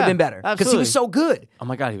better. It would have been better because he Absolutely. was so good. Oh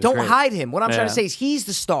my God, he was Don't great. hide him. What I'm trying to Yeah. say is he's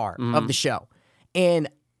the star of the show, and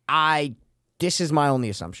this is my only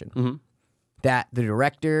assumption that the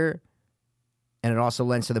director, and it also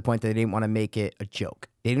lends to the point that they didn't want to make it a joke.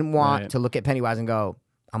 They didn't want Right. to look at Pennywise and go,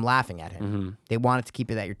 "I'm laughing at him." Mm-hmm. They wanted to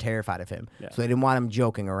keep it that you're terrified of him, so they didn't want him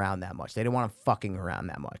joking around that much. They didn't want him fucking around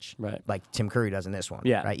that much, Right. like Tim Curry does in this one.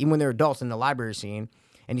 Yeah. Right. Even when they're adults in the library scene,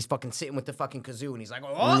 and he's fucking sitting with the fucking kazoo, and he's like,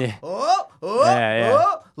 "Oh, Yeah. oh, Yeah.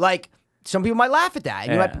 oh." Like some people might laugh at that,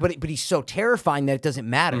 and you Yeah. might, but he's so terrifying that it doesn't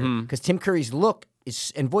matter because Tim Curry's look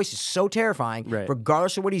and voice is so terrifying. Right.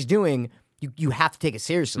 Regardless of what he's doing, you have to take it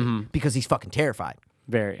seriously because he's fucking terrified.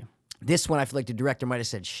 Very. This one, I feel like the director might have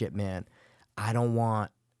said, "Shit, man, I don't want."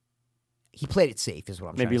 He played it safe, is what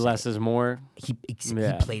I'm Maybe trying to less say. is more. He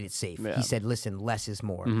Yeah. played it safe. Yeah. He said, "Listen, less is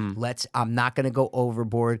more. I'm not gonna go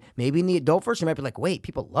overboard. Maybe in the adult version, might be like, wait,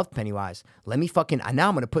 people love Pennywise. Let me now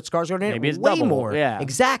I'm gonna put Skarsgård in Maybe it it's way double. more. Yeah.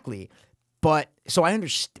 Exactly. But so I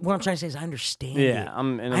understand. What I'm trying to say is I understand. Yeah, it.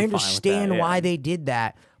 I'm fine with I understand that, why yeah. they did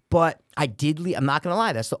that. But I did. I'm not gonna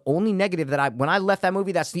lie. That's the only negative that when I left that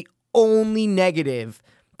movie. That's the only negative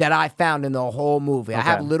that I found in the whole movie. I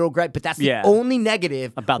have Okay. little gripe, but that's the Yeah. only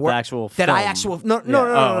negative About the actual that I film. actual no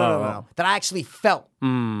Yeah. that I actually felt.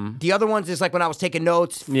 The other ones is like when I was taking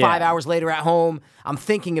notes 5 Yeah. hours later at home, I'm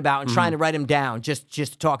thinking about and trying to write them down just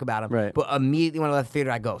to talk about them. Right. But immediately when I left the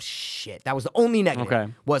theater, I go, shit. That was the only negative.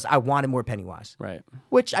 Okay. Was I wanted more Pennywise. Right.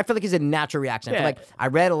 Which I feel like is a natural reaction. I feel Yeah. like I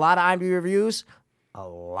read a lot of IMDb reviews. A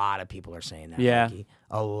lot of people are saying that. Yeah. Mikey.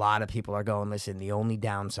 A lot of people are going, listen, the only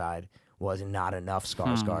downside was not enough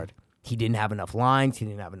Skarsgård. He didn't have enough lines. He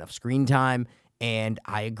didn't have enough screen time. And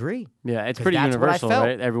I agree. Yeah, it's 'Cause pretty that's what I universal, felt.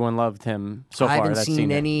 right? Everyone loved him so far. I haven't that's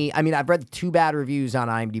seen it. any. I mean, I've read 2 bad reviews on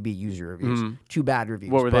IMDb, user reviews. 2 bad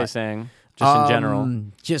reviews. What were they but, saying? Just in general.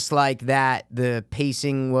 Just like that, the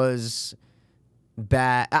pacing was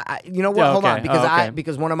bad. You know what? Yeah, Hold okay. on, because Oh, okay.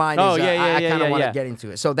 because one of mine Oh, is yeah, yeah, I yeah, kind of yeah, want to yeah. get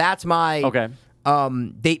into it. So that's my Okay.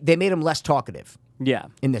 They made him less talkative Yeah.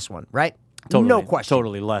 in this one, right? Totally. No question.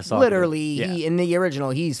 Totally less talkative. Literally, Yeah. he in the original,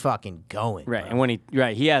 he's fucking going. Right. bro. And when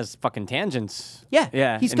he has fucking tangents. Yeah,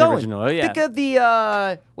 Yeah. he's in the going. original. Oh, yeah. Think of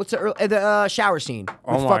the what's the shower scene with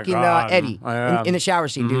Oh my fucking God. Eddie Yeah. in the shower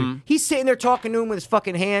scene, dude. He's sitting there talking to him with his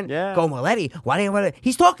fucking hand, Yeah. going, "Well, Eddie, why do you?"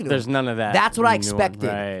 He's talking to There's him. none of that That's what I in the new one. expected.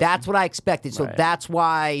 Right. That's what I expected. So Right. that's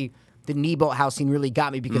why the knee boat house scene really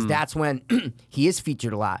got me because that's when he is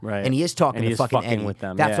featured a lot, Right. and he is talking And to he is fucking fucking Eddie. with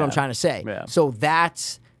them, That's what I'm yeah. trying to say. Yeah. So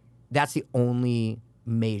that's the only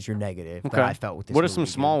major negative that I felt with this. What are movie, some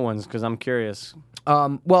dude. small ones? Because I'm curious.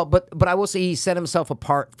 Well, but I will say he set himself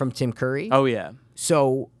apart from Tim Curry. Oh, yeah.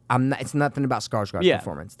 So I'm not. It's nothing about Skarsgård's Yeah.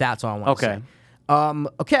 performance. That's all I want to Okay. say.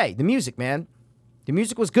 Okay. The music, man. The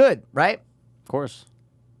music was good, right? Of course.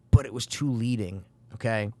 But it was too leading.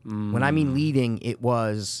 Okay. When I mean leading, it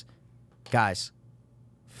was, guys,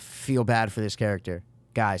 feel bad for this character.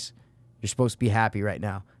 Guys, you're supposed to be happy right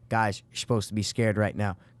now. Guys, you're supposed to be scared right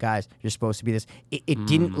now. Guys, you're supposed to be this. It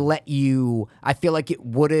didn't let you. I feel like it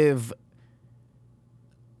would have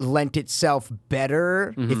lent itself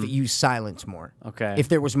better if it used silence more. Okay. If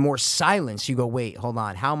there was more silence, you go, wait, hold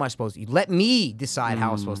on. How am I supposed to? Let me decide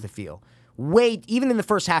how I'm supposed to feel. Wait, even in the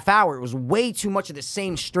first half hour, it was way too much of the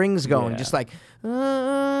same strings going, Yeah. just like,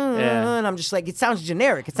 and I'm just like, it sounds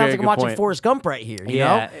generic. It sounds Very like I'm good watching point. Forrest Gump right here, you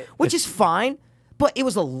Yeah, know? Which is fine. But it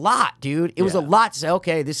was a lot, dude. It was a Yeah. lot to say,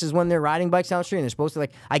 okay, this is when they're riding bikes down the street and they're supposed to,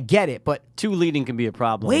 like, I get it, but Too leading can be a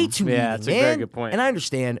problem. way too Yeah, leading, that's a man. very good point. And I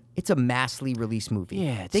understand it's a massly released movie.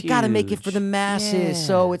 Yeah, it's they got to make it for huge. the masses. Yeah.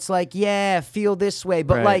 So it's like, yeah, feel this way,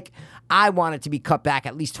 but Right. like I want it to be cut back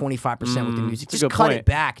at least 25% with the music. that's a Just good cut point. it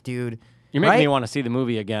back, dude. You're making right? me want to see the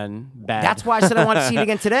movie again. Bad. That's why I said I want to see it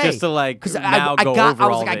again today. Just to like because now I go got, over I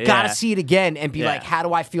was all like, of I it. gotta Yeah. see it again and be Yeah. like, how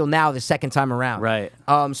do I feel now the second time around? Right.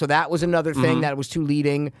 So that was another thing that was too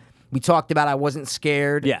leading. We talked about I wasn't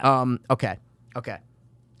scared. Yeah. Okay.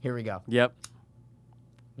 Here we go. Yep.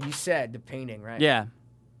 You said the painting, right? Yeah.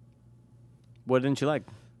 What didn't you like?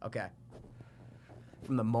 Okay.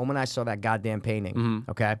 From the moment I saw that goddamn painting,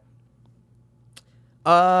 Mm-hmm. okay?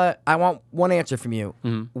 I want one answer from you.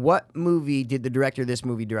 Mm-hmm. What movie did the director of this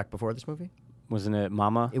movie direct before this movie? Wasn't it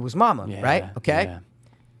Mama? It was Mama, Yeah, right? Okay. yeah.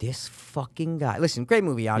 This fucking guy. Listen, great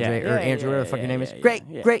movie, Andre, Yeah, or yeah, Andrew, yeah, whatever the fuck your yeah, name is. yeah, Great,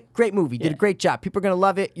 yeah. great movie. Did a Yeah. great job. People are going to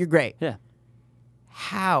love it. You're great. Yeah.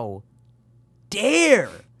 How dare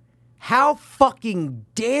How fucking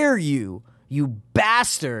dare you, you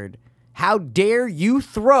bastard? How dare you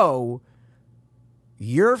throw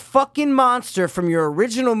your fucking monster from your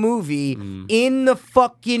original movie in the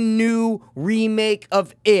fucking new remake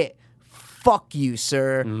of It? Fuck you,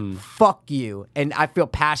 sir. Fuck you. And I feel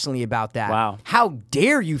passionately about that. Wow. How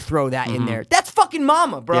dare you throw that in there? That's fucking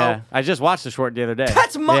Mama, bro. Yeah, I just watched the short the other day.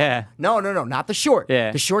 That's Mama. Yeah. No, not the short. Yeah.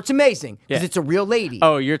 The short's amazing because Yeah. it's a real lady.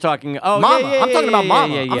 Oh, you're talking. Oh, Mama. Yeah, yeah, I'm talking about yeah,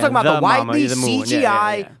 Mama. yeah, I'm yeah. talking about the Mama, widely the moon. CGI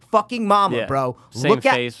Yeah, yeah. fucking Mama, Yeah. bro. Same Look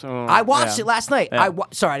at. face. I watched Yeah. it last night. Yeah.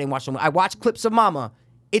 Sorry, I didn't watch it. I watched clips of Mama.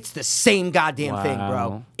 It's the same goddamn thing, bro.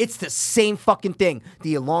 Wow. It's the same fucking thing.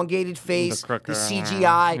 The elongated face, the crooked-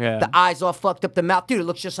 CGI, Yeah. the eyes all fucked up, the mouth. Dude, it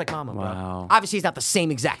looks just like Mama, bro. Wow. Obviously, it's not the same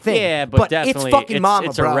exact thing. Yeah, but it's definitely fucking it's- Mama,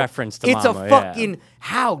 it's a bro. reference to It's Mama, a yeah. fucking.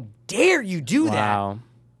 How dare you do that? Wow.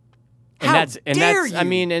 And How that's dare you? I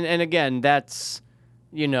mean, and again, that's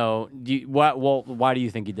why do you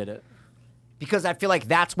think he did it? Because I feel like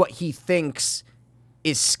that's what he thinks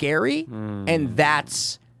is scary, and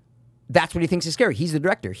that's what he thinks is scary. He's the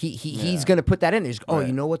director. He's gonna put that in there. He's, oh,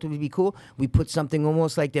 you know what would be cool? We put something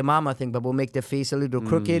almost like the Mama thing, but we'll make the face a little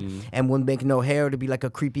crooked, and we'll make no hair to be like a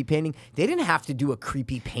creepy painting. They didn't have to do a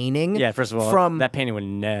creepy painting. Yeah, first of all, from that painting would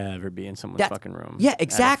never be in someone's fucking room. Yeah, At a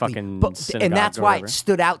exactly. fucking And synagogue that's or why whatever. it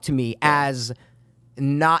stood out to me as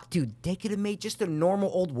not, dude, they could have made just a normal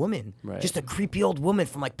old woman. Right. Just a creepy old woman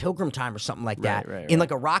from like Pilgrim Time or something like that Right, in right.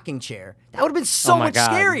 like a rocking chair. That would have been so Oh my much God.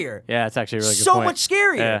 scarier. Yeah, it's actually a really good so point. much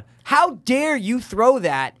scarier. Yeah. How dare you throw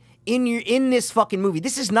that in this fucking movie?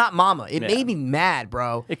 This is not Mama. It Yeah. made me mad,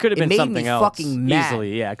 bro. It could have been made something me else. fucking mad.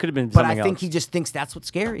 Easily, yeah. It could have been But something I think else. he just thinks that's what's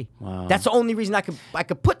scary. Wow. That's the only reason I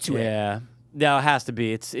could put to it. Yeah. No, it has to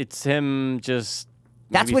be. It's him just.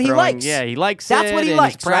 That's maybe what he throwing- likes. Yeah, he likes That's it. what he and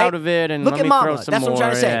likes, He's proud right? of it. And look let at me Mama. throw That's some what I'm trying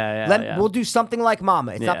to more. say. Yeah, yeah. We'll do something like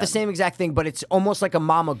Mama. It's not Yeah. the same exact thing, but it's almost like a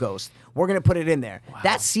Mama ghost. We're gonna put it in there.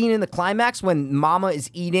 That scene in the climax when Mama is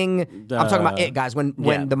eating. I'm talking about it, guys. When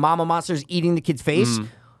yeah. the Mama monster is eating the kid's face.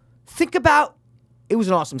 Think about. It was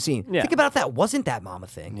an awesome scene. Yeah. Think about if that wasn't that Mama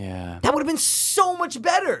thing. Yeah. That would have been so much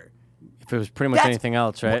better. If it was pretty much That's- anything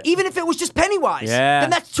else, right? Even if it was just Pennywise. Yeah. Then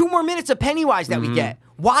that's 2 more minutes of Pennywise that we get.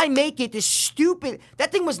 Why make it this stupid?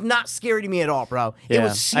 That thing was not scary to me at all, bro. It Yeah,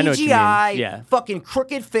 was I know what you mean. CGI, Yeah. fucking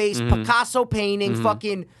crooked face, Picasso painting,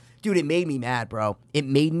 fucking. Dude, it made me mad, bro. It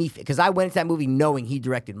made me because I went into that movie knowing he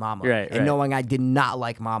directed Mama, Right, and right. knowing I did not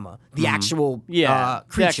like Mama, the actual Yeah,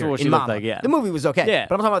 the creature actual what in she looked Mama. like, yeah. The movie was okay, Yeah.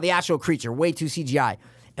 but I'm talking about the actual creature, way too CGI.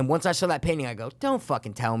 And once I saw that painting, I go, "Don't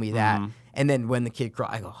fucking tell me that." And then when the kid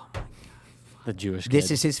cried, I go, "Oh, The Jewish kid.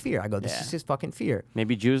 "This is his fear." I go, "This Yeah. is his fucking fear."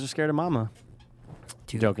 Maybe Jews are scared of Mama.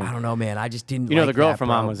 Dude, Joking. I don't know, man. I just didn't. You know like the girl that, from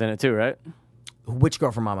bro. Mama was in it too, right? Which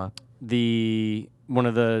girl from Mama?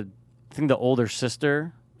 I think the older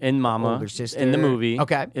sister in Mama Older sister. in the movie.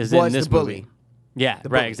 Okay. Is Was in this the bully. movie. Yeah, The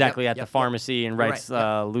right, bully. exactly. Yep, At yep, the pharmacy and writes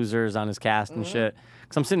Right, yep. losers on his cast and shit.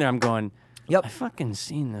 Because I'm sitting there, I'm going, Yep. I fucking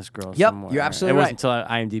seen this girl Yep, somewhere. you're absolutely It right. wasn't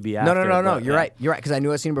until IMDb No, after. no. but, You're yeah. right. You're right. Because I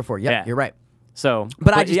knew I'd seen it before. Yep, Yeah. you're right. So,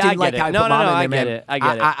 But I just yeah, didn't like get how it. you No, put no, Mama no, in I there, get man. it. I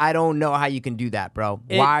get it. I don't know how you can do that, bro.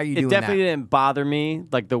 Why are you doing It definitely that? didn't bother me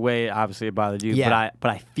like the way obviously it bothered you. Yeah.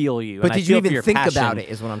 But I feel you. But and I did you feel for even your think passion. about it,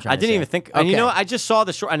 is what I'm trying I to didn't say. even think. And you know Okay. what? I just saw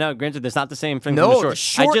the short. I know, granted, that's not the same thing No, from the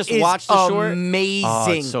short I just is watched the short. amazing.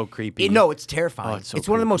 Oh, it's so creepy. No, it's terrifying. Oh, it's so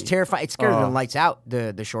one of the most creepy. terrifying. It's scarier Oh. than Lights Out.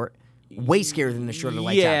 The short, way scarier than the short of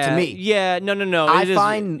Lights Out to me. Yeah, no. I it is-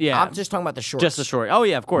 find. yeah. I'm just talking about the short. Just the short. Oh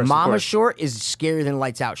yeah, of course. of Mama course. short is scarier than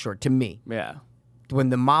Lights Out short to me. Yeah. When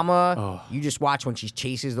the Mama, you just watch when she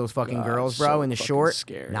chases those fucking God, girls, so bro, in the fucking short.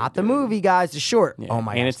 scary, Not the dude. movie, guys. The short. Yeah. Oh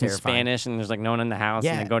my god, And it's in terrifying. Spanish, and there's like no one in the house,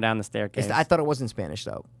 Yeah. and they go down the staircase. I thought it wasn't Spanish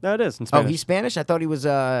though. No, it is in Oh, Spanish. he's Spanish. I thought he was.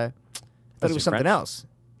 I thought he was he something French? else.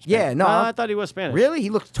 Yeah, no. I thought he was Spanish. Really? He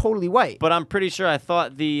looked totally white. But I'm pretty sure I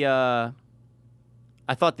thought the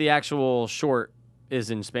actual short is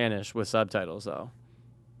in Spanish with subtitles though.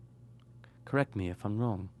 Correct me if I'm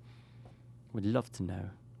wrong. Would love to know.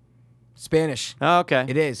 Spanish. Oh, okay.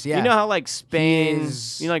 It is, yeah. You know how like Spain,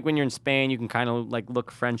 is- you know, like when you're in Spain, you can kind of like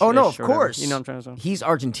look French. Oh no, of course. You know what I'm trying to say? He's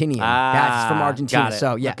Argentinian. Ah, That's from Argentina. got it.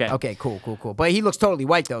 So yeah. Okay. Okay. Cool. But he looks totally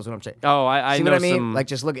white though. Is what I'm saying. Oh, I See know what I mean? some- Like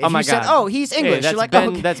just look. If Oh my you said, God. "Oh, he's English," Hey, that's you're like, Ben,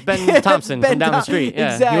 "Oh, okay." that's Ben Thompson Ben from down the Thom- street.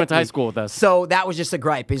 Yeah, exactly. he went to high school with us. So that was just a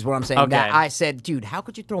gripe, is what I'm saying. Okay. That I said, dude, how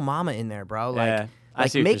could you throw Mama in there, bro? Like, Yeah, I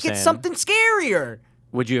see what make you're it saying. something scarier.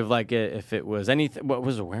 Would you have liked it if it was anything? What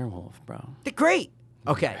was a werewolf, bro? They're great.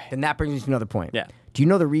 Okay, then that brings me to another point. Yeah. Do you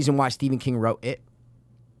know the reason why Stephen King wrote it?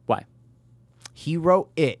 Why? He wrote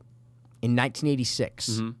it in 1986.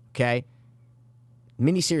 Mm-hmm. Okay.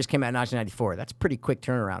 Miniseries came out in 1994. That's a pretty quick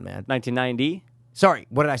turnaround, man. 1990. Sorry,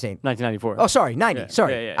 what did I say? 1994. Oh, sorry, 90. Yeah,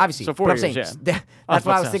 Sorry, yeah, yeah. obviously. So 4 but I'm years, saying yeah. that's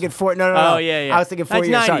why I was thinking 4. No. Oh, yeah. I was thinking 4 years.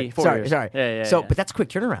 1990, 4 Sorry, years. sorry. Yeah. So, but that's a quick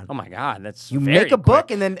turnaround. Oh my God, that's You very make a book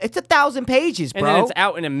quick. and then it's 1,000 pages, bro. And then it's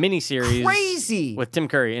out in a miniseries. Crazy. With Tim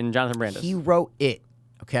Curry and Jonathan Brandis. He wrote it,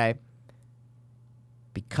 okay,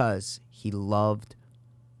 because he loved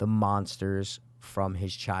the monsters from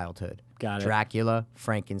his childhood. Got it. Dracula,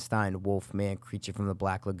 Frankenstein, Wolfman, Creature from the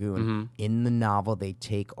Black Lagoon. Mm-hmm. In the novel, they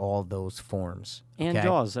take all those forms. And okay?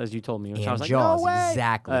 Jaws, as you told me. Which I And was like, Jaws, no way.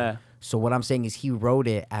 exactly. So what I'm saying is he wrote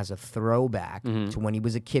it as a throwback to when he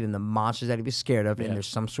was a kid and the monsters that he was scared of, and there's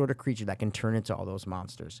some sort of creature that can turn into all those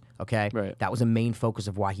monsters. Okay? Right. That was a main focus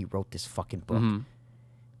of why he wrote this fucking book.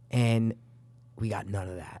 And we got none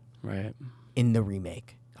of that Right. in the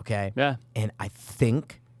remake. Okay? Yeah. And I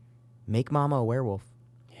think make Mama a werewolf.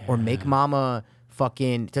 Or make Mama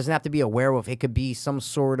fucking, it doesn't have to be a werewolf. It could be some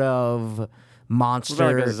sort of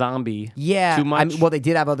monster. Like a zombie. Yeah, Too much. I mean, well, they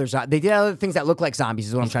did have other they did have other things that look like zombies.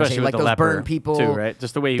 Is what I'm trying to say, Especially like with the those leper, burn people, too, right?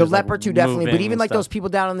 Just the way he the was, like, leper too, definitely. But moving even and like stuff. those people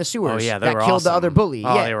down in the sewers, yeah, they that were killed the awesome. other bully.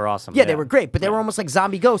 Oh, yeah, they were awesome, Yeah, they yeah. were great, but they were almost like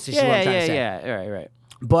zombie ghosts. Is what I'm trying to say. Yeah, right.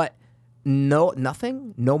 But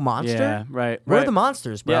nothing, no monster. Yeah, right. Where are right. the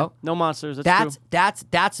monsters, bro? Yeah, no monsters. That's true.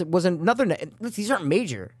 That's was another. These aren't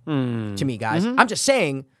major Hmm. to me, guys. I'm just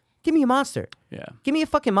saying, give me a monster. Yeah. Give me a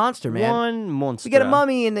fucking monster, man. One monster. We get a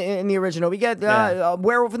mummy in the original. We get a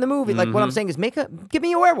werewolf in the movie. Like what I'm saying is, give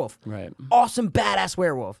me a werewolf. Right. Awesome, badass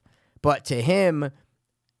werewolf. But to him,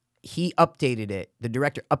 he updated it. The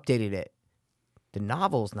director updated it. The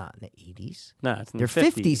novel's not in the 80s. No, it's in They're the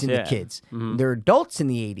 50s in yeah. the kids. They're adults in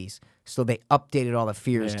the 80s. So they updated all the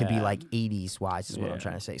fears to be Yeah. like 80s wise, is what I'm Yeah.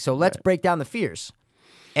 trying to say. So let's break down the fears.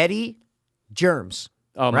 Eddie, germs.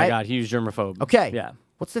 Oh my right? God, huge germaphobe. Okay. Yeah.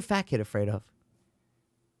 What's the fat kid afraid of?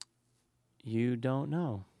 You don't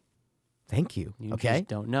know. Thank you. You okay. just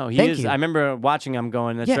don't know. He Thank is. you. I remember watching him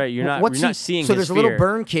going, that's right. You're not. What's You're he- not seeing. So his there's a little fear.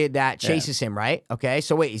 burn kid that chases him, right? Okay.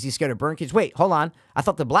 So wait, is he scared of burn kids? Wait, hold on. I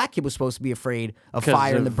thought the black kid was supposed to be afraid of 'Cause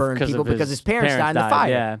fire and the of- burn 'cause people of because his his parents died in the died, fire,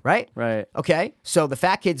 yeah. right? Right. Okay. So the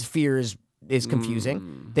fat kid's fear is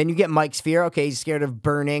confusing. Then you get Mike's fear. Okay, he's scared of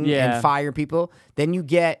burning Yeah. and fire people. Then you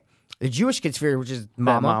get the Jewish kid's fear, which is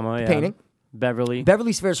Mama, the yeah. painting. Beverly.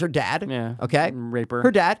 Beverly's fear is her dad. Yeah. Okay. Raper.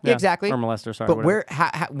 Her dad. Yeah. Exactly. Or molester. Sorry. But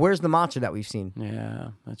whatever. where's the monster that we've seen? Yeah,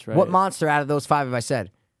 that's right. What monster out of those 5 have I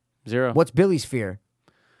said? 0. What's Billy's fear?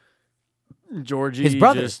 Georgie? His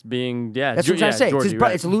brother. Just being. Yeah. That's what I'm trying to say. Georgie, It's his,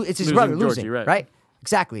 brother. right. It's his brother Georgie, losing, right?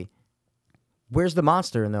 Exactly. Where's the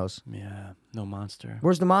monster in those? Yeah. No monster.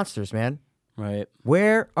 Where's the monsters, man? Right.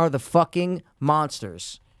 Where are the fucking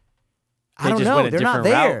monsters? I They don't just know. went a They're not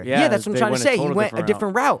different there. route. Yeah, that's what I'm they trying to went a say. He total went a different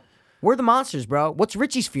different route. Where are the monsters, bro? What's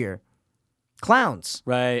Richie's fear? Clowns.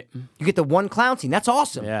 Right. You get the one clown scene. That's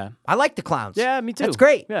awesome. Yeah. I like the clowns. Yeah, me too. That's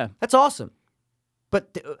great. Yeah. That's awesome.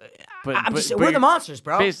 But, where are the monsters,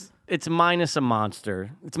 bro? It's minus a monster.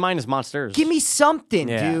 It's minus monsters. Give me something,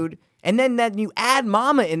 Yeah. dude. And then you add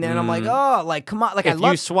Mama in there, and I'm like, oh, like come on, like I If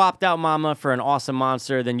love. you swapped out Mama for an awesome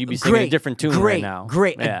monster, then you'd be singing a different tune right now.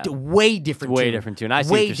 Great, Yeah. way different Way tune. different tune. I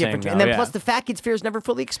see way what you're saying different tune. now, And then yeah. plus the fat kid's fear is never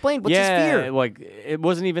fully explained. What's yeah, his fear? like it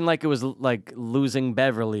wasn't even like it was like losing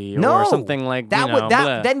Beverly No, or something like that. you know,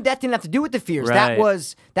 blah. Then that didn't have to do with the fears. Right.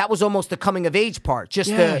 That was almost the coming of age part. Just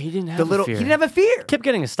Yeah, the he didn't have the a little. fear. He didn't have a fear. Kept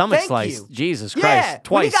getting his stomach Thank sliced. you. Jesus Yeah, Christ,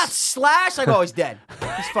 twice. when he got slashed, I go, oh, he's dead.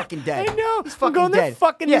 He's fucking dead. I know. He's I'm fucking going, they're dead.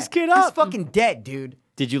 fucking this kid He's up. fucking dead, dude.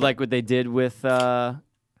 Did you like what they did with what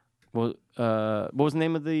was the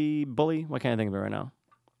name of the bully? Why can't I think of it right now?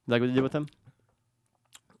 You like what they did with him?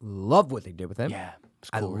 Love what they did with him. Yeah, it's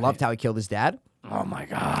I cool, loved right? how he killed his dad. Oh my It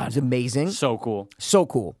god, was amazing. so cool. So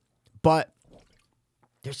cool. But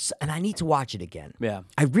and I need to watch it again. Yeah.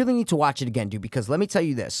 I really need to watch it again, dude, because let me tell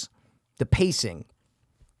you this. The pacing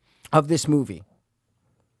of this movie,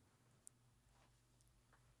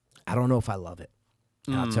 I don't know if I love it.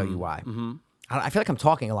 And I'll tell you why. Mm-hmm. I feel like I'm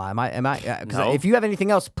talking a lot. Am I? Because No. if you have anything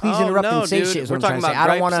else, please interrupt no, and say dude. shit. Is We're what I'm talking trying to about say. I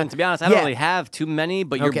don't gripes, want to. and to be honest, I don't really have too many,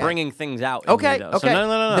 but you're Okay. bringing things out. in Okay. me, though. Okay. So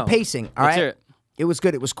no. The pacing. All Let's right. hear it. It was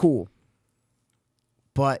good. It was cool.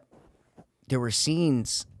 But there were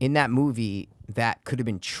scenes in that movie that could have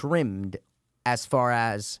been trimmed as far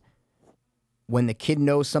as when the kid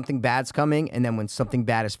knows something bad's coming and then when something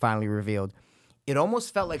bad is finally revealed. It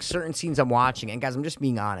almost felt like certain scenes I'm watching, and guys, I'm just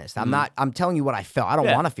being honest. I'm telling you what I felt. I don't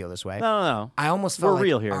Yeah. want to feel this way. No. I almost felt We're like,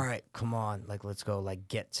 real here. all right, come on, like let's go, like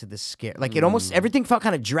get to the scare. Like it almost everything felt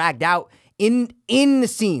kind of dragged out in the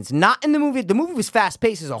scenes, not in the movie. The movie was fast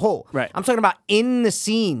paced as a whole. Right. I'm talking about in the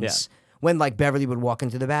scenes when like Beverly would walk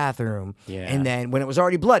into the bathroom, and then when it was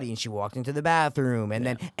already bloody, and she walked into the bathroom, and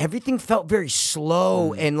then everything felt very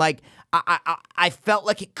slow, and like I felt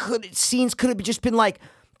like scenes could have just been like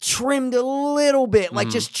trimmed a little bit, like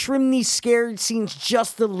just trim these scared scenes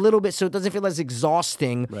just a little bit so it doesn't feel as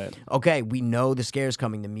exhausting. Right. Okay, we know the scare's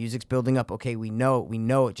coming, the music's building up. Okay, we know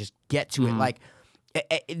it. Just get to it. Like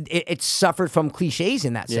it suffered from cliches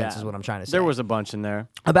in that sense, is what I'm trying to say. There was a bunch in there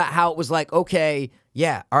about how it was like, okay,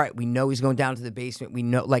 yeah, all right, we know he's going down to the basement. We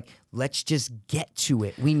know, like, let's just get to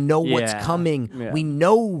it. We know what's coming. Yeah. We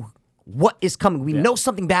know what is coming. We know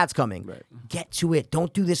something bad's coming. Right. Get to it.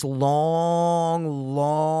 Don't do this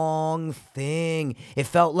long thing. It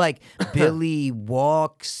felt like Billy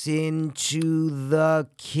walks into the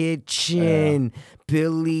kitchen.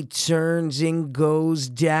 Billy turns and goes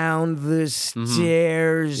down the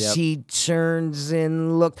stairs. Yep. He turns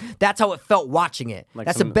and looks. That's how it felt watching it. Like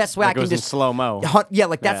that's the best way I can just slow mo. Yeah,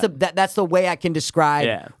 like that's the way I can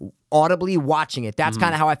describe audibly watching it. That's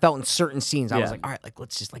kind of how I felt in certain scenes. I was like, all right, like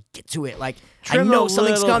let's just like get to it. Like Trim I know a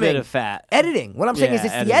something's little coming. bit of fat. Editing. What I'm saying is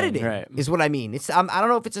it's the editing. Right. Is what I mean. It's I don't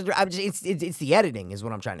know if it's it's the editing is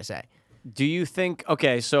what I'm trying to say. Do you think?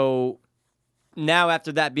 Okay, so now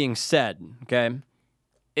after that being said, okay,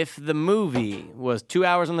 if the movie was 2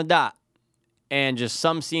 hours on the dot and just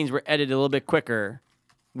some scenes were edited a little bit quicker,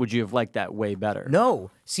 would you have liked that way better? No.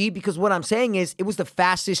 See, because what I'm saying is it was the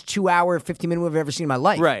fastest 2 hour, 15-minute movie I've ever seen in my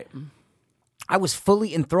life. Right. I was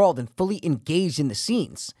fully enthralled and fully engaged in the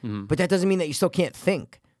scenes. But that doesn't mean that you still can't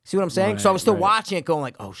think. See what I'm saying? So I was still watching it going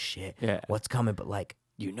like, oh shit, what's coming? But like,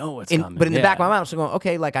 you know what's coming. But in the back of my mind, I'm still going,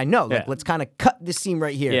 okay, like I know. Like, let's kind of cut this scene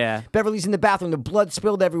right here. Yeah. Beverly's in the bathroom, the blood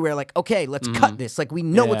spilled everywhere. Like, okay, let's cut this. Like, we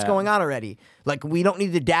know what's going on already. Like, we don't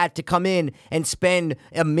need the dad to come in and spend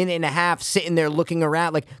a minute and a half sitting there looking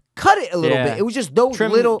around. Like, cut it a little bit. It was just those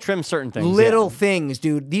trim certain things. Little things,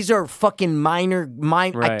 dude. These are fucking minor.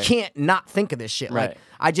 I Right. can't not think of this shit. Right.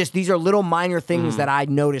 Like, these are little minor things that I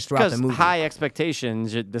noticed throughout the Because movie. high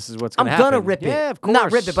expectations, this is what's going to I'm happen. gonna rip it. Yeah, of course.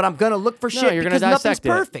 Not rip it, but I'm gonna look for shit you're because gonna nothing's dissect it.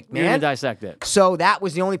 perfect, man. You're gonna dissect it. So that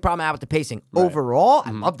was the only problem I had with the pacing. Overall,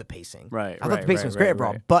 I love the pacing. Right, I thought the pacing was great,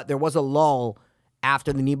 bro. But there was a lull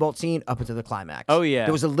after the knee bolt scene up into the climax. Oh, yeah.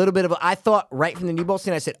 There was a little bit of I thought right from the knee bolt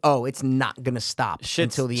scene, I said, oh, it's not gonna stop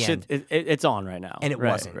until the end. It's on right now. And it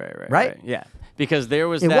wasn't. Right? Right? Yeah. Because there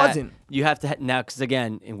was It that. wasn't. You have to now, because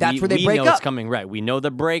again, That's where they we break know up. it's coming. Right. We know the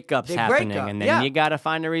breakup's They break happening, up, and then yeah. you got to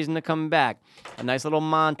find a reason to come back. A nice little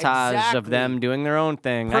montage of Exactly. them doing their own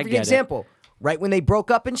thing. I Perfect get example. Right when they broke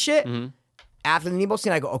up and shit, after the knee bolt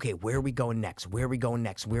scene, I go, okay, where are we going next? Where are we going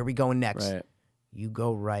next? Where are we going next? Right. You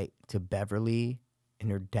go right to Beverly in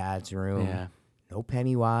her dad's room. Yeah. No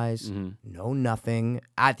Pennywise, no nothing.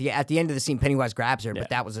 At the end of the scene, Pennywise grabs her, but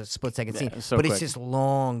that was a split-second scene. so but it's quick. this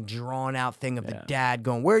long, drawn-out thing of the dad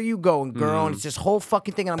going, where are you going, girl? And it's this whole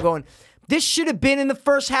fucking thing, and I'm going, this should have been in the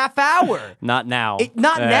first half hour. Not now.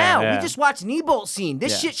 Not now. Yeah. We just watched Kneebolt scene.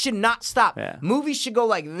 This shit should not stop. Yeah. Movies should go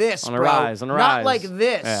like this, On a bro. rise, on a Not rise. like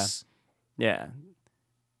this. Yeah.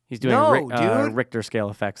 He's doing No, dude. Richter scale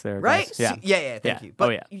effects there. Right? guys. Yeah. Yeah, thank you. Oh,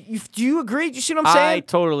 But yeah. do you agree? Do you see what I'm saying? I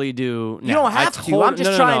totally do. You don't have to. I'm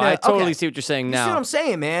just trying to. I totally okay. see what you're saying You now. see what I'm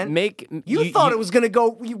saying, man? You thought it was gonna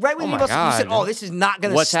go right when Oh you my you said, God. "Oh, this is not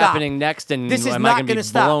gonna What's stop." happening next? And This is am I not gonna be gonna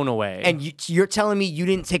stop. blown away? And you're telling me you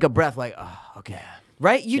didn't take a breath, like, "Oh, okay."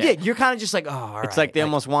 Right? You did. You're kind of just like, "Oh, all right." It's like they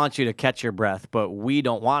almost want you to catch your breath, but we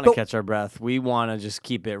don't want to catch our breath. We want to just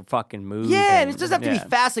keep it fucking moving. Yeah, and it doesn't have to be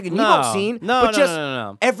fast like a Kneebolt scene. No, but just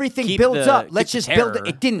no. everything Keep builds up. keep Let's the just build it. terror.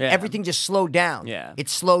 It didn't. Yeah. Everything just slowed down. Yeah. It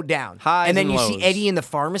slowed down. Highs and then and you see lows. Eddie in the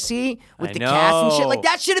pharmacy with I the cast and shit. know. Like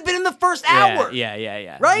that should have been in the first hour.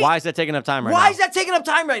 Yeah. Right? Why is that taking up time right now? Why is that taking up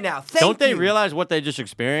time right now? Don't they you. realize what they just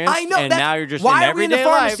experienced? I know. And now you're just why in are we in everyday the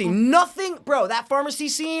pharmacy? life. Nothing, bro. That pharmacy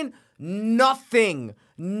scene, nothing.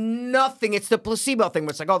 It's the placebo thing.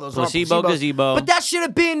 Where it's like, oh, those Placebo, are placebos. gazebo. But that should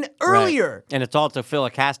have been earlier. Right. And it's all to fill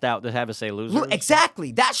a cast out to have us say losers.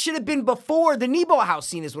 Exactly. That should have been before the Kneebolt house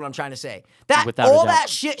scene is what I'm trying to say. Without a all doubt. that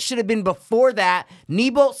shit should have been before that.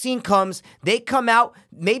 Kneebolt scene comes, they come out,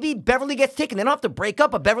 maybe Beverly gets taken. They don't have to break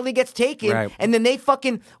up, but Beverly gets taken. Right. And then they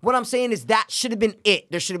fucking, what I'm saying is that should have been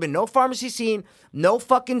it. There should have been no pharmacy scene, no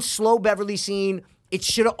fucking slow Beverly scene. It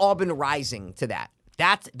should have all been rising to that.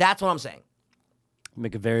 That's what I'm saying. You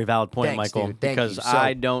make a very valid point, Thanks, Michael. dude. Thank because you. So-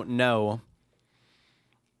 I don't know.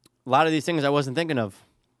 A lot of these things I wasn't thinking of.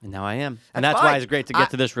 And now I am. And That's that's why fine. it's great to get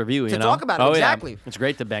to this review, to you know? talk about it, Oh, exactly. Yeah. It's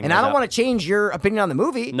great to bang And those I don't out. want to change your opinion on the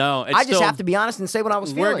movie. No, it's I just still- have to be honest and say what I was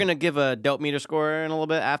feeling. We're going to give a dope meter score in a little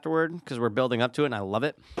bit afterward because we're building up to it, and I love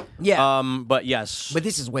it. Yeah. But yes. But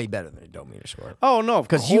this is way better than a dope meter score. oh, no, of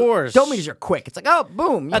Because course. dope meters are quick. It's like, oh,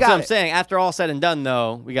 boom, you That's got what I'm it. saying. After all said and done,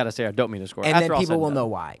 though, we got to say our dope meter score. And After then all people said will and know done.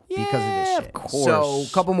 why because of this Yeah, shit. of course. So, a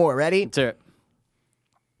couple more. Ready? That's it.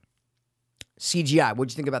 CGI.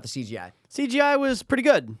 What'd you think about the CGI? CGI was pretty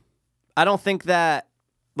good. I don't think that,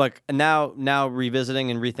 like, now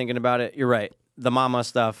revisiting and rethinking about it, you're right. The mama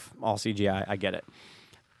stuff, all CGI, I get it.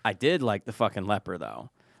 I did like the fucking leper, though.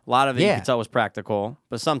 A lot of it you Yeah. could tell was practical,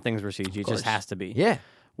 but some things were CG. It just has to be. Yeah.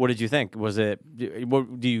 What did you think? Was it?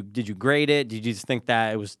 Did you grade it? Did you just think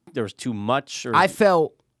that there was too much? Or I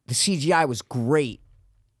felt the CGI was great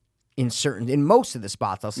in most of the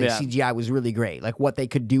spots. I'll say Yeah. CGI was really great. Like what they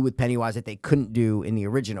could do with Pennywise that they couldn't do in the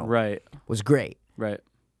original right, was great. right.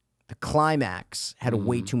 The climax had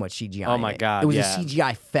way too much CGI. Oh in my it. God, It was yeah. a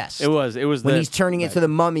CGI fest. It was when the, he's turning into the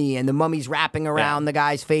mummy and the mummy's wrapping around the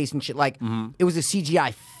guy's face and shit. Like it was a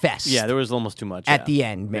CGI fest. Yeah, there was almost too much At yeah. the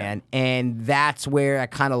end, man. And that's where I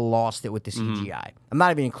kind of lost it with the CGI. I'm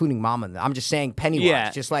not even including Mama. I'm just saying Pennywise. Yeah,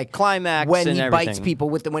 Just like climax when and he bites everything. people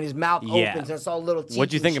when his mouth Yeah. opens and it's all little teeth.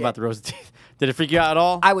 What'd you and think shit. about the rose teeth? Did it freak you out at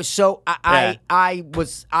all? I was so Yeah. I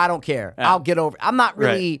don't care. Yeah. I'll get over it. I'm not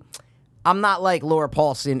really I'm not like Laura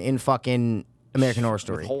Paulson in fucking American Horror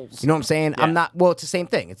Story. holes. You know what I'm saying? Yeah. I'm not it's the same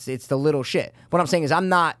thing. It's the little shit. What I'm saying is I'm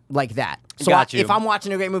not like that. So Got you. if I'm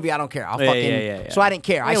watching a great movie, I don't care. I'll Yeah, fucking yeah. So I didn't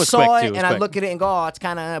care. I mean, I it was saw quick, it too. It was and I quick. look at it and go, oh, it's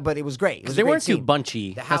kind of but it was great. It was they a great weren't too scene.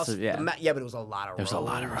 bunchy. The house, yeah. yeah, but it was a lot of There was a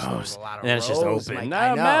lot of There was rows. a lot of And then it's just rows, open. Mike. No, I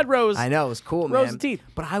know. mad rows. I know. It was cool, Rows man. of teeth.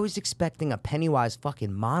 But I was expecting a Pennywise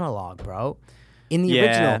fucking monologue, bro. In the Yeah.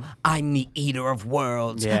 original, I'm the eater of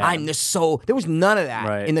worlds. Yeah. I'm the soul. There was none of that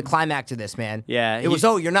Right. in the climax of this, man. Yeah, It was,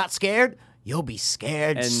 you're not scared? You'll be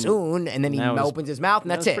scared And soon. And then he that was- opens his mouth, and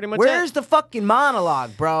that that's was it. pretty much Where's it. the fucking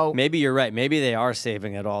monologue, bro? Maybe you're right. Maybe they are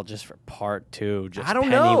saving it all just for part 2. Just I don't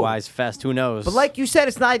know. Pennywise Fest. Who knows? But like you said,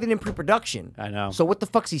 it's not even in pre-production. I know. So what the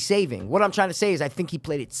fuck's he saving? What I'm trying to say is I think he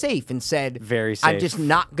played it safe and said, Very I'm safe. just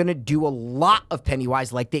not going to do a lot of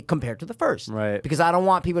Pennywise like they compared to the first. Right. Because I don't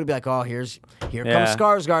want people to be like, oh, here Yeah. comes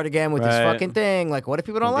Skarsgård again with this Right. fucking thing. Like, what if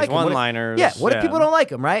people don't With like these him? What if- one-liners, Yeah, what if yeah. people don't like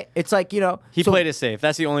him, right? It's like, he so played it safe.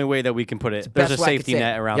 That's the only way that we can put it. the There's a best way I could safety say it.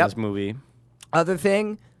 net around Yep. this movie. Other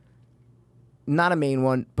thing, not a main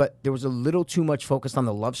one, but there was a little too much focus on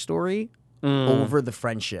the love story over the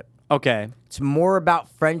friendship. Okay. It's more about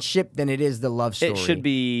friendship than it is the love story. It should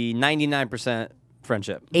be 99%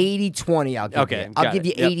 friendship. 80-20 I'll give Okay, you. I'll got give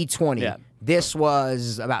you it. Yep. 80-20. Yeah. This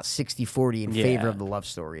was about 60-40 in Yeah. favor of the love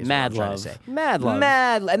story. Is Mad what I'm love. trying to say. Mad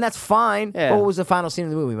love. And that's fine. Yeah. What was the final scene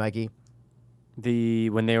of the movie, Mikey?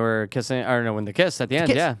 When they were kissing, or no, when the kiss at the end,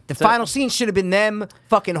 Kiss. yeah. The So- final scene should have been them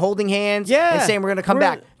fucking holding hands Yeah. and saying we're gonna come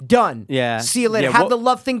We're- back. Done. Yeah. See you later. Yeah, Have what- the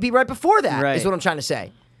love thing be right before that. Is Right. what I'm trying to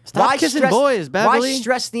say. Stop kissing boys, Why Beverly.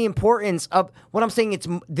 stress the importance of what I'm saying?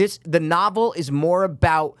 The novel is more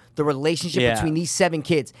about the relationship Yeah. between these 7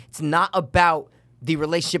 kids. It's not about the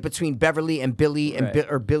relationship between Beverly and Billy and Right.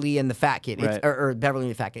 or Billy and the fat kid. It's, Right. or Beverly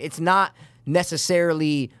and the fat kid. It's not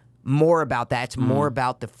necessarily more about that. It's Mm-hmm. more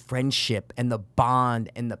about the friendship and the bond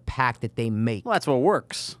and the pact that they make. Well, that's what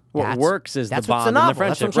works. What That's- works is that's the what's bond the novel. and the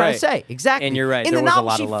friendship. That's what I'm trying to right. say. Exactly. And you're right. In there the was novel, a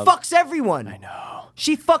lot she of love. fucks everyone. I know.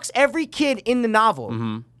 She fucks every kid in the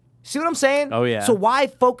novel. See what I'm saying? Oh, yeah. So why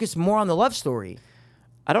focus more on the love story?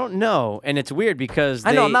 I don't know, and it's weird because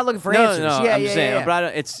I know, they- I'm not looking for no, answers. No, Yeah, I'm just yeah, saying, yeah. but I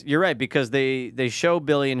don't, you're right because they show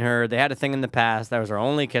Billy and her. They had a thing in the past. That was her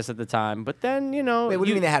only kiss at the time. But then Wait, what do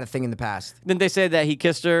you mean they had a thing in the past? Didn't they say that he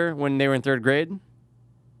kissed her when they were in 3rd grade?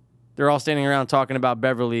 They're all standing around talking about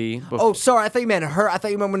Beverly. Oh, sorry. I thought you meant her. I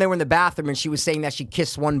thought you meant when they were in the bathroom and she was saying that she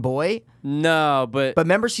kissed one boy. no, but But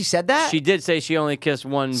remember she said that? she did say she only kissed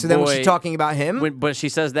one So boy. then was she talking about him? But she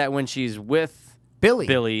says that when she's with Billy.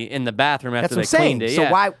 Billy in the bathroom after That's they what I'm saying. cleaned it. So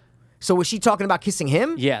yeah. why? So was she talking about kissing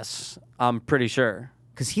him? Yes, I'm pretty sure.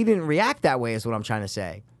 Because he didn't react that way is what I'm trying to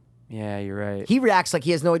say. Yeah, you're right. He reacts like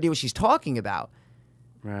he has no idea what she's talking about.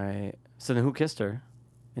 Right. So then who kissed her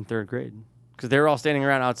in 3rd grade? Because they were all standing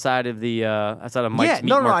around outside of the outside of Mike's Yeah, meat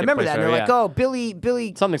no, I market remember place, that. And right? they're like, Yeah. oh,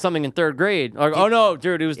 Billy. something in 3rd grade. Like, oh no,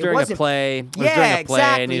 dude, it was during a wasn't- play. It was Yeah, during a play,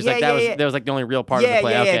 exactly. and he's Yeah, like, yeah. that was like the only real part of the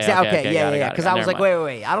play. Yeah, okay, exactly. okay, Okay, got it, yeah. got it, Because got I it. was like, Never mind.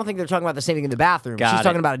 wait. I don't think they're talking about the same thing in the bathroom. Got She's it.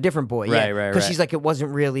 talking about a different boy. Yeah, Right. Because she's like, it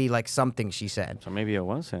wasn't really like something she said. So maybe it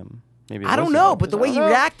was him. Maybe it I don't was know, the but the way he Empress.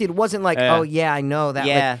 reacted wasn't like, Yeah. oh yeah, I know that.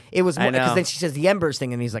 Yeah, Like, it was I because know. then she says the embers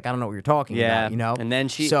thing, and he's like, I don't know what you're talking Yeah, about, you know. And then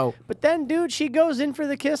she. So but then, dude, she goes in for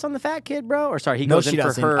the kiss on the fat kid, bro. Or sorry, he no, goes she in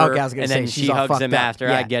doesn't. for her. Okay, I was gonna and say then she's she all hugs fucked him up. after.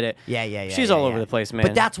 Yeah. I get it. Yeah. She's all over the place, man.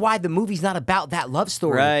 But that's why the movie's not about that love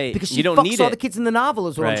story, Right. Because she You don't fucks need all it. the kids in the novel.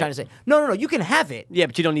 Is what I'm Right. trying to say. No. You can have it. Yeah,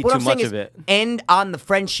 but you don't need What too I'm saying much is of it. End on the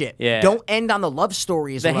friendship. Yeah. Don't end on the love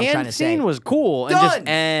story. Is The what I'm trying hand to say. scene was cool, and Done. just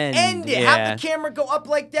end. it. Yeah. Have the camera go up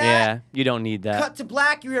like that. Yeah, you don't need that. Cut to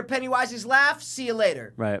black. You hear Pennywise's laugh. See you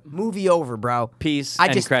later. Right. Movie over, bro. Peace I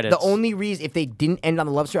and just credits. the only reason if they didn't end on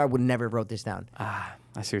the love story, I would never have wrote this down.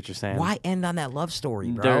 I see what you're saying. Why end on that love story,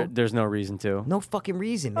 bro? There's no reason to. No fucking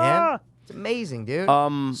reason, man. It's amazing, dude.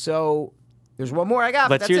 Um, So there's one more I got.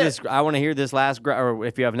 but Let's that's hear it. this. I want to hear this last gripe, or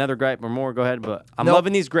if you have another gripe or more, go ahead. But I'm Nope.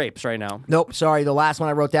 loving these grapes right now. Nope, sorry. The last one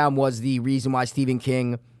I wrote down was the reason why Stephen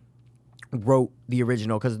King wrote the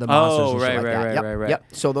original because of the monsters and shit like that. Yep.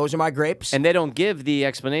 So those are my grapes. And they don't give the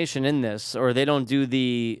explanation in this, or they don't do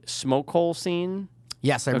the smoke hole scene.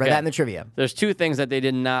 yes, I read Okay. that in the trivia. There's two things that they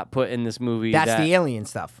did not put in this movie. That's that, the alien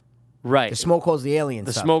stuff. right. The smoke hole's the alien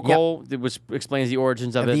The stuff. smoke Yep. hole, which explains the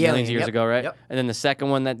origins of Of it the millions alien, of years yep, ago, right? yep. And then the second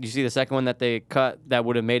one that you see, the second one that they cut that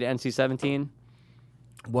would have made it NC-17.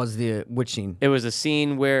 Was the which scene? It was a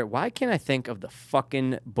scene where, why can't I think of the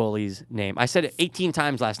fucking bully's name? I said it 18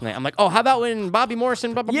 times last night. I'm like, oh, how about when Bobby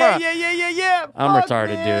Morrison, blah, blah, blah. Yeah. I'm Fuck,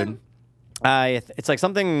 retarded, man. dude. It's like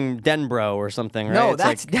something Denbro or something, right? No,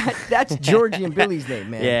 It's that's Georgie and Billy's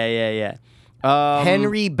name, man. yeah.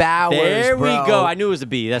 Henry Bowers. There we bro. go. I knew it was a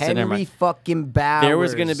B. That's it. Never Henry mind. fucking Bowers. There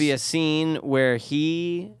was going to be a scene where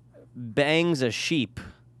he bangs a sheep,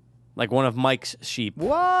 like one of Mike's sheep,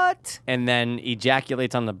 what? and then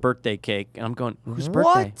ejaculates on the birthday cake. And I'm going, whose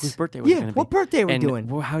birthday? What? Whose birthday was it Yeah, going to be? what birthday are we And, doing?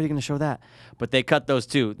 well, how are you going to show that? But they cut those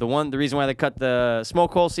two. The reason why they cut the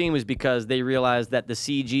smoke hole scene was because they realized that the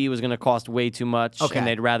CG was going to cost way too much, Okay. and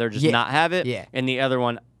they'd rather just Yeah. not have it. Yeah. And the other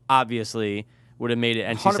one, obviously, would have made it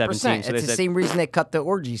NC-17. 100%. So It's they the said, same reason they cut the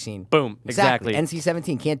orgy scene. boom, exactly.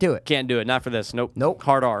 NC-17 can't do it. Can't do it. Not for this. Nope. Nope.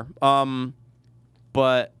 Hard R.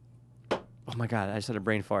 But oh my god, I just had a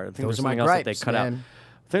brain fart. I think Those there's are my something else that they gripes, cut out. man.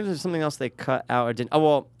 I think there's something else they cut out or didn't. Oh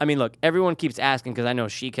well, I mean, look, everyone keeps asking because I know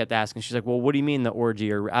she kept asking. She's like, "Well, what do you mean the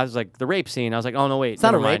orgy?" Or I was like, "The rape scene." I was like, "Oh no, wait, It's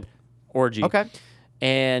not never a mind. rape. Orgy." Okay.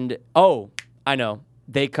 And I know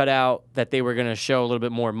they cut out that they were gonna show a little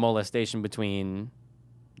bit more molestation between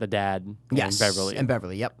the dad Yes. and Beverly. And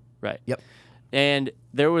Beverly, yep. Right. Yep. And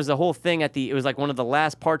there was a whole thing it was like one of the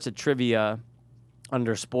last parts of trivia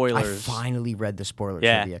under I spoilers. finally read the spoiler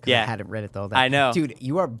Yeah, trivia because yeah. I hadn't read it though. I know. Dude,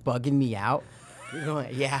 you are bugging me out. You're going,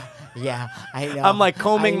 yeah, I know. I'm, like,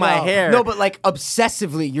 combing I my know. hair. No, but like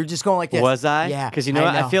obsessively, you're just going like this. Was I? Yeah. Because you know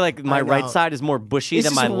what? I feel like my I right know. side is more bushy It's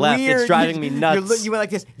than my just left. weird. It's driving me You nuts. went like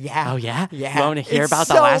this. Yeah. Oh yeah? Yeah. You want to hear It's about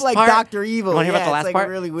so, the last like part? Dr. Evil. You want to hear Yeah, about the it's, last like, part?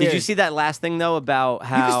 really Did you weird. see that last thing though about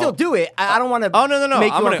how? You can still do it. I don't want to. Oh no!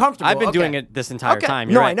 Make I'm you gonna- uncomfortable. I've been Okay. doing it this entire Okay. time.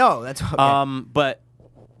 No, You're I right. know. That's okay. But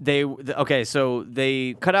so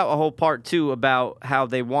they cut out a whole part too about how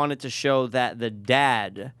they wanted to show that the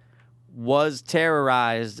dad was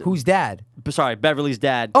terrorized. Who's dad? Sorry, Beverly's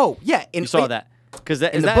dad. Oh yeah, you saw that? Because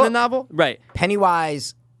is the that book- in the novel? Right.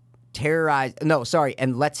 Pennywise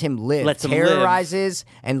and lets him live. Lets him live. Terrorizes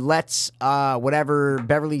and lets whatever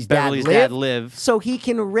Beverly's Beverly's dad dad live. so he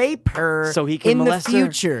can rape her So he can in the molest her,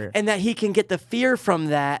 future. and that he can get the fear from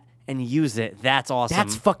that and use it. That's awesome.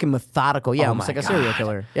 That's fucking methodical. Yeah, Oh almost my like a serial God.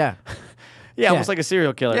 killer. Yeah. yeah, almost like a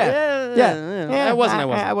serial killer. Yeah. It wasn't.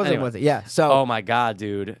 I wasn't. Anyway. Was it? Yeah. So. Oh my god,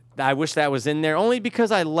 dude! I wish that was in there only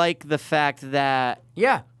because I like the fact that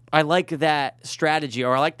Yeah. I like that strategy,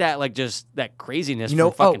 or I like that just that craziness You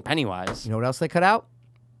know- from fucking oh. Pennywise. You know what else they cut out?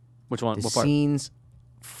 Which one? The What part? scenes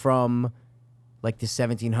from like the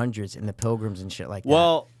 1700s and the Pilgrims and shit like that.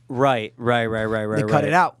 Well, right. they cut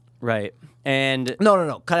it out. Right, and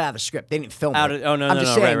No. Cut it out of the script. They didn't film Out it. of- oh, no, I'm no,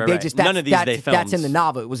 just no, saying right, they right. just None of these they that's in filmed. the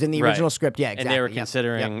novel. It was in the original Right. script. Yeah, exactly. and they were Yep,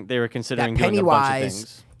 considering yep. they were considering that doing a bunch of Pennywise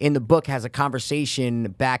things. in the book has a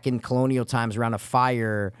conversation back in colonial times around a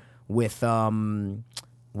fire with some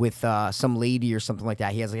lady or something like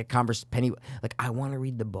that. He has like a conversation. I want to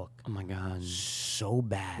read the book Oh my god! so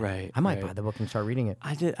bad. Right, I might right. buy the book and start reading it.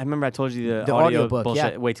 I did. I remember I told you The audio audiobook,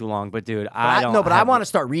 bullshit yeah. way too long, but dude, I don't. I have want to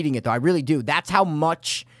start reading it though. I really do. That's how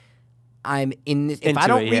much I'm in this. If I into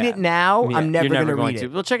don't it, read yeah. it now, Yeah, I'm never you're never gonna going read to.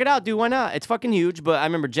 it. Well, check it out, dude. Why not? It's fucking huge. But I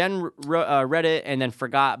remember Jen read it and then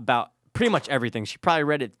forgot about pretty much everything. She probably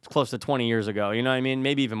read it close to 20 years ago. You know what I mean?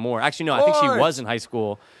 Maybe even more. Actually, no. I think she Course. was in high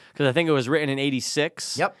school. because I think it was written in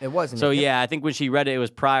 '86. Yep, it was. So yeah, I think when she read it, it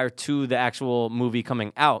was prior to the actual movie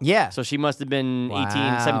coming out. Yeah. So she must have been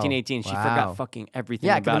Wow. 17, 18. She Wow. forgot fucking everything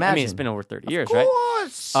Yeah, I can about it. I mean, it's imagine. been over 30 Of years,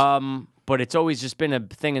 course. right? But it's always just been a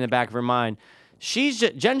thing in the back of her mind. Jen's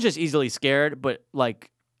just easily scared, but like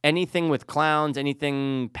anything with clowns,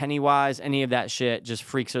 anything Pennywise, any of that shit just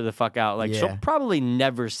freaks her the fuck out. Like she'll Yeah. probably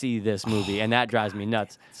never see this movie, and that drives me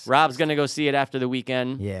nuts. Rob's gonna go see it after the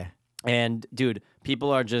weekend. Yeah. And dude, people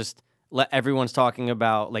are just everyone's talking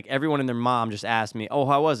about, like, everyone and their mom just asked me, "Oh,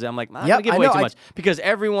 how was it?" I'm like, I'm Yep, gonna give I away know, too I- much because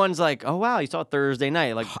everyone's like, "Oh wow, you saw it Thursday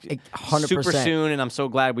night, like 100%. super soon," and I'm so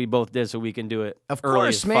glad we both did so we can do it. Of early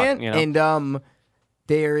course, as fuck, man. you know? And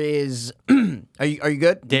there is. Are you good? You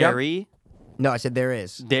done? Dairy, No, I said there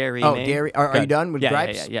is. dairy. Oh, name. dairy. Are you Good. done with yeah,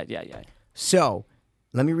 gripes? Yeah. So,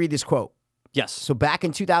 let me read this quote. Yes. So back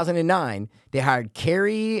in 2009, they hired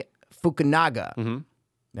Cary Fukunaga. Mm-hmm.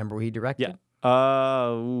 Remember what he directed?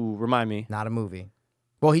 Yeah. Remind me. Not a movie.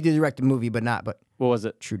 Well, he did direct a movie, but not. But What was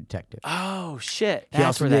it? True Detective. Oh shit. He That's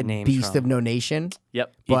also where did that name's Beast from. of No Nation.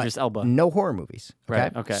 Yep. But Idris Elba. no horror movies. Okay?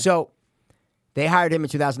 Right, okay. So they hired him in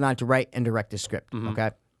 2009 to write and direct the script. Mm-hmm.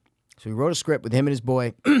 Okay. So he wrote a script with him and his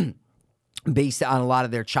boy, based on a lot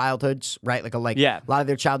of their childhoods, right? Yeah. A lot of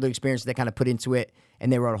their childhood experiences they kind of put into it,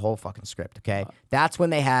 and they wrote a whole fucking script. Okay. That's when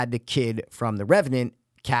they had the kid from The Revenant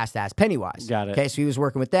cast as Pennywise. Got it. Okay. So he was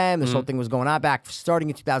working with them. This whole thing was going on back starting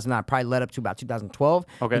in 2009, probably led up to about 2012.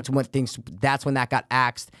 Okay. Into when that's when that got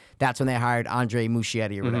axed. That's when they hired Andre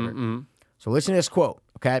Muschietti or whatever. So listen to this quote.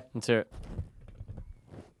 Okay. Let's hear it.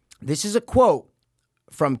 This is a quote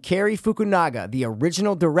from Cary Fukunaga, the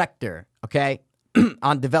original director, okay,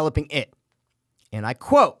 on developing it. And I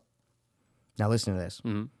quote, now listen to this.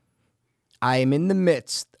 I am in the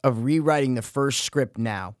midst of rewriting the first script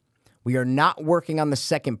now. We are not working on the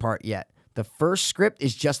second part yet. The first script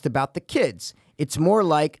is just about the kids. It's more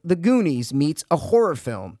like The Goonies meets a horror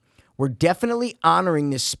film. We're definitely honoring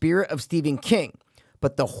the spirit of Stephen King,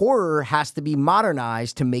 but the horror has to be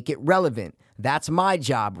modernized to make it relevant. That's my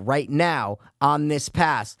job right now on this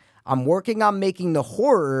pass. I'm working on making the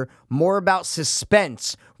horror more about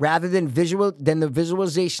suspense rather than the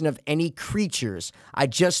visualization of any creatures. I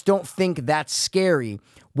just don't think that's scary.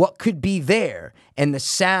 What could be there and the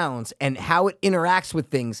sounds and how it interacts with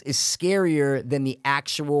things is scarier than the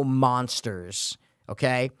actual monsters.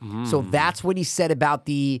 Okay? So that's what he said about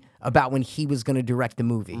when he was going to direct the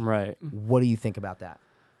movie. Right. What do you think about that?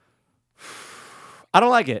 I don't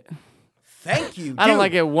like it. Thank you. I don't dude.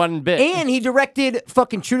 like it one bit. And he directed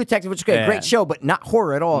fucking True Detective, which is a Yeah. great show, but not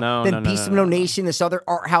horror at all. No, then no, no, Beast no, of no, No Nation, this other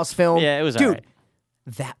art house film. Yeah, it was dude. alright.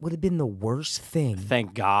 That would have been the worst thing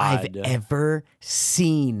Thank I've God. ever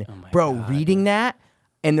seen, my bro. God. Reading that,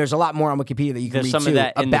 and there's a lot more on Wikipedia that you can There's read some too of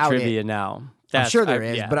that in the about trivia it. now. I'm sure there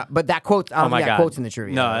is, but that quote, I don't Oh my think that God. quote's in the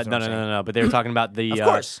trivia. No, that's what I'm saying. no. But they were talking about the Of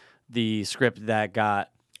course. the script that got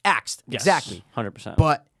Axed, yes, exactly. 100%.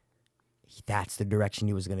 But that's the direction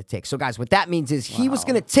he was going to take. So, guys, what that means is he was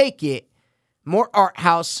going to take it more art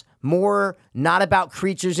house, more not about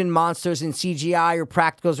creatures and monsters and CGI or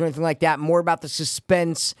practicals or anything like that, more about the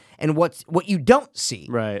suspense and what you don't see.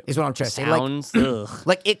 Right. Is what I'm trying to say. Sounds, ugh.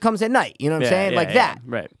 Like It Comes at Night. You know what I'm saying? Like that.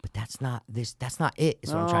 Right. But that's not this. That's not it.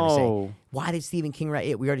 Is what I'm trying to say. No. Why did Stephen King write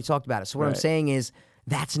it? We already talked about it. So what I'm Right. saying is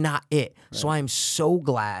that's not it. So I am so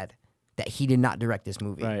glad that he did not direct this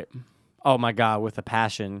movie. Right. Oh my God, with a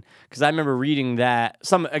passion. Because I remember reading that,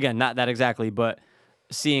 again, not that exactly, but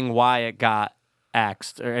seeing why it got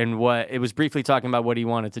axed and what it was briefly talking about what he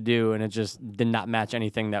wanted to do, and it just did not match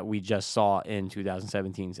anything that we just saw in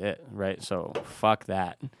 2017's It, right? So fuck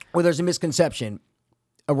that. Well, there's a misconception.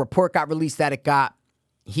 A report got released that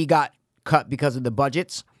he got cut because of the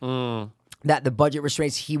budgets. That the budget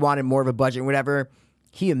restraints, he wanted more of a budget and whatever.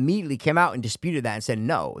 He immediately came out and disputed that and said,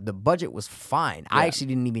 no, the budget was fine. I actually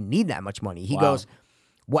didn't even need that much money. He goes,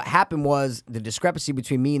 what happened was the discrepancy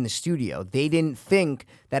between me and the studio. They didn't think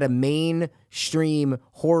that a mainstream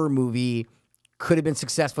horror movie could have been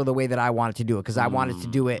successful the way that I wanted to do it, because I wanted to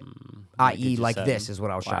do it, i.e. like said. this is what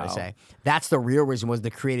I was trying to Wow. say. That's the real reason, was the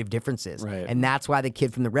creative differences. Right. And that's why the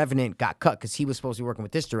kid from The Revenant got cut, because he was supposed to be working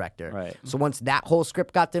with this director. Right. So once that whole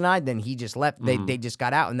script got denied, then he just left. They just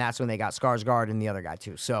got out, and that's when they got Skarsgård and the other guy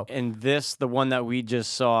too. So And the one that we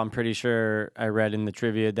just saw, I'm pretty sure I read in the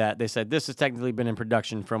trivia that they said this has technically been in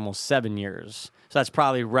production for almost 7 years. So that's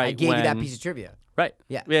probably right I gave when... you that piece of trivia. Right.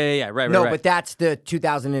 Yeah. Yeah. Right. No, right. but that's the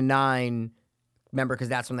 2009 Remember, because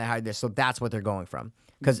that's when they hired this. So that's what they're going from.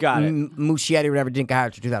 Because Got it. Muschietti or whatever didn't get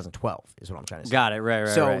hired until 2012 is what I'm trying to say. Got it. Right.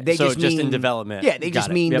 So right. they so just in mean development. Yeah, they Got just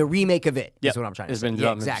it. mean Yep. the remake of it. Yep. Is what I'm trying to It's say. been in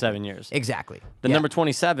development for 7 years. Exactly. The number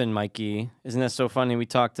 27, Mikey. Isn't that so funny? We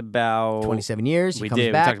talked about 27 years. He We comes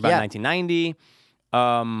did. back. We talked about yeah. 1990.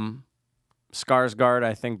 Skarsgård,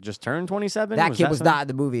 I think, just turned 27. That kid was something? not in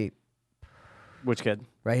the movie. Which kid?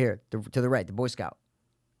 Right here, to the right, the Boy Scout.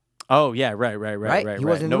 Oh yeah, right. He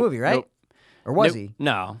wasn't in the movie, right? Nope. Or was Nope. he?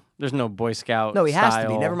 No, there's no Boy Scout. No, he has to be.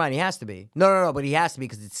 style. Never mind, he has to be. No, but he has to be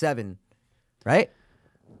because it's 7, right?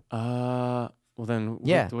 Well then,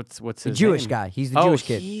 Yeah. what's The his Jewish name? guy. He's the Jewish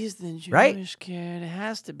kid. He's the Jewish Right? kid. It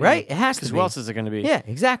has to be. Right? It has to Because be. who else is it going to be? Yeah,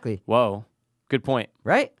 exactly. Whoa, good point.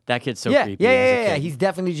 Right? That kid's so yeah, creepy. yeah, as a yeah. kid. He's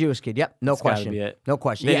definitely a Jewish kid. Yep, no It's gotta question. be it. No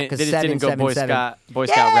question. They Yeah, didn't- because they just 7, didn't go 7, Boy 7. Scout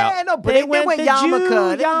route. Yeah, no, but they went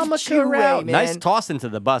yarmulke. They went the Jew way, man. Nice toss into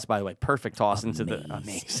the bus, by the way. Perfect toss into the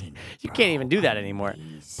amazing. You can't even do that anymore.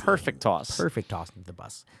 Perfect toss. Perfect toss into the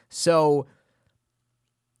bus. So,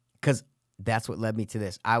 because that's what led me to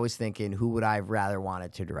this. I was thinking, who would I have rather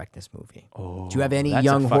wanted to direct this movie? Do you have any that's a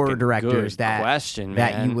young horror fucking directors good that question,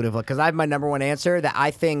 that you man. would have? Because I have my number one answer that I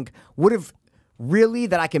think would have really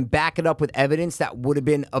that I can back it up with evidence that would have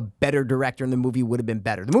been a better director and the movie would have been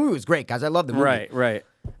better. The movie was great, guys. I love the movie. Right.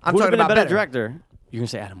 I'm Who would talking have been about a better better. director? You can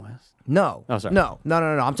say Adam West. No. Oh, sorry. No.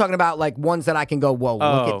 I'm talking about like ones that I can go, whoa, look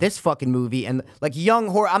Oh. at this fucking movie. And like young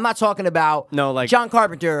horror. I'm not talking about No, like- John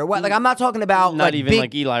Carpenter or what. Like, I'm not talking about Not like even big,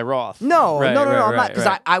 like Eli Roth. No, Right, no. right, I'm not. right, Because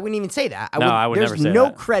right. I wouldn't even say that. No, I would there's never say no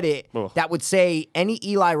that. credit Ugh. that would say any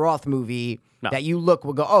Eli Roth movie No. that you look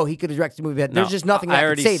would go, oh, he could have directed a movie. There's No, just nothing I that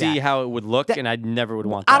already could say see that. how it would look, That- and I never would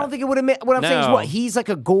want that. I don't think it would admit. What I'm saying is No. what? He's like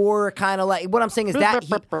a gore kind of like. What I'm saying is that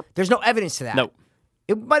there's no evidence to that. No.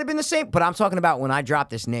 It might have been the same, but I'm talking about when I dropped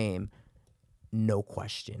this name, no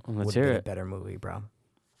question. Let's would hear have been a it. better movie, bro.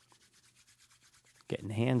 Getting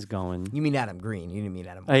hands going. You mean Adam Green? You didn't mean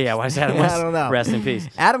Adam. Oh yeah, why is Adam West? I don't know. Rest in peace.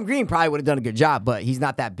 Adam Green probably would have done a good job, but he's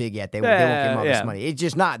not that big yet. They won't give him all this yeah. money. It's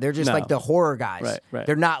just not. They're just No. like the horror guys. Right.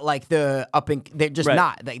 They're not like the up and. They're just Right.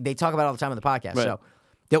 not. They talk about it all the time on the podcast. Right. So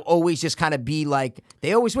they'll always just kind of be like.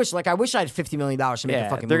 They always wish. Like I wish I had $50 million to make a Yeah,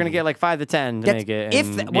 fucking. they're gonna movie. get like 5 to 10 to That's- make it. If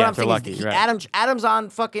and, what yeah, I'm if they're saying lucky, is he- right. Adam's on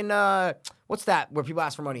fucking what's that where people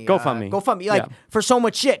ask for money? GoFundMe. GoFundMe, like Yeah. for so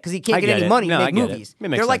much shit because he can't I get get any it. money No, to I make get it. movies. It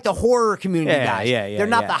makes They're like the sense. horror community Yeah, guys. yeah, They're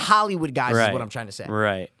not yeah. the Hollywood guys. Right. Is what I'm trying to say,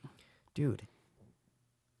 Right. dude.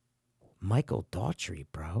 Michael Daughtry,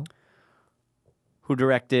 bro. Who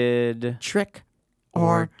directed Trick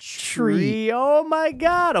or Treat. Oh my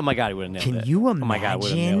god! Oh my god! He would have nailed Can it. you Oh my god!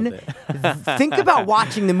 Would have imagine? nailed it. Think about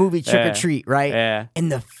watching the movie Trick Yeah. or Treat, right? Yeah.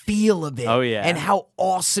 And the feel of it. Oh, yeah. And how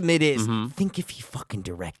awesome it is. Think if he fucking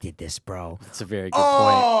directed this, bro. That's a very good point.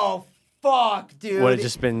 Oh, fuck, dude. Would have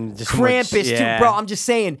just been just Krampus, yeah. too, bro. I'm just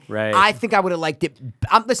saying. Right. I think I would have liked it.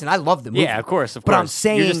 Listen, I love the movie. Yeah, of course, But I'm course.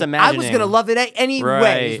 saying You're just I was imagining. gonna love it any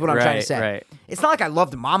way. Is what I'm trying to Right, say. right. It's not like I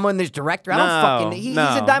love the mama and this director. I don't No, fucking. He's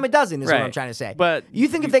no. a dime a dozen. Is what I'm Right. trying to say. But you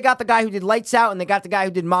think if they got the guy who did Lights Out and they got the guy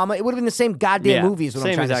who did Mama, it would have been the same goddamn Yeah, movie. Is what I'm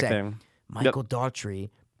same trying to exact say. thing. Michael Daughtry,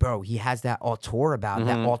 bro, he has that auteur about him,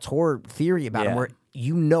 that auteur theory about him, Yeah. where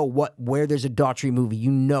you know where there's a Daughtry movie,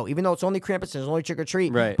 you know, even though it's only Krampus and it's only Trick or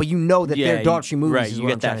Treat, Right. but you know that they're Daughtry movies. Right. Is You what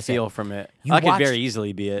get I'm trying that to say. feel from it. You That could watch- very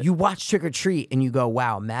easily be it. You watch Trick or Treat and you go,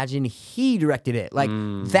 wow, imagine he directed it. Like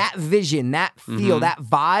that vision, that feel, that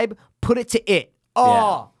vibe, put it to it.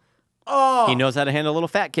 Oh, He knows how to handle little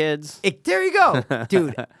fat kids. there you go.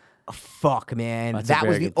 Dude, fuck, man. That's a that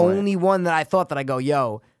was very the good point. only one that I thought that I go,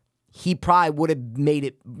 yo, he probably would have made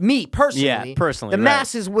it, me personally. Yeah, personally, The right.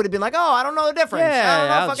 masses would have been like, oh, I don't know the difference. I don't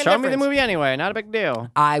know Yeah, fucking show me the difference. movie anyway. Not a big deal.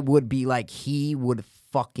 I would be like, he would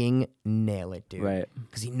fucking nail it, dude. Right.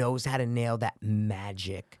 Because he knows how to nail that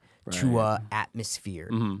magic to atmosphere.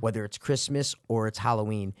 Whether it's Christmas or it's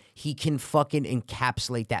Halloween, he can fucking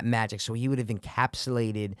encapsulate that magic. So he would have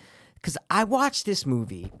encapsulated. Because I watched this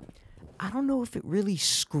movie. I don't know if it really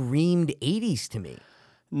screamed 80s to me.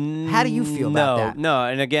 How do you feel about that? No,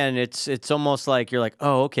 and again, it's almost like you're like,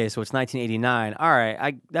 oh, okay, so it's 1989. All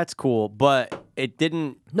right, that's cool, but it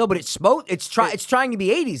didn't. No, but it's trying to be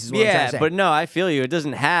 80s is what I'm trying Yeah, to say. but no, I feel you. It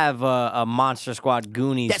doesn't have a Monster Squad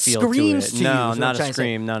Goonies that feel screams to to it. you. No, is what not I'm trying a to say.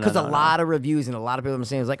 scream. No, no, Because no, a lot of reviews and a lot of people are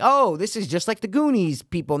saying it's like, oh, this is just like the Goonies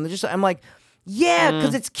people, and they're just. I'm like, yeah,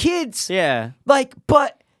 because it's kids. Yeah, Like,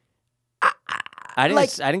 but I didn't.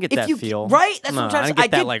 like, I didn't get if that you- feel. right? That's what No, I'm trying I to didn't say.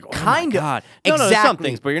 get that I did like, oh kind my of. God. No, Exactly. there's some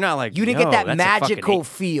things, but you're not like. You didn't yo, get that that's a fucking magical eight.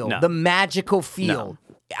 feel. No. The magical feel.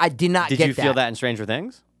 I did not Did get you feel that in Stranger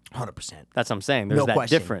Things? 100%. That's what I'm saying. There's No that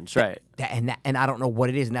question. difference, right? And I don't know what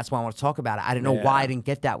it is, and that's why I want to talk about it. I didn't know why I didn't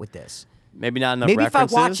get that with this. Maybe not enough Maybe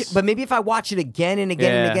references. if I watch it, but maybe if I watch it again and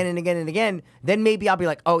again and again and again and again, then maybe I'll be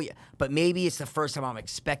like, oh yeah. But maybe it's the first time I'm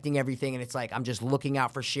expecting everything, and it's like I'm just looking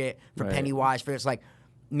out for shit for Right. Pennywise. For it's like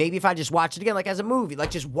maybe if I just watch it again, like as a movie, like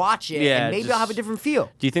just watch it, Yeah, and maybe I'll have a different feel.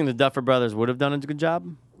 Do you think the Duffer Brothers would have done a good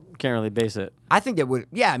job? Can't really base it. I think they would.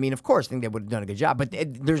 Yeah, I mean, of course, I think they would have done a good job. But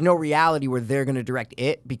there's no reality where they're going to direct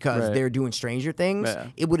it because Right. they're doing Stranger Things. Yeah.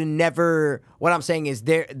 It would have never. What I'm saying is,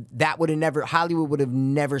 that would have never. Hollywood would have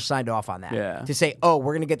never signed off on that. Yeah. To say, oh,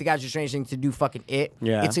 we're going to get the guys from Stranger Things to do fucking it.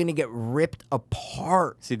 Yeah. It's going to get ripped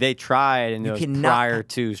apart. See, they tried and it was cannot- prior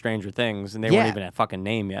to Stranger Things, and they Yeah. weren't even a fucking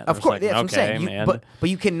name yet. Of They were course, like, that's what I'm okay, saying. man. But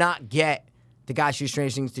you cannot get the guys from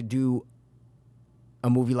Stranger Things to do a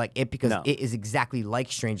movie like it because No. it is exactly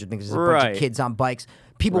like Stranger Things. There's a bunch Right. of kids on bikes.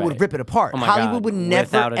 People Right. would rip it apart. Oh my Hollywood God. would never,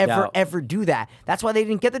 Without a ever, doubt. ever do that. That's why they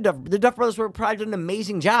didn't get the Duff. The Duff Brothers were probably doing an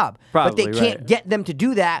amazing job, but they Probably, can't right. get them to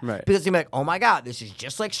do that Right. because they're like, oh my God, this is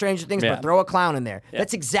just like Stranger Things, Yeah. but throw a clown in there. Yeah.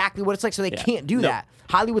 That's exactly what it's like. So they Yeah. can't do Nope. that.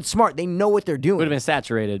 Hollywood's smart. They know what they're doing. Would have been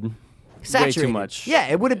saturated. Saturated. Way too much. Yeah,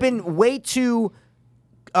 it would have been way too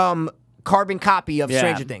carbon copy of Yeah,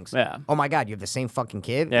 Stranger Things. yeah. Oh my God, you have the same fucking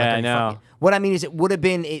kid. Yeah, Like, I know. what I mean is, it would have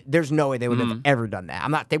been. There's no way they would have ever done that.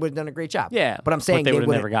 I'm not. They would have done a great job. Yeah, but I'm but saying they they would've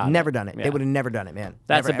would never gotten never it. done it. Yeah. They would have never done it, man.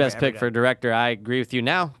 That's Never, the best ever, pick ever for done it. director. I agree with you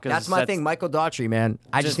now. 'Cause That's my thing, Michael Daughtry, man.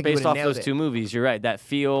 I just think he based would have off nailed those it. two movies. You're right. That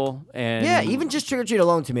feel and Yeah, even just Trick or Treat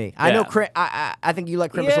alone to me. I know. Yeah. I think you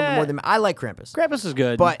like Krampus a little Yeah. more than me. I like Krampus, Krampus is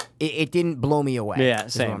good, but it didn't blow me away. yeah,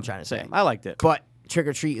 is same. what I'm trying to say. Same. I liked it. But Trick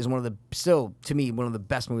or Treat is still to me one of the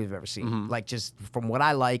best movies I've ever seen. Mm-hmm. Like just from what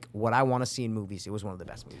I like, what I want to see in movies, it was one of the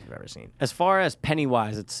best movies I've ever seen. As far as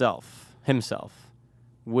Pennywise himself,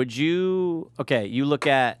 would you? Okay, you look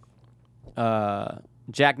at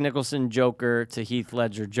Jack Nicholson Joker to Heath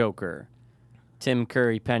Ledger Joker, Tim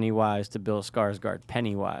Curry Pennywise to Bill Skarsgård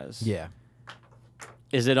Pennywise. Yeah.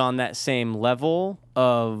 Is it on that same level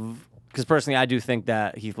of? Because personally, I do think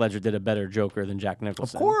that Heath Ledger did a better Joker than Jack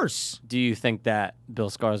Nicholson. Of course. Do you think that Bill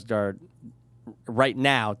Skarsgård, right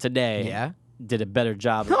now, today, Yeah. did a better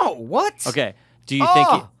job? No, what? Okay. Do you think?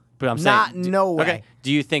 Oh, But I'm not saying, no way. Okay.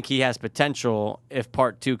 Do you think he has potential if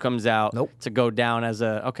Part 2 comes out? Nope. To go down as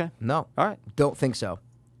a okay? No. All right. Don't think so.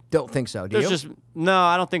 Don't think so. Do There's you? just no.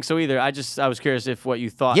 I don't think so either. I was curious if what you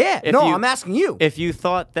thought. Yeah. If No, you- I'm asking you. If you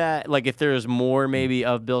thought that, like, if there was more maybe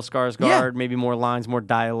of Bill Skarsgård, Yeah. maybe more lines, more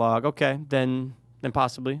dialogue, okay, then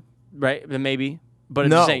possibly, right? Then maybe. But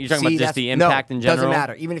no. I'm just saying, you're talking See, about just that's- the impact no, in general. Doesn't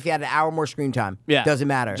matter. Even if you had an hour more screen time. Yeah. Doesn't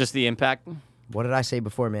matter. Just the impact. What did I say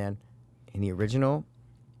before, man? In the original,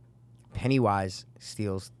 Pennywise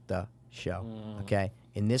steals the show. Okay.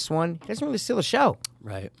 In this one, he doesn't really steal the show.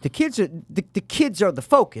 Right. The kids are the kids are the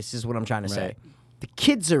focus, is what I'm trying to say. Right. The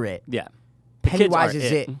kids are it. Yeah. Pennywise kids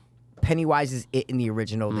is are it. Pennywise is it in the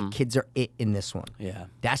original. The kids are it in this one. Yeah.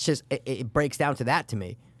 That's just it breaks down to that to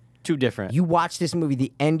me. Too different. You watch this movie,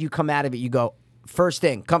 the end you come out of it, you go, first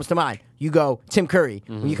thing comes to mind. You go, Tim Curry.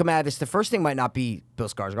 When you come out of this, the first thing might not be Bill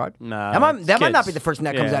Skarsgård. Nah, that might not kids. be the first thing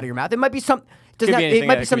that comes Yeah. out of your mouth. It might be some. Could be It anything,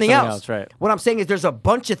 might it be could be something something else. else, right. What I'm saying is, there's a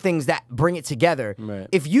bunch of things that bring it together. Right.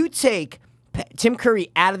 If you take Tim Curry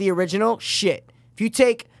out of the original, shit. If you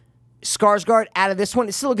take Skarsgård out of this one,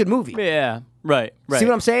 it's still a good movie. Yeah. Right. Right. See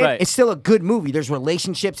what I'm saying? Right. It's still a good movie. There's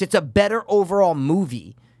relationships. It's a better overall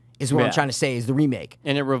movie, is what I'm Yeah. trying to say, is the remake.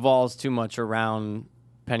 And it revolves too much around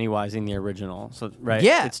Pennywise in the original. So right.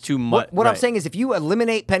 Yeah, It's too much. What I'm saying is, if you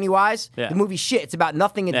eliminate Pennywise, Yeah. the movie's shit. It's about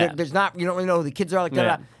nothing. And Yeah. there's not. You don't really know who the kids are like.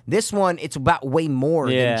 Yeah. This one, it's about way more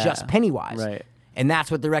Yeah. than just Pennywise. Right. And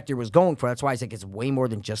that's what the director was going for. That's why he's like, it's way more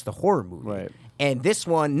than just a horror movie. Right. And this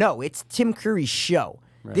one, no, it's Tim Curry's show.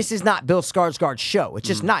 This is not Bill Skarsgård's show. It's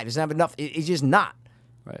just not. It doesn't have enough. It's just not.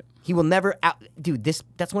 Right. He will never dude.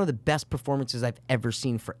 That's one of the best performances I've ever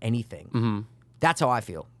seen for anything. Mm-hmm. That's how I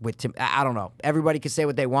feel with Tim. I don't know. Everybody can say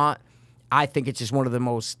what they want. I think it's just one of the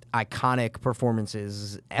most iconic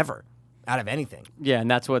performances ever out of anything. Yeah, and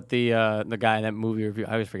that's what the guy in that movie review.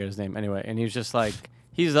 I always forget his name. Anyway, and he was just like.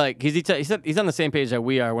 He said he's on the same page that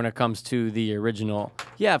we are when it comes to the original.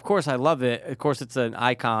 Yeah, of course I love it. Of course it's an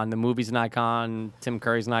icon. The movie's an icon. Tim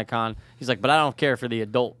Curry's an icon. He's like, but I don't care for the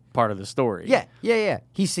adult part of the story. Yeah.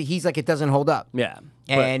 He's like, it doesn't hold up. Yeah.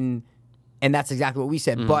 And that's exactly what we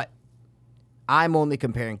said. But I'm only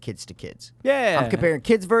comparing kids to kids. Yeah. I'm comparing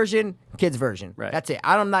kids version. Right. That's it.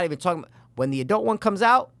 I'm not even talking about when the adult one comes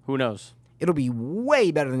out. Who knows? It'll be way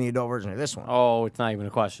better than the adult version of this one. Oh, it's not even a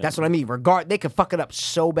question. That's what I mean. They could fuck it up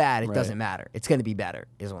so bad, it Right. doesn't matter. It's going to be better,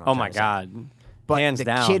 is what I'm Oh trying my to say. God. But Hands the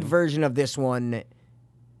down. kid version of this one,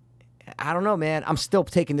 I don't know, man. I'm still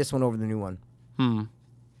taking this one over the new one.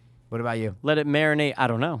 What about you? Let it marinate. I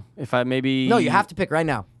don't know. If I maybe. No, you have to pick right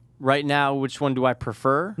now. Right now, which one do I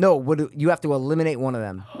prefer? No, you have to eliminate one of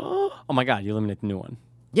them. Oh my God, you eliminate the new one.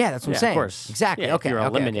 Yeah, that's what I'm saying. Of course. Exactly. Yeah, okay. If you're okay,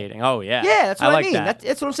 eliminating. Oh, yeah. Yeah, that's what I like mean. That.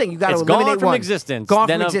 That's what I'm saying. You got to It's eliminate gone from one. existence. Gone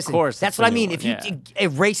Then from of existence. course That's it's what I the new mean. one, If you yeah.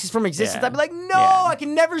 it erases from existence, Yeah. I'd be like, no, Yeah. I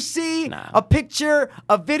can never see Nah. a picture,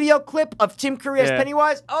 a video clip of Tim Curry as Yeah.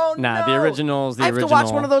 Pennywise. Oh Nah, no, the original's the I have to watch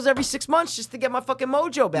original. one of those every 6 months just to get my fucking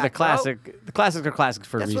mojo back. The bro. classics are classics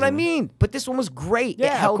for a That's reason. what I mean. But this one was great. Yeah,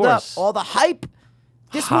 it of held up. course. All the hype.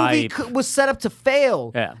 This movie Hype. was set up to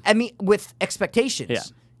fail. Yeah. I mean, with expectations. Yeah.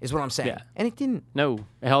 Is what I'm saying. Yeah. And it didn't. No,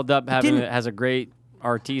 it held up. didn't. It has a great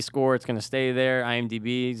RT score. It's going to stay there.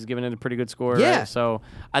 IMDb is giving it a pretty good score. Yeah. Right? So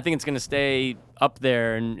I think it's going to stay up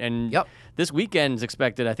there. And Yep. this weekend's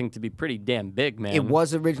expected, I think, to be pretty damn big, man. It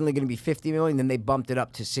was originally going to be 50 million, then they bumped it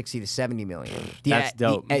up to 60 to 70 million. That's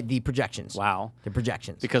dope. The projections. Wow. The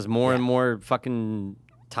projections. Because more and more fucking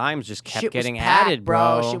times just kept Shit was getting packed, added,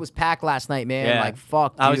 bro. Shit was packed last night, man. Yeah. Like,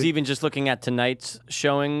 fuck, I was dude. even just looking at tonight's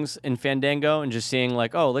showings in Fandango and just seeing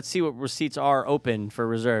like, oh, let's see what receipts are open for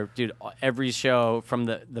reserve. Dude, every show from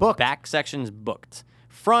the Booked. back section's booked.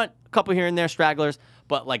 Front, a couple here and there, stragglers,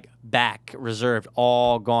 but like back, reserved,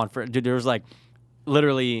 all gone for. Dude, there was like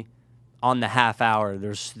literally on the half hour,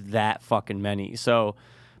 there's that fucking many. So,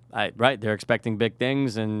 right, they're expecting big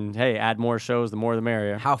things, and hey, add more shows, the more the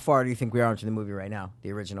merrier. How far do you think we are into the movie right now,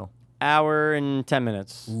 the original? Hour and 10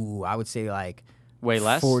 minutes. Ooh, I would say like Way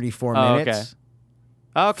less? 44 Oh, minutes.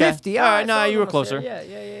 Okay. 50. All right, so I no, was you were gonna closer.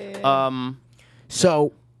 say, yeah.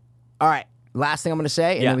 So, all right, last thing I'm going to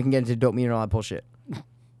say, and Yeah. then we can get into dope meat and all that bullshit.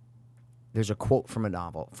 There's a quote from a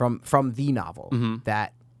novel, from the novel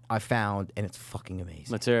that I found, and it's fucking amazing.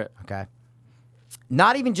 Let's hear it. Okay.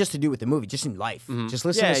 Not even just to do with the movie, just in life. Just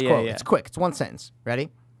listen Yeah, to this yeah, quote. yeah. It's quick. It's one sentence. Ready?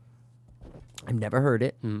 I've never heard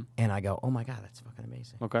it, and I go, "Oh my god, that's fucking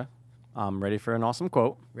amazing." Okay. I'm ready for an awesome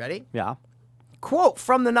quote. Ready? Yeah. Quote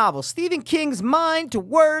from the novel: Stephen King's mind to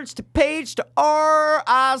words to page to our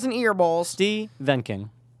eyes and earballs. Stephen King.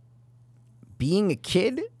 Being a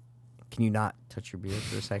kid, can you not touch your beard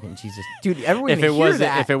for a second? Jesus, dude, everyone hear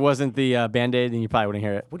that. If it wasn't the Band-Aid, then you probably wouldn't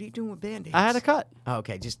hear it. What are you doing with Band-Aids? I had a cut. Oh,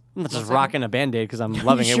 okay, just I'm not one just second. rocking a Band-Aid because I'm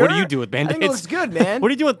loving You it. What do sure? you do with I Band-Aids? think it looks good, man. What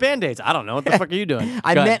do you do with Band-Aids? I don't know. What the fuck are you doing?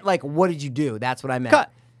 I Go ahead. meant like, what did you do? That's what I meant.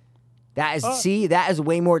 Cut. That is that is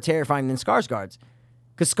way more terrifying than Skarsgård's.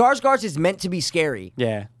 Because Skarsgård's is meant to be scary.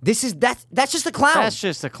 Yeah. That's just a clown. That's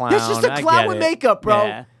just a clown. That's just a I clown get with it. makeup, bro.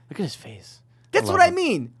 Yeah. Look at his face. That's love what I him.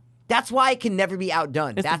 mean. That's why it can never be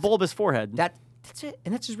outdone. It's that's the bulbous forehead. that's it.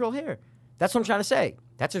 And that's his real hair. That's what I'm trying to say.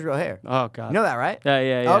 That's his real hair. Oh, God. You know that, right?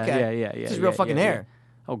 Yeah. Okay. Yeah. It's his real fucking hair.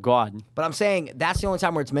 Oh, God. But I'm saying that's the only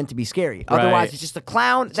time where it's meant to be scary. Right. Otherwise, it's just a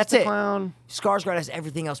clown. That's Just a it. clown. Skarsgård has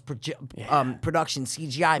everything else: production,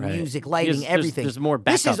 CGI, music, There's- lighting, there's- everything. there's more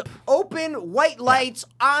This is backup. open, white lights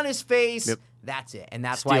on his face. Yep. That's it, and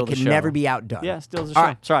that's Steal why the it can show. never be outdone. Yeah, steals the show. All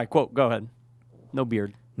right. Sorry, quote. Go ahead. No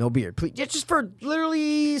beard. No beard, please. Just for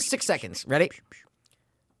literally 6 seconds. Ready?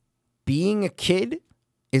 Being a kid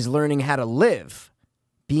is learning how to live.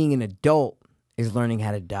 Being an adult is learning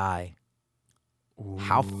how to die.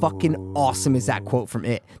 How fucking awesome is that quote from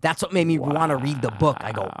It? That's what made me want to read the book.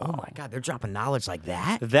 I go, oh my God, they're dropping knowledge like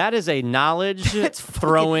that? That is a knowledge That's fucking-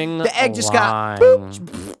 throwing The egg just got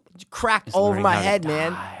line. cracked It's all over learning my how to head,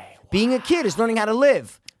 man. die. Being a kid is learning how to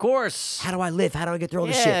live. Of course. How do I live? How do I get through all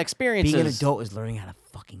this Yeah, shit? experiences. Being an adult is learning how to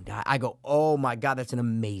fucking die. I go, oh my God, that's an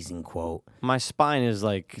amazing quote. My spine is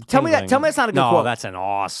like. Tell me tingling. that's not a good no, quote. that's an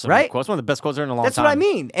awesome Right? quote. It's one of the best quotes I've heard in a long That's time. what I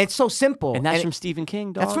mean. It's so simple. And that's it- from Stephen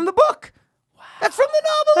King, dog. That's from the book. That's from the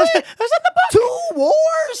novel. That's in the book. Two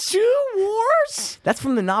wars. 2 Wars? That's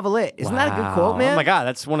from the novelette. Isn't that a good quote, Wow. man? Oh my God,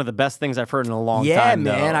 that's one of the best things I've heard in a long Yeah, time.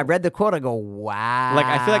 man. though. I read the quote. I go, wow. Like,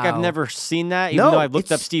 I feel like I've never seen that, even No, though I've looked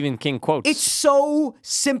up it's- Stephen King quotes. It's so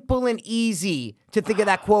simple and easy to think of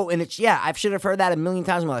that quote, and it's I should have heard that a million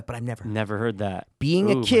times in my life, but I've never. Never heard that. Being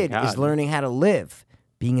Ooh, a my kid is God. learning how to live.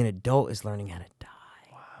 Being an adult is learning how to die.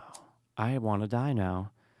 I want to die now.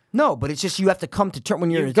 No, but it's just you have to come to terms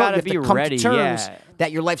when you're an You've adult. gotta You have be to come ready, to terms yeah.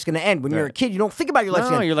 that your life's going to end. When you're a Right. kid, you don't think about your life's No,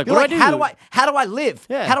 going to end. you're like, you're what do I do? how do I live?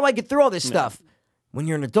 Yeah. How do I get through all this stuff? When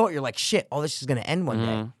you're an adult, you're like, shit, all this is going to end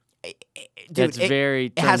one day. Dude, It's very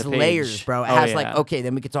it turn has the page. layers, bro. It Oh, has like, yeah. okay,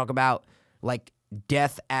 then we could talk about like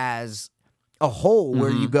death as a whole,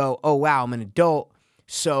 where Mm-hmm. you go, oh wow, I'm an adult,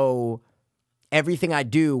 so everything I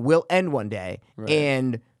do will end one day,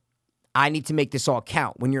 and I need to make this all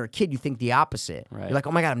count. When you're a kid, you think the opposite. Right. You're like,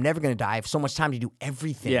 oh my God, I'm never going to die. I have so much time to do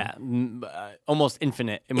everything. Yeah, almost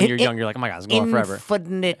infinite. And when you're young, you're like, oh my God, it's going on forever.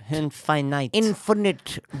 Infinite. Infinite.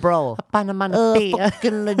 Infinite, bro. Panamante.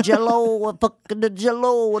 Fucking the jello, fucking the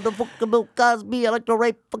jello, the fucking Bill Cosby. I like to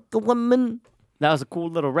rape fucking women. That was a cool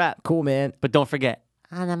little rap. Cool, man. But don't forget,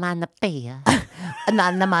 Anamanapeya.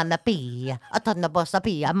 Ananamanapeya.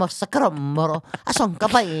 Atanabosapeya. Mosakromboro.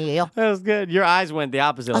 Asonkapeyo. That was good. Your eyes went the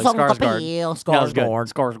opposite, like Skarsgård.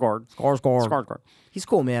 Skarsgård. Skarsgård. Skarsgård. He's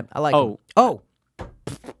cool, man. I like him. Oh. Do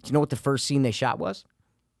you know what the first scene they shot was?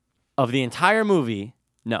 Of the entire movie,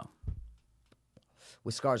 no.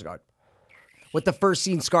 With Skarsgård. What the first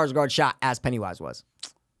scene Skarsgård shot as Pennywise was.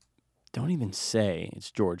 Don't even say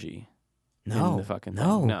it's Georgie. No. In the fucking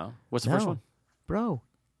no. thing. No. What's the first one? Bro.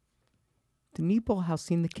 The meatball house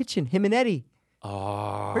scene in the kitchen. Him and Eddie.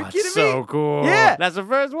 Oh, you that's kidding so me? cool. Yeah. That's the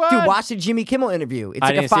first one. Dude, watch the Jimmy Kimmel interview. It's I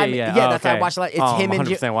like didn't a 5 see it minute. yet. Yeah, Oh, that's how I okay. watched it. It's Oh, him and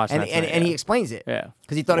 100% watching that tonight, and he yeah. explains it. Yeah.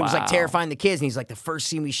 Because he thought it was like Wow. terrifying the kids. And he's like, the first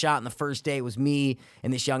scene we shot on the first day was me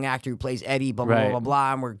and this young actor who plays Eddie, blah, blah, Right. blah, blah,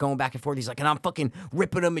 blah. And we're going back and forth. He's like, and I'm fucking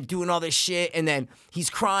ripping him and doing all this shit. And then he's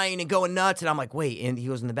crying and going nuts. And I'm like, wait. And he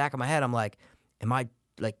goes in the back of my head. I'm like, am I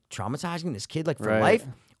like traumatizing this kid like for Right. life?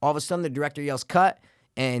 All of a sudden, the director yells cut.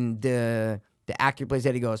 And the actor who plays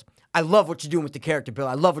Eddie goes, I love what you're doing with the character, Bill.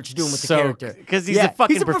 I love what you're doing with the character. Because he's a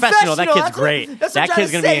fucking professional. That kid's great. That's what That I'm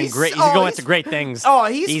kid's trying going to to be in say. great. He's going to great things. Oh,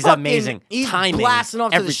 he's fucking, amazing. He's Timing, blasting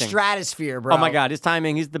off to the everything. stratosphere, bro. Oh my God, his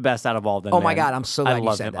timing, he's the best out of all of them. Oh my man. God, I'm so I glad you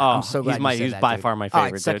love said him. that. Oh, I'm so glad he's you said that, by dude. far my All right,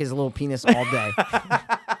 favorite. suck dude. his little penis all day.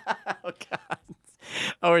 Oh God.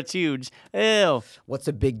 Oh, it's huge. Ew. What's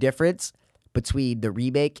the big difference between the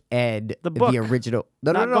remake and The book. the original?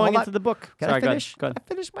 No, Not no, going hold on. into the book. Can Sorry, I go ahead. finish? Go ahead. I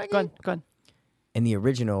finish my Go game. ahead. Go ahead. In the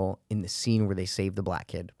original, in the scene where they save the black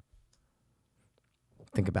kid.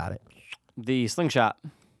 Think about it. The slingshot.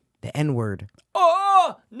 The N-word.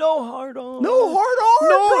 Oh, no hard on. No hard R,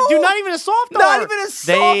 No, bro. dude, not even a soft R. Not even a soft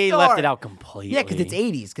They R. left it out completely. Yeah, because it's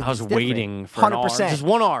 80s. I was waiting for an R. 100%. Just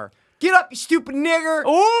one R. Get up, you stupid nigger.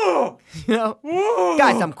 Oh! You know?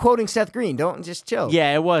 Guys, I'm quoting Seth Green. Don't just chill.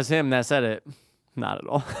 Yeah, it was him that said it. Not at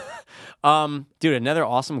all. Dude, another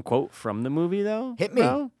awesome quote from the movie, though. Hit me.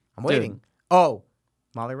 bro. I'm Dude. waiting. Oh,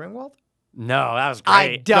 Molly Ringwald? No, that was great.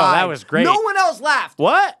 I died. No, that was great. No one else laughed.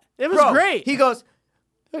 What? It was Bro, great. He goes,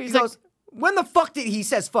 He's like, when the fuck did he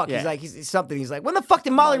says fuck? Yeah. He's like he's something. He's like, when the fuck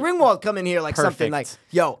did Molly Ringwald come in here? Like something like,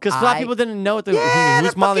 Perfect. yo, because a lot of people didn't know Yeah,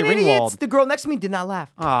 who's they're Molly fucking Ringwald. idiots. The girl next to me did not laugh.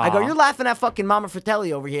 I go, Aw. you're laughing at fucking Mama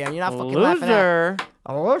Fratelli over here, and you're not fucking laughing at.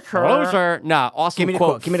 Loser. Loser. Nah, awesome Give me the quote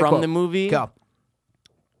quote. Give me the from quote. the movie. Go.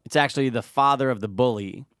 It's actually the father of the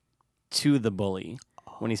bully to the bully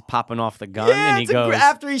when he's popping off the gun Yeah, and he it's goes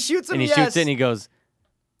after he shoots him. and he yes. shoots it and he goes,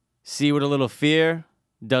 "See what a little fear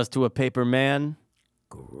does to a paper man."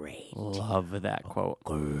 Great. Love that quote.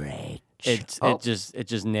 Great. It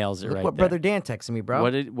just nails it Look right what there. Brother Dan texted me, bro.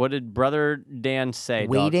 What did Brother Dan say? Dog?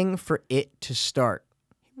 Waiting for it to start.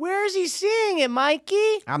 Where is he seeing it,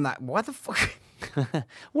 Mikey? I'm not. What the fuck?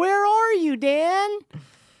 Where are you, Dan?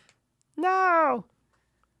 No.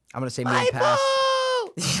 I'm gonna say me and pass.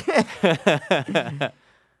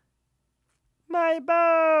 My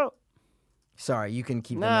boat. Sorry, you can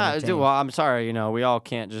keep. them Nah, entertained. well, I'm sorry. You know, we all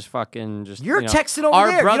can't just fucking just. You're you know, texting over our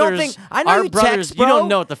there. Brothers, You don't think I know our you brothers, text, bro. You don't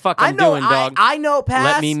know what the fuck I'm doing, dog. I know, Pass.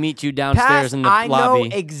 Let me meet you downstairs Pass, in the I lobby.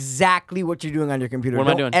 know exactly what you're doing on your computer. What am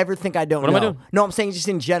I Don't doing? ever think I don't What know. am I doing? No, I'm saying just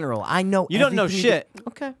in general. I know. You don't know everything you shit. do.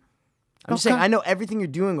 Okay. I'm just saying I know everything you're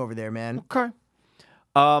doing over there, man. Okay.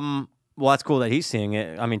 Well, that's cool that he's seeing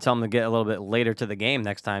it. I mean, tell him to get a little bit later to the game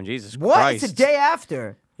next time. Jesus What? Christ. It's a day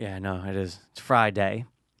after. Yeah, no, it is. It's Friday.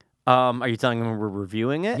 Are you telling him we're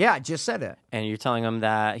reviewing it? Yeah, I just said it. And you're telling him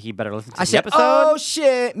that he better listen to I the said, episode? oh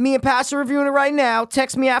shit, me and Pass are reviewing it right now.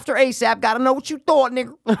 Text me after ASAP. Gotta know what you thought,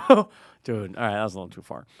 nigga. Dude, all right, that was a little too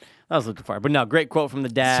far. But no, great quote from the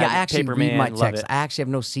dad. See, I actually Paper read Man, my love text. it. I actually have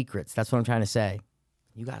no secrets. That's what I'm trying to say.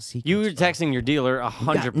 You got secrets. You were bro. texting your dealer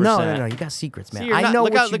 100%. No. You got secrets, man. See, you're I not- know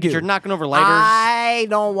look what out, you look do. at you're knocking over lighters. I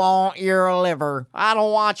don't want your liver. I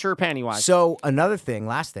don't want your Pennywise. So another thing,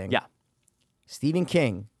 last thing. Yeah. Stephen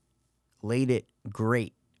King laid it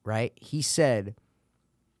great, right? He said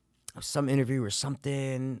some interview or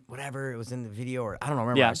something, whatever. It was in the video, or I don't know.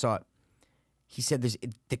 Remember, Yeah. I saw it. He said,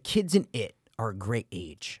 the kids in it are a great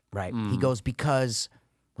age, right? Mm. He goes, because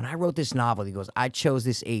when I wrote this novel, he goes, I chose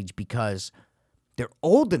this age because they're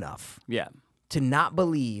old enough Yeah. to not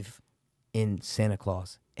believe in Santa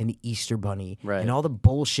Claus and the Easter Bunny Right. and all the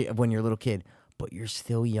bullshit of when you're a little kid, but you're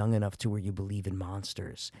still young enough to where you believe in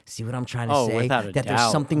monsters. See what I'm trying to Oh, say? without a that there's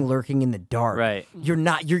doubt. something lurking in the dark. Right. You're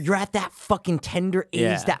not. You're at that fucking tender age,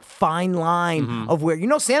 Yeah. that fine line of where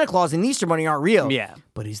Santa Claus and the Easter Bunny aren't real. Yeah.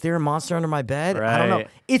 But is there a monster under my bed? I don't know. Right.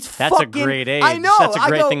 It's That's a fucking. great age. I know. That's a I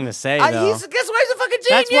great go, thing to say, though. Guess what? He's a fucking genius.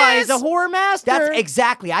 That's why he's a horror master. That's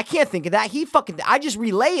exactly. I can't think of that. I just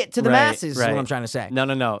relay it to the masses. Is what I'm trying to say.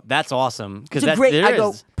 No. That's awesome. It's a great. I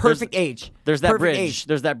go perfect age. There's that Perfect bridge. age.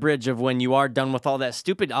 There's that bridge of when you are done with all that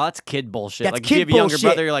stupid. Oh, that's kid bullshit. That's like kid if you have a younger bullshit.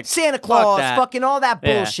 brother, you're like Santa fuck Claus, that. fucking all that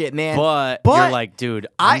Yeah. bullshit, man. But you're like, dude,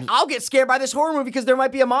 I'll get scared by this horror movie because there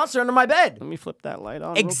might be a monster under my bed. let me flip that light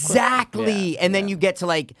on. real quick. Exactly. Yeah, And then you get to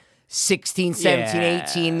like 16, 17,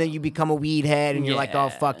 18, then you become a weed head and you're like, oh,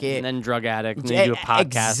 fuck it. And then drug addict. And then you do a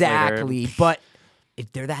podcast Exactly. later. But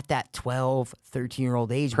if they're at that 12,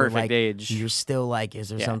 13-year-old age, where, Perfect like, age. you're still like, is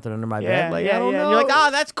there something under my Yeah, bed? Like, yeah, I don't yeah. know. And you're like,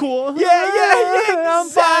 oh, that's cool. yeah,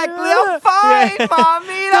 exactly. I'm fine,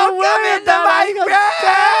 mommy. Don't come worry into about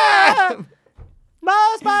my room.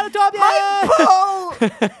 Mouse by the top, My ball.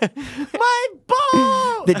 My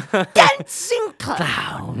ball. The dancing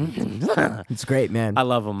clown. It's great, man. I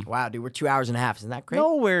love them. Wow, dude, we're 2 hours and a half. Isn't that great?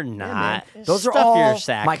 No, we're not. Those are Stuff all your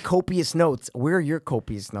sack. my copious notes. Where are your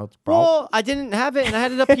copious notes, bro? Well, I didn't have it, and I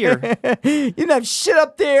had it up here. You didn't have shit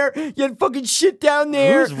up there. You had fucking shit down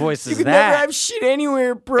there. Whose voice you is could that? never have shit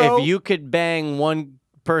anywhere, bro. If you could bang one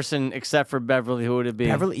person except for Beverly, who would it be?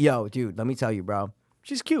 Beverly, yo, dude, let me tell you, bro.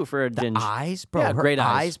 She's cute for a dinge. Eyes, bro. Yeah, Her great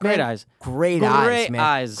eyes. man. Great eyes. Great eyes, Great man.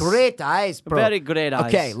 eyes. Great eyes, bro. Very great eyes.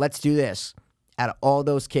 Okay, let's do this. Out of all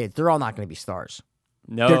those kids, they're all not going to be stars.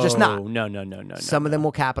 No, They're just not. No. Some of them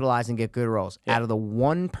will capitalize and get good roles. Yeah. Out of the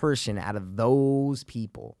one person, out of those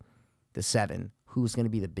people, the 7, who's going to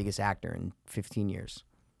be the biggest actor in 15 years?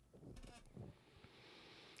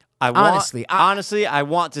 Honestly, I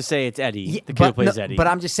want to say it's Eddie, the kid who plays Eddie. But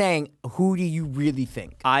I'm just saying, who do you really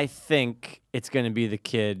think? I think it's going to be the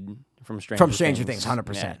kid from Stranger From Stranger Things,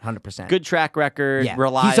 100%. Yeah. 100%. Good track record, Yeah.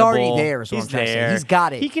 reliable. He's already there, is what He's I'm trying to say. there. He's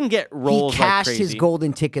got it. He can get roles He cashed like his crazy.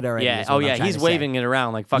 golden ticket already. Yeah. is what Oh, I'm yeah. trying He's to say. waving it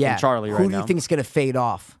around like fucking Yeah. Charlie right Who now. do you think is going to fade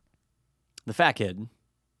off? The fat kid.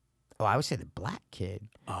 Oh, I would say the black kid.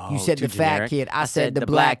 Oh, You said too the fat generic. kid. I said the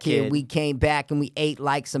black kid. We came back and we ate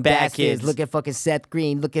like some Bad bastards. kids. Look at fucking Seth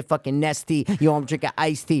Green. Look at fucking Nesty. Yo, I'm drinking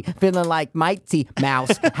iced tea. Feeling like Mighty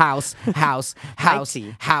Mouse. House.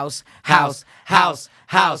 Mighty. House.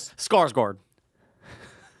 Skarsgård.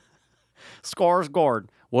 Skarsgård.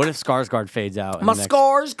 What if Skarsgård fades out? in My the next-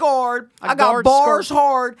 scars guard. I got guard bars scars.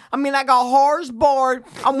 hard. I mean, I got hars barred.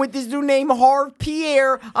 I'm with this dude named Harv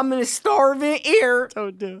Pierre. I'm in a starving ear.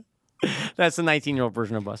 Don't do it. That's the 19-year-old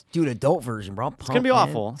version of us. Dude, adult version, bro. It's gonna be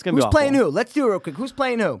awful. It's gonna be Who's awful. playing who? Let's do it real quick. Who's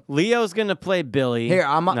playing who? Leo's gonna play Billy. Here,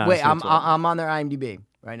 I'm No, wait. let's do it. I'm on their IMDb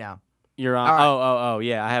right now. You're on. All right. Oh,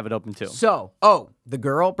 yeah. I have it open too. So, the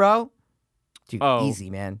girl, bro. Dude, Oh. easy,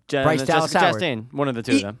 man. Bryce Dallas Jessica Howard. Chastain. One of the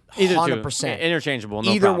two of them. Either 100%. two. Interchangeable. No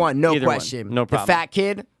Either problem. one, no Either question. No problem. The fat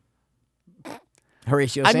kid,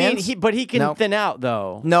 Horatio I Sands. mean, he can No. thin out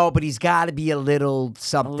though. No, but he's got to be a little A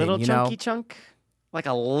something, little you chunky know. chunk. Like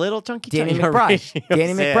a little chunky Danny chunk. McBride.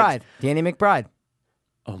 Danny Sands. McBride. Danny McBride.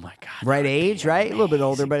 Oh my God. Right age, right? A little bit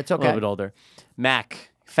older, but it's okay. A little bit older.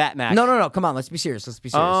 Mac. Fat Mac. No. Come on, let's be serious. Let's be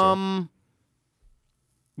serious. here.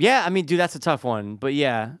 Yeah, I mean, dude, that's a tough one. But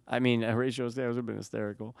yeah, I mean, Horatio Sands would have been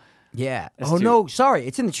hysterical. Yeah. That's Oh too- no, sorry.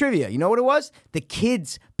 It's in the trivia. You know what it was? The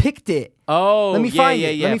kids picked it. Oh, Let me yeah, find yeah,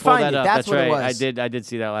 it. yeah. Let me Pull find that it. up. That's what it right. was. I did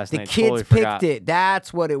see that last The night. kids Totally picked forgot. it.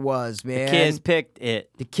 That's what it was, man. Kids picked it.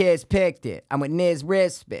 The kids picked it. I'm with Niz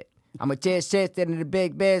Rispit. I'm with Tish Sisted and the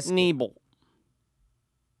Big Biscuit. Nebel.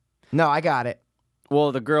 No, I got it.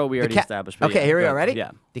 Well, the girl we already established. But Okay, yeah, here we go- are. Ready?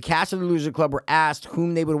 Yeah. The cast of the Loser Club were asked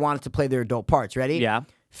whom they would want to play their adult parts. Ready? Yeah.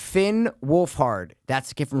 Finn Wolfhard. That's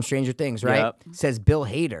the kid from Stranger Things, right? Yep. Says Bill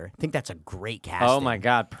Hader. I think that's a great casting. Oh my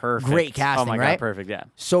God, perfect. Great casting, Oh my right? God, perfect. Yeah.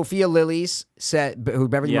 Sophia Lillis said, who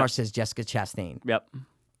Beverly Yep. Marsh says Jessica Chastain. Yep.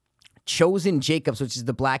 Chosen Jacobs, which is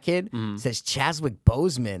the black kid, says Chadwick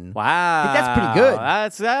Boseman. Wow. I think that's pretty good.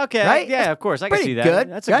 That's okay. Right? Yeah, That's of course. I can pretty see that. good,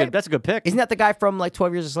 That's a right? good. That's a good pick. Isn't that the guy from like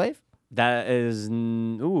 12 Years a Slave? That is. Ooh.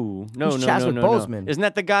 No. Who's No. Chadwick No. Boseman? Isn't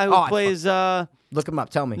that the guy who Oh, I plays? Look him up.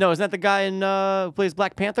 Tell me. No, isn't that the guy in who plays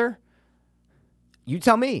Black Panther? You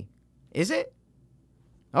tell me. Is it?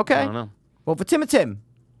 Okay. I don't know. Well, for Tim.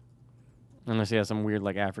 Unless he has some weird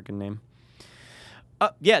like African name.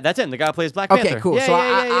 Yeah, that's him. The guy who plays Black Okay, Panther. cool. Yeah, So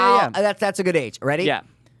yeah. that's a good age. Ready? Yeah.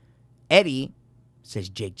 Eddie says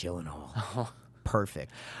Jake Gyllenhaal.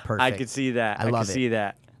 Perfect. I could see that. I love could it. see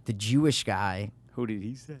that. The Jewish guy, Who did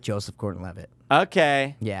he say? Joseph Gordon-Levitt.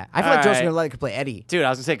 Okay. Yeah, I feel like Joseph Alright. Gordon-Levitt could play Eddie. Dude, I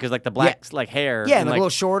was gonna say because like the black like hair. Yeah, and like a little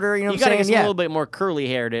shorter. You know you what I'm gotta saying? get some a Yeah. little bit more curly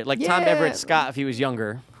haired. Like Tom Yeah. Everett Scott if he was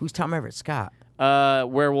younger. Who's Tom Everett Scott?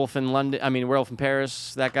 Werewolf in London. I mean, Werewolf in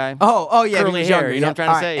Paris. That guy. Oh yeah, Curly he was hair, younger. you know what I'm trying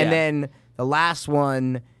to All say? And Yeah. then the last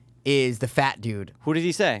one is the fat dude, Who did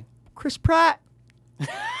he say? Chris Pratt.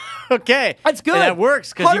 Okay. That's good. And that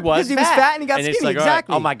works because he was fat and he got it's skinny. like, all right,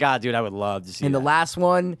 Exactly. oh my God, dude, I would love to see And that. the last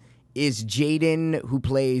one is Jaden, who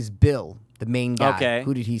plays Bill, the main guy. Okay.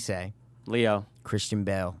 Who did he say? Leo. Christian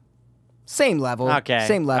Bale. Same level. Okay.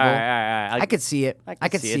 Same level. All right. I could see it. I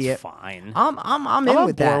could see it. It's fine. I'm in on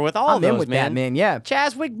with that. board with all I'm those, in with that, man. Yeah.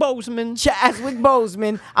 Chadwick Boseman. Chadwick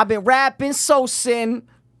Boseman. I've been rapping so sin.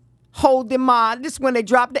 Holding my. This is when they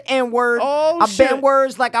dropped the N word. Oh, I shit. bent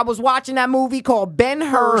words like I was watching that movie called Ben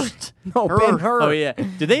Hur. No, Ben Hur. Oh, yeah.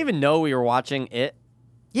 Did they even know we were watching it?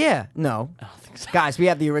 Yeah. No. I don't think so. Guys, we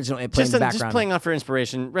have the original It playing in the background. Just playing on for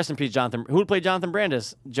inspiration. Rest in peace, Jonathan. Who would play Jonathan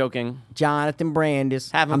Brandis? Joking. Jonathan Brandis.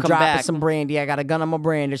 Have him I'm come dropping back. some brandy. I got a gun on my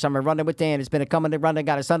Brandis. I'm running with Dan. It's been a coming to run.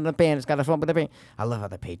 Got a son in the pan. It's got a phone with the pan. I love how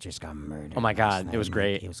the Patriots got murdered. Oh my last God, night, it was man.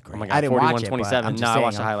 great. It was great. Oh my God, I didn't watch it, but 41-27. I'm just No, I saying,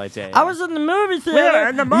 watched the highlights. Yeah, I was in the movie theater.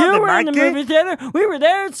 in the movie, You were in the Mikey. movie theater. We were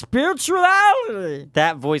there in spirituality.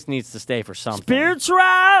 That voice needs to stay for something.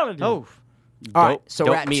 Spirituality. Oh. All right, so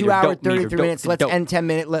we're at 2 hours, dope meter, 33 minutes. Let's end 10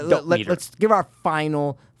 minutes. Let's give our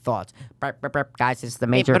final thoughts. Guys, this is the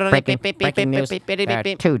major breaking news.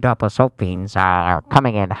 Two double soap fiends are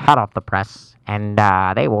coming in hot off the press, and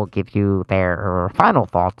they will give you their final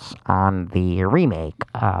thoughts on the remake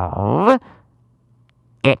of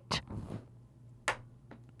It.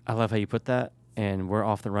 I love how you put that. And we're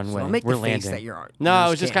off the runway. don't make we're the face landing. that you're- no, you it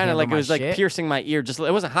was just just can't kind of like handle it was my like shit. piercing my ear. Just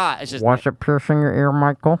it wasn't hot. It's just Was it piercing your ear,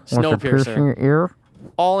 Michael? Was Snow it piercing your ear?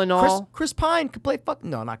 all in all. Chris Pine could play fuck.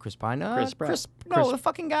 No, not Chris Pine. Chris Pratt. The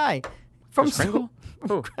fucking guy from Chris Kringle?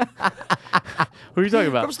 Who? Who are you talking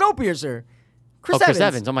about? from Snowpiercer. Chris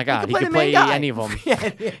Evans. Oh my God, he play could the main play guy. any of them. Yeah,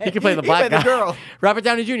 He could play the he black played the guy. girl. Robert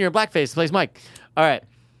Downey Jr. in blackface plays Mike. All right.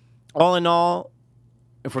 All in all,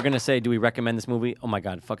 if we're gonna say, do we recommend this movie? Oh my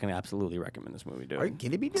God, fucking absolutely recommend this movie, dude. Are you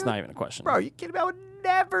kidding me, dude? It's not even a question. Bro, are you kidding me? I would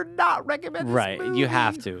never not recommend this Right, movie. you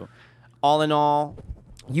have to. All in all,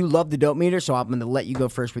 You love the dope meter, so I'm going to let you go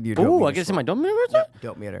first with your dope meter. I can see my dope meter.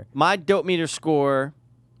 dope meter. My dope meter score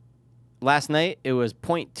last night, it was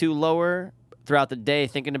 0.2 lower. Throughout the day,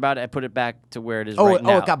 thinking about it, I put it back to where it is right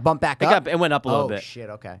now. Oh, it got bumped back up? It went up a little Oh, bit. shit,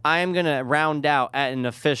 okay. I am going to round out at an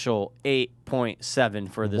official 8.7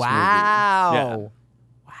 for this Wow. movie. Yeah.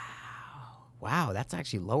 Wow, that's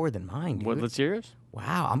actually lower than mine, dude. Let's hear yours.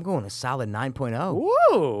 Wow, I'm going a solid 9.0.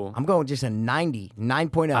 Woo! I'm going just a 90,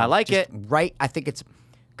 9.0. I like Just it. Right, I think it's,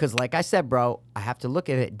 because like I said, bro, I have to look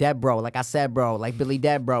at it. Deb, bro, like I said, bro, like Billy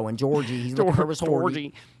Deb, bro, and Georgie, he's looking for his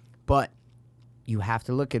Georgie. But you have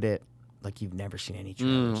to look at it like you've never seen any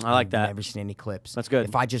trailers. I like You've that. Never seen any clips. That's good.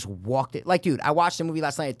 If I just walked it, like, dude, I watched a movie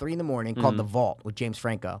last night at 3 a.m. called The Vault with James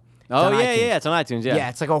Franco. It's Oh, on yeah, iTunes. yeah. It's on iTunes, yeah. Yeah,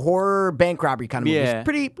 it's like a horror bank robbery kind of movie. Yeah.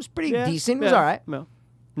 It was pretty Yeah, decent. It was yeah. all right. No.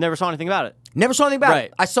 Never saw anything about it. Never saw anything about Right.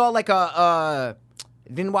 it. I saw like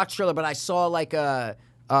didn't watch the trailer, but I saw like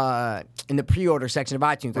in the pre-order section of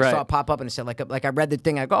iTunes, I Right. saw it pop up and it said like I read the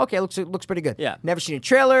thing. I go, okay, it looks pretty good. Yeah. Never seen a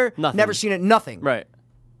trailer. Nothing. Never seen it. Nothing. Right.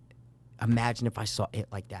 Imagine if I saw it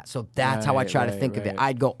like that. So that's how I Right, try to right, think of it. right.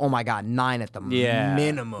 I'd go, oh my God, 9 at the Yeah.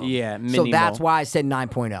 minimum. Yeah, So minimal. that's why I said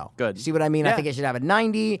 9.0. Good. See what I mean? I Yeah. think it should have a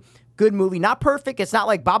 90. Good movie. Not perfect. It's not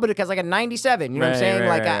like Babadook has like a 97. You know what I'm Right, saying?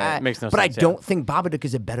 right, Like, right. Makes no but sense, I yeah. don't think Babadook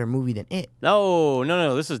is a better movie than It. No.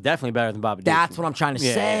 This is definitely better than Babadook. That's what I'm trying to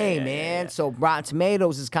Yeah, say, yeah, man. yeah. So Rotten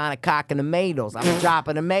Tomatoes is kind of cocking the tomatoes. I'm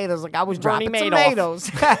dropping tomatoes like I was Bernie dropping Madoff.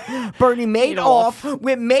 tomatoes. Bernie Madoff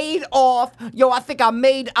with Madoff. Yo, I think I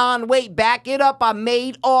made on. Wait, back it up. I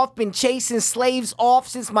made off. Been chasing slaves off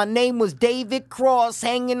since my name was David Cross.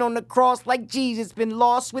 Hanging on the cross like Jesus. Been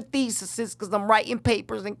lost with theses because I'm writing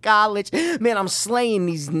papers in college. Man, I'm slaying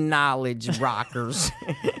these knowledge rockers.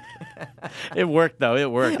 It worked, though. It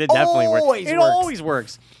worked. It definitely worked. Always It works. always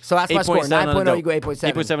works. So that's my score. 8.7 on the 9.0, dope. you go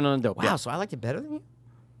 8.7. 8.7 on the dope. Wow, yeah. so I liked it better than you?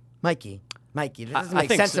 Mikey, that doesn't I make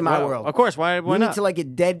think sense so. in my Well, world. Of course. Why we not? need to like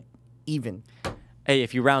get dead even. Hey,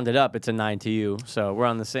 if you round it up, it's a 9 to you. So we're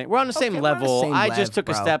on the same. We're on the same Okay, we're on the level. same I lev, just took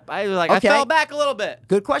a bro. step. I Okay. fell back a little bit.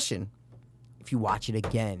 Good question. If you watch it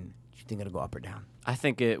again, do you think it'll go up or down? I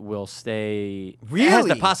think it will stay. Really? It has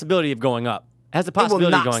the possibility of going up. It has the It will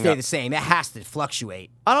possibility not of going stay up. the same. It has to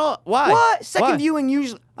fluctuate. I don't. Why? What? Second Why? viewing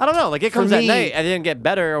usually. I don't know. Like it For comes at me- night. It didn't get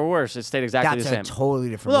better or worse. It stayed exactly That's the a same. totally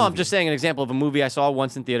different Well, no, movie. I'm just saying an example of a movie I saw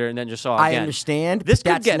once in theater and then just saw I again. understand. This but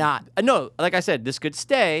could that's get not. No, like I said, this could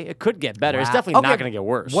stay. It could get better. It's Wow. definitely Okay, not going to get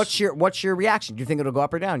worse. What's your reaction? Do you think it'll go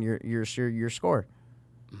up or down? Your score.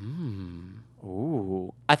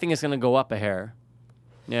 Ooh, I think it's going to go up a hair.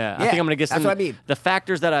 Yeah, I Yeah, think I'm going to get that's some. what I mean. The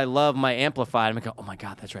factors that I love might amplify. I'm going to go, oh my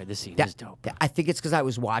God, that's right. This scene is dope. I think it's because I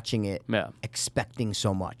was watching it Yeah. expecting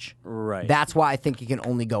so much. Right. That's why I think it can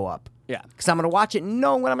only go up. Yeah. Because I'm going to watch it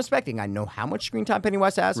knowing what I'm expecting. I know how much screen time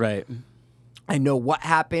Pennywise has. Right. I know what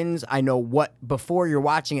happens. I know what before you're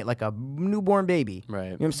watching it like a newborn baby. Right. You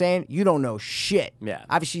know what I'm saying? You don't know shit. Yeah.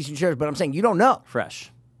 Obviously some trailers, but I'm saying you don't know.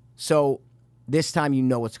 Fresh. So this time you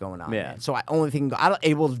know what's going on. Yeah. Man. So I only think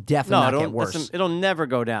it will definitely not get worse. Listen, it'll never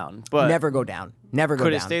go down. But Never go down. Never go could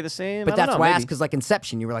down. it stay the same? But I don't that's know, why I maybe. asked, because like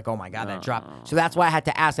Inception, you were like, oh my God, that dropped. So that's why I had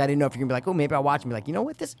to ask. I didn't know if you're going to be like, oh, maybe I'll watch and be like, you know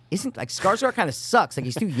what? This isn't like Skarsgård kind of sucks. Like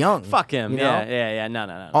he's too young. Fuck him. You know? Yeah.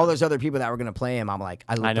 No. All those other people that were going to play him, I'm like,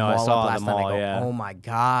 I looked I know, them I all saw up last them night. all, I go, yeah. oh my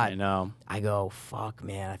God. I know. I go, fuck,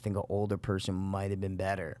 man. I think an older person might have been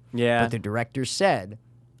better. Yeah. But the director said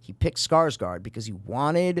he picked Skarsgård because he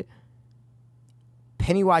wanted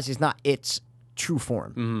Pennywise is not its true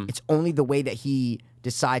form. Mm-hmm. It's only the way that he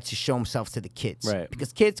decides to show himself to the kids. Right.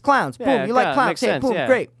 Because kids, clowns. Yeah, Boom, you like yeah, clowns. makes Hey, sense, boom, yeah.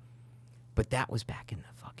 great. But that was back in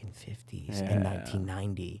the fucking 50s in Yeah.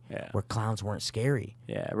 1990 Yeah. where clowns weren't scary.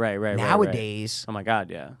 Yeah, right. Nowadays, Oh my God,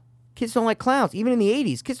 yeah. kids don't like clowns. Even in the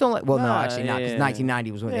 80s, kids don't like. Well, no, Nah, actually not, because yeah.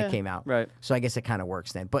 1990 was when Yeah, they came out. right. So I guess it kind of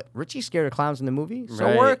works then. But Richie's scared of clowns in the movie, so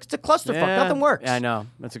Right. it works. It's a clusterfuck. Yeah. Nothing works. Yeah, I know.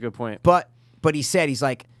 That's a good point. But he said, he's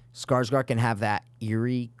like, Skarsgård can have that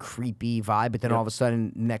eerie, creepy vibe, but then all of a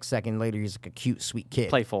sudden, next second later, he's like a cute, sweet kid.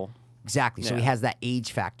 Playful. Exactly. So he Yeah. has that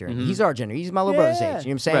age factor. And he's our gender. He's my little brother's age. You know what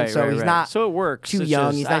I'm saying? Right, so right, he's right. not So it works. too It's young.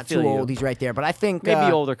 just- He's I not feel too you. old. He's right there. But I think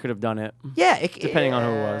Maybe older could have done it. Yeah, Depending on who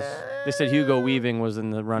it was. They said Hugo Weaving was in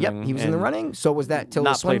the running. Yep, he was in the and running. So was that Tilda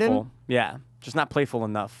Not Swinton? playful. Yeah. Just not playful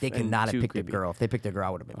enough. They could and not have too picked creepy. a girl. If they picked a girl, I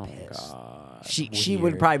would have been Oh, pissed. God. She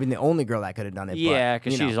would have probably been the only girl that could have done it. Yeah,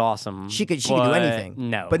 because because she's awesome. She could do but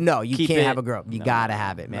anything. No. But no, you Keep can't it- have a girl. You no, gotta no,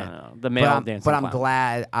 have it, no, man. no. The male dancing But I'm clown.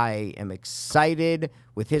 glad. I am excited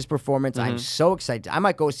with his performance. I'm so excited. I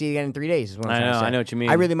might go see it again in 3 days. Is what I'm I trying to know, say. I know what you mean.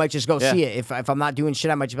 I really might just go Yeah. see it. If I'm not doing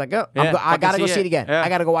shit, I might just be like, oh, Yeah, I gotta fucking go see it again. Yeah. I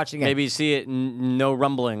gotta go watch it again. Maybe see it, no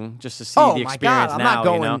rumbling, just to see Oh the my experience God, I'm now. not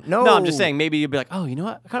going- You know? no. I'm just saying. Maybe you'd be like, oh, you know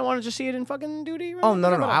what? I kind of want to just see it in fucking duty. Oh no!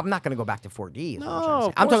 I'm not gonna go back to 4D. Is what I'm, trying to No, say. of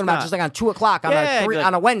I'm talking course about not. just like on 2 o'clock on Yeah, be like,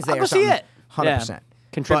 on a Wednesday I'll or go see something. it. 100%. Yeah.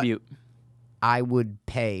 Contribute. I would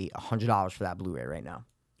pay $100 for that Blu-ray right now.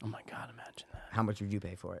 Oh my God, imagine that. How much would you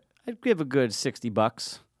pay for it? I'd give a good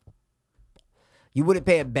 $60. You wouldn't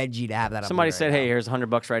pay a Benji to have that. on Somebody Blu-ray said, now. "Hey, here's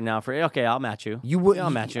 $100 right now for it." Okay, I'll match you. You would. Yeah, I'll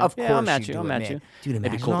match you. Of Yeah, course, I'll match you you. I'll do it, match man. you. Dude, It'd be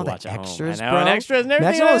imagine cool all to the watch at home. extras, I know, bro. and extras and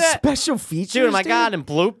everything Imagine all like the that. special features, Dude, my God, and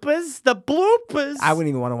bloopers, the bloopers. I wouldn't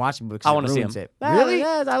even want to watch them because I it want to see ruins them. it. Yeah, Really?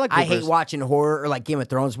 Yeah, I like bloopers. I hate watching horror or like Game of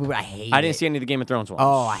Thrones movies. I hate. I didn't it. see any of the Game of Thrones ones.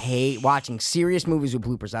 Oh, I hate watching serious movies with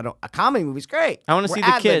bloopers. I don't. A comedy movie's great. I want to We're see the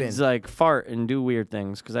ad-libbing. kids like fart and do weird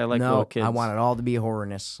things because I like little No, kids. I want it all to be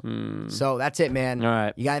horrorness. So that's it, man. All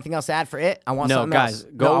right. You got anything else to add for it? I want No, something guys,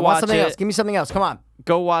 else. go no, I want watch something it. else. Give me something else. Come on.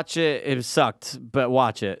 Go watch it. It sucked, but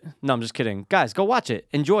watch it. No, I'm just kidding. Guys, go watch it.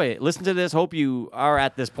 Enjoy it. Listen to this. Hope you are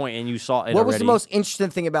at this point and you saw it What was already. the most interesting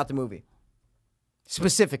thing about the movie?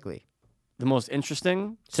 Specifically. The most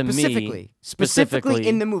interesting to Specifically. me? Specifically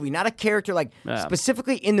in the movie. Not a character, like Yeah.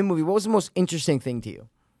 specifically in the movie. What was the most interesting thing to you?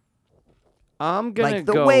 I'm going to Like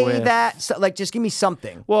the go way with... that, so, like, just give me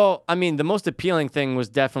something. Well, I mean, the most appealing thing was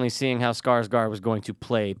definitely seeing how Skarsgård was going to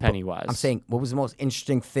play Pennywise. I'm saying, what was the most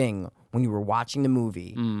interesting thing when you were watching the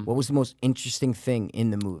movie? What was the most interesting thing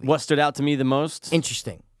in the movie? What stood out to me the most?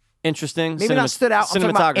 Interesting. Interesting. Maybe not stood out, I'm talking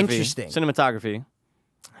about Cinematography. interesting. Cinematography.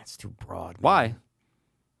 That's too broad. Man. Why?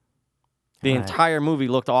 The Alright. entire movie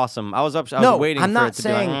looked awesome. I was No, waiting I'm for not it to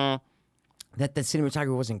saying- be like, That the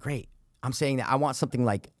cinematography wasn't great. I'm saying that I want something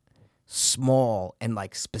like small and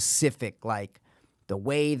like specific, like the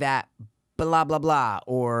way that blah blah blah,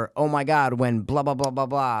 or oh my God, when blah blah blah blah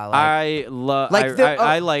blah. Like, I love. like the-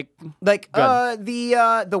 I like. like Go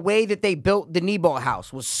the way that they built the Nebo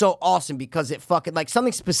house was so awesome because it fucking like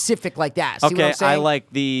something specific like that. See what Okay, I'm saying? I like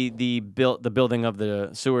the building of the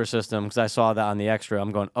sewer system because I saw that on the extra.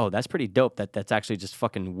 I'm going, oh, that's pretty dope. That's actually just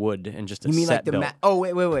fucking wood and just a You mean set like the built. oh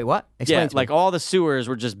wait what? Explain Yeah, to like me. all the sewers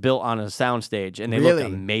were just built on a soundstage, and they Really?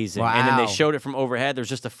 looked amazing. And then Wow. they showed it from overhead. There's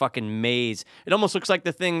just a fucking maze. It almost looks like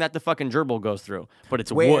the thing that the fucking gerbil goes through, but it's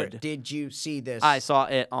Where wood. did you see this? I saw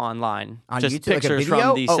it online. On just YouTube, like a pictures video?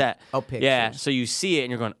 from the Oh, set. oh, pictures. Yeah, so you see it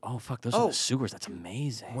and you're going, oh fuck, those are Oh. the sewers. That's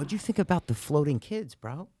amazing. What'd you think about the floating kids,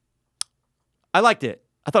 bro? I liked it.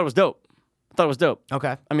 I thought it was dope.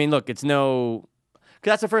 Okay, I mean, look, it's no,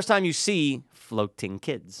 because that's the first time you see floating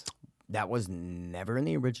kids. that was never in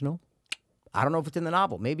the original. I don't know if it's in the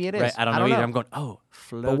novel. Maybe it is. Right? I don't know either. I'm going, oh,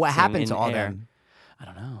 floating. But what happened in to all air. them? I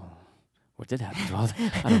don't know. What did happen to all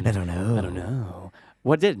them? I don't know. I don't know.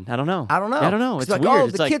 What did? I don't know. I don't know. I don't know. It's like, weird. oh,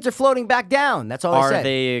 It's the like, kids are floating back down. That's all I are said.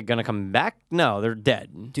 they gonna come back? No, they're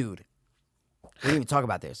dead. Dude, we didn't even talk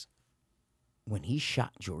about this. When he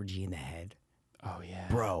shot Georgie in the head, Oh yeah,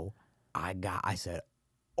 bro, I said,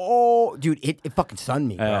 oh, dude, it fucking stunned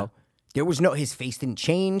me, bro. Yeah. There was no, his face didn't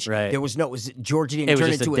change. Right. There was no, Georgie It didn't was turn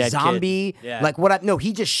just a into a dead kid. zombie. Yeah. Like no,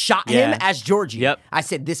 he just shot Yeah. him as Georgie. Yep. I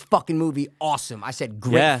said, this fucking movie, awesome. I said,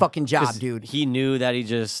 great fucking job, 'Cause dude. He knew that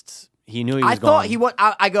he knew he was I thought gone. he was.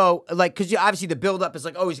 I go like because obviously the buildup is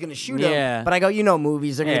like, oh, he's gonna shoot him. Yeah. But I go,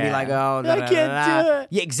 movies they're gonna be Yeah. like, oh, I da, da, can't da, da. do it.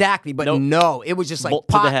 Yeah, exactly. But Nope. no, it was just like Bolt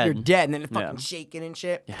to the pop, head. you're dead, and then it Yeah. fucking shaking and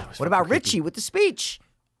shit. Yeah, it was What about fucking creepy. Richie with the speech?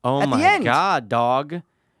 Oh at the my end? god, dog.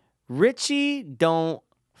 Richie, don't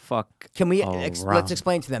fuck. Can we around. let's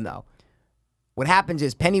explain to them though? What happens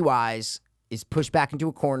is Pennywise is pushed back into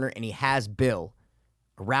a corner, and he has Bill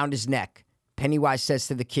around his neck. Pennywise says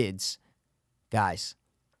to the kids, "Guys,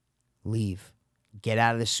 leave. Get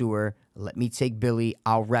out of the sewer. Let me take Billy.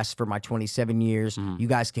 I'll rest for my 27 years. You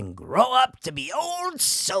guys can grow up to be old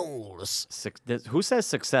souls." Who says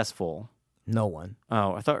successful? No one.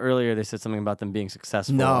 Oh, I thought earlier they said something about them being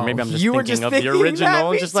successful. No, Or maybe I'm just you were thinking just of thinking the original.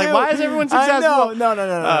 that, me Just like, too. why is everyone I successful? know. No.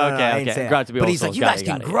 Oh, I didn't okay. say that. Grow up to be but old he's like, souls. you Got guys it,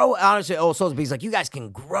 can got it. grow. Honestly, old souls. But he's like, you guys can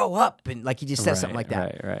grow up, and like he just says something like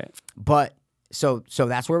that. Right. But so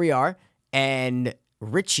that's where we are. And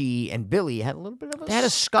Richie and Billy had a little bit of a, They had a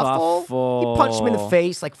scuffle. scuffle. He punched him in the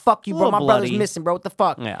face, like, fuck you, A bro. little My brother's bloody. missing, bro. What the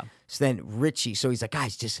fuck? Yeah. So then Richie, so he's like,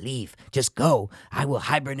 guys, just leave. Just go. I will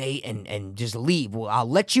hibernate and just leave. Well, I'll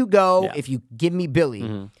let you go Yeah. if you give me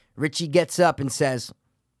Billy. Richie gets up and says,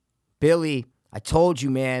 Billy, I told you,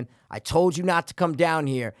 man. I told you not to come down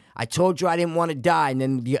here. I told you I didn't want to die. And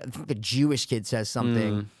then I think the Jewish kid says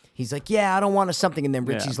something. He's like, yeah, I don't want to something. And then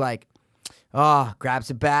Richie's like, grabs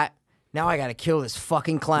a bat. Now I got to kill this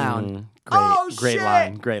fucking clown. Great shit.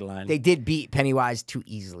 line. Great line. They did beat Pennywise too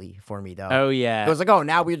easily for me, though. Oh, yeah. It was like, oh,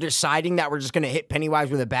 now we're deciding that we're just going to hit Pennywise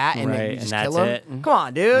with a bat and then Right, we just and kill that's him. it. Come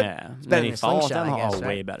on, dude. Yeah. It's Then better he than a falls slingshot, down the I guess, hole. Way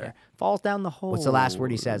right? better. Yeah. Falls down the hole. What's the last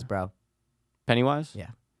word he says, bro? Pennywise? Yeah.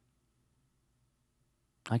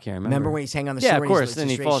 I can't remember. Remember when he's hanging on the Yeah, sewer of and course, he's and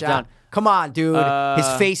he straight falls shot? down. Come on, dude. His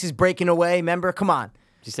face is breaking away. Remember? Come on.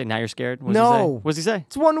 Did you say now you're scared? What No. What does he say?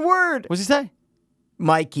 It's one word. What does he say?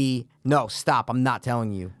 Mikey. No, stop. I'm not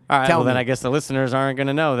telling you. All right, Tell well, then me. I guess the listeners aren't going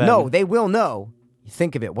to know then. No, they will know.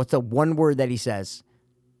 Think of it. What's the one word that he says?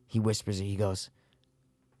 He whispers it. He goes,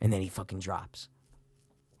 and then he fucking drops.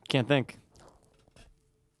 Can't think.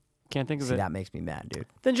 Can't think of See, it. that makes me mad, dude.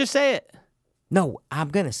 Then just say it. No, I'm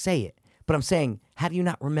going to say it. But I'm saying, how do you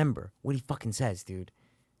not remember what he fucking says, dude?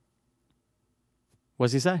 What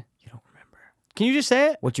does he say? You don't remember. Can you just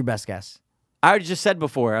say it? What's your best guess? I already just said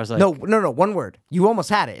before. I was like, No, one word. You almost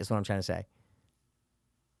had it, is what I'm trying to say.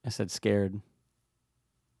 I said scared.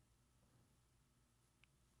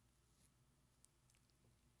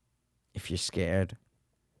 If you're scared,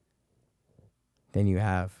 then you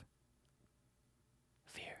have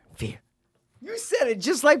fear. You said it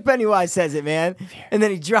just like Pennywise says it, man. And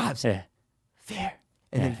then he drops. Yeah. Fear.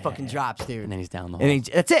 And then he fucking drops, dude. And then he's down the hole. And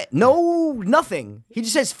that's it. No, nothing. He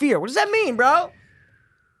just says fear. What does that mean, bro?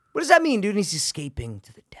 What does that mean, dude? And he's escaping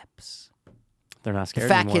to the depths. They're not The scared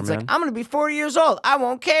fat anymore, kid's man. like, I'm going to be 40 years old. I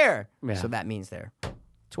won't care. Yeah. So that means they're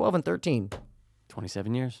 12 and 13.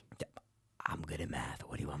 27 years. I'm good at math.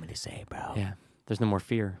 What do you want me to say, bro? Yeah. There's no more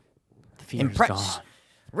fear. The fear is Impress. gone.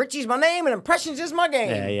 Richie's my name and impressions is my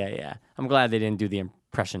game. Yeah. I'm glad they didn't do the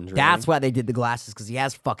impressions. Really. That's why they did the glasses, because he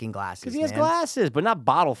has fucking glasses. Because he has man. glasses, but not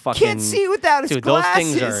bottle fucking. Can't see without his Dude,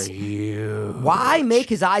 glasses. those things are huge. Why make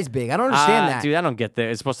his eyes big? I don't understand that. Dude, I don't get that.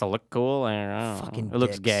 It's supposed to look cool. I don't know. Fucking It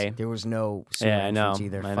looks dicks. gay. There was no Yeah, I know.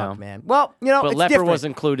 either. I Fuck, know. man. Well, you know, But it's leper different. was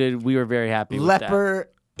included. We were very happy with that. Leper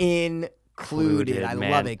included. I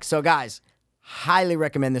man. love it. So, guys, highly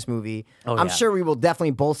recommend this movie. Oh, I'm yeah. sure we will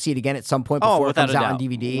definitely both see it again at some point Oh, before it without comes a out on doubt.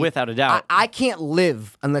 DVD. Without a doubt. I can't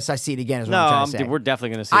live unless I see it again, is what No, I'm trying to say. dude, we're definitely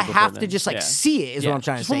going to see it I before have to then. just like Yeah. see it, is Yeah. what I'm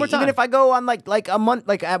trying to Just say. one more Even time. if I go on like a month,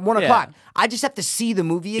 like at 1 Yeah. o'clock, I just have to see the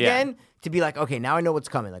movie Yeah. again to be like, okay, now I know what's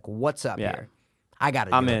coming. Like, what's up Yeah. here? I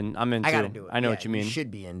gotta. I'm do it. in. I'm in I gotta too. do it. I know Yeah, what you mean.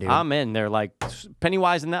 should be in, dude. I'm in. They're like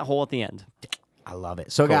Pennywise in that hole at the end. I love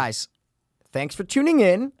it. So, guys, thanks for tuning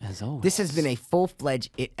in. As always. This has been a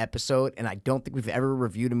full-fledged It episode, and I don't think we've ever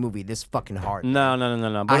reviewed a movie this fucking hard. No.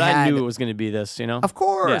 But I I had- knew it was going to be this, you know? Of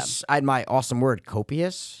course. I had my awesome word,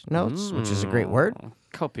 copious notes, which is a great word.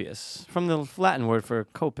 Copious. From the Latin word for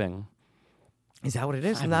coping. Is that what it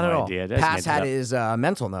is? I have Not no at all. idea. I just Pass made it had up. his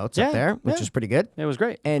mental notes Yeah, up there, which yeah. was pretty good. It was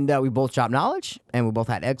great. And we both dropped knowledge, and we both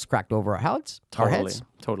had eggs cracked over our heads. Totally. Our heads.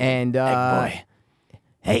 Totally. And Egg boy.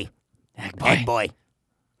 hey, Egg boy. egg boy. It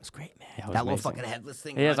was great, man. Yeah, it was that little amazing. fucking headless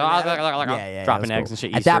thing. Yeah, it's running like, at him. like, dropping that was eggs and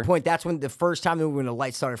shit, At that Easter. point, that's when the first time when the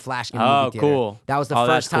lights started flashing. In the Oh, movie theater. cool. That was the Oh,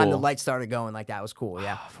 that's first time the cool. lights started going like that. It was cool.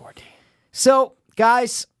 Yeah. 4D. So,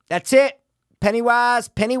 guys, that's it. Pennywise.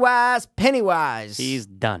 He's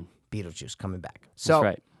done. Beetlejuice coming back. So, That's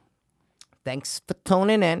right. Thanks for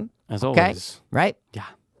tuning in. As Okay, always. right? Yeah.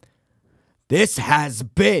 This has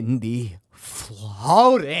been the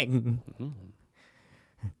Floating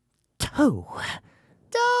Two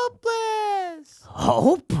Dopeless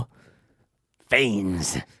Hope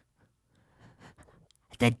Fiends.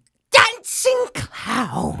 The dancing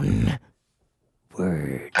clown.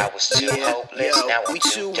 Word. I was too hopeless, now I'm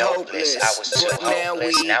too dopeless. I was too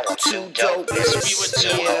hopeless, now I'm too dopeless. We were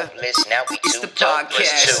too hopeless, now we too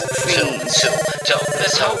dopeless. Two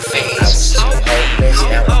dopeless hope fiends. I was too hopeless,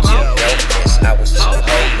 now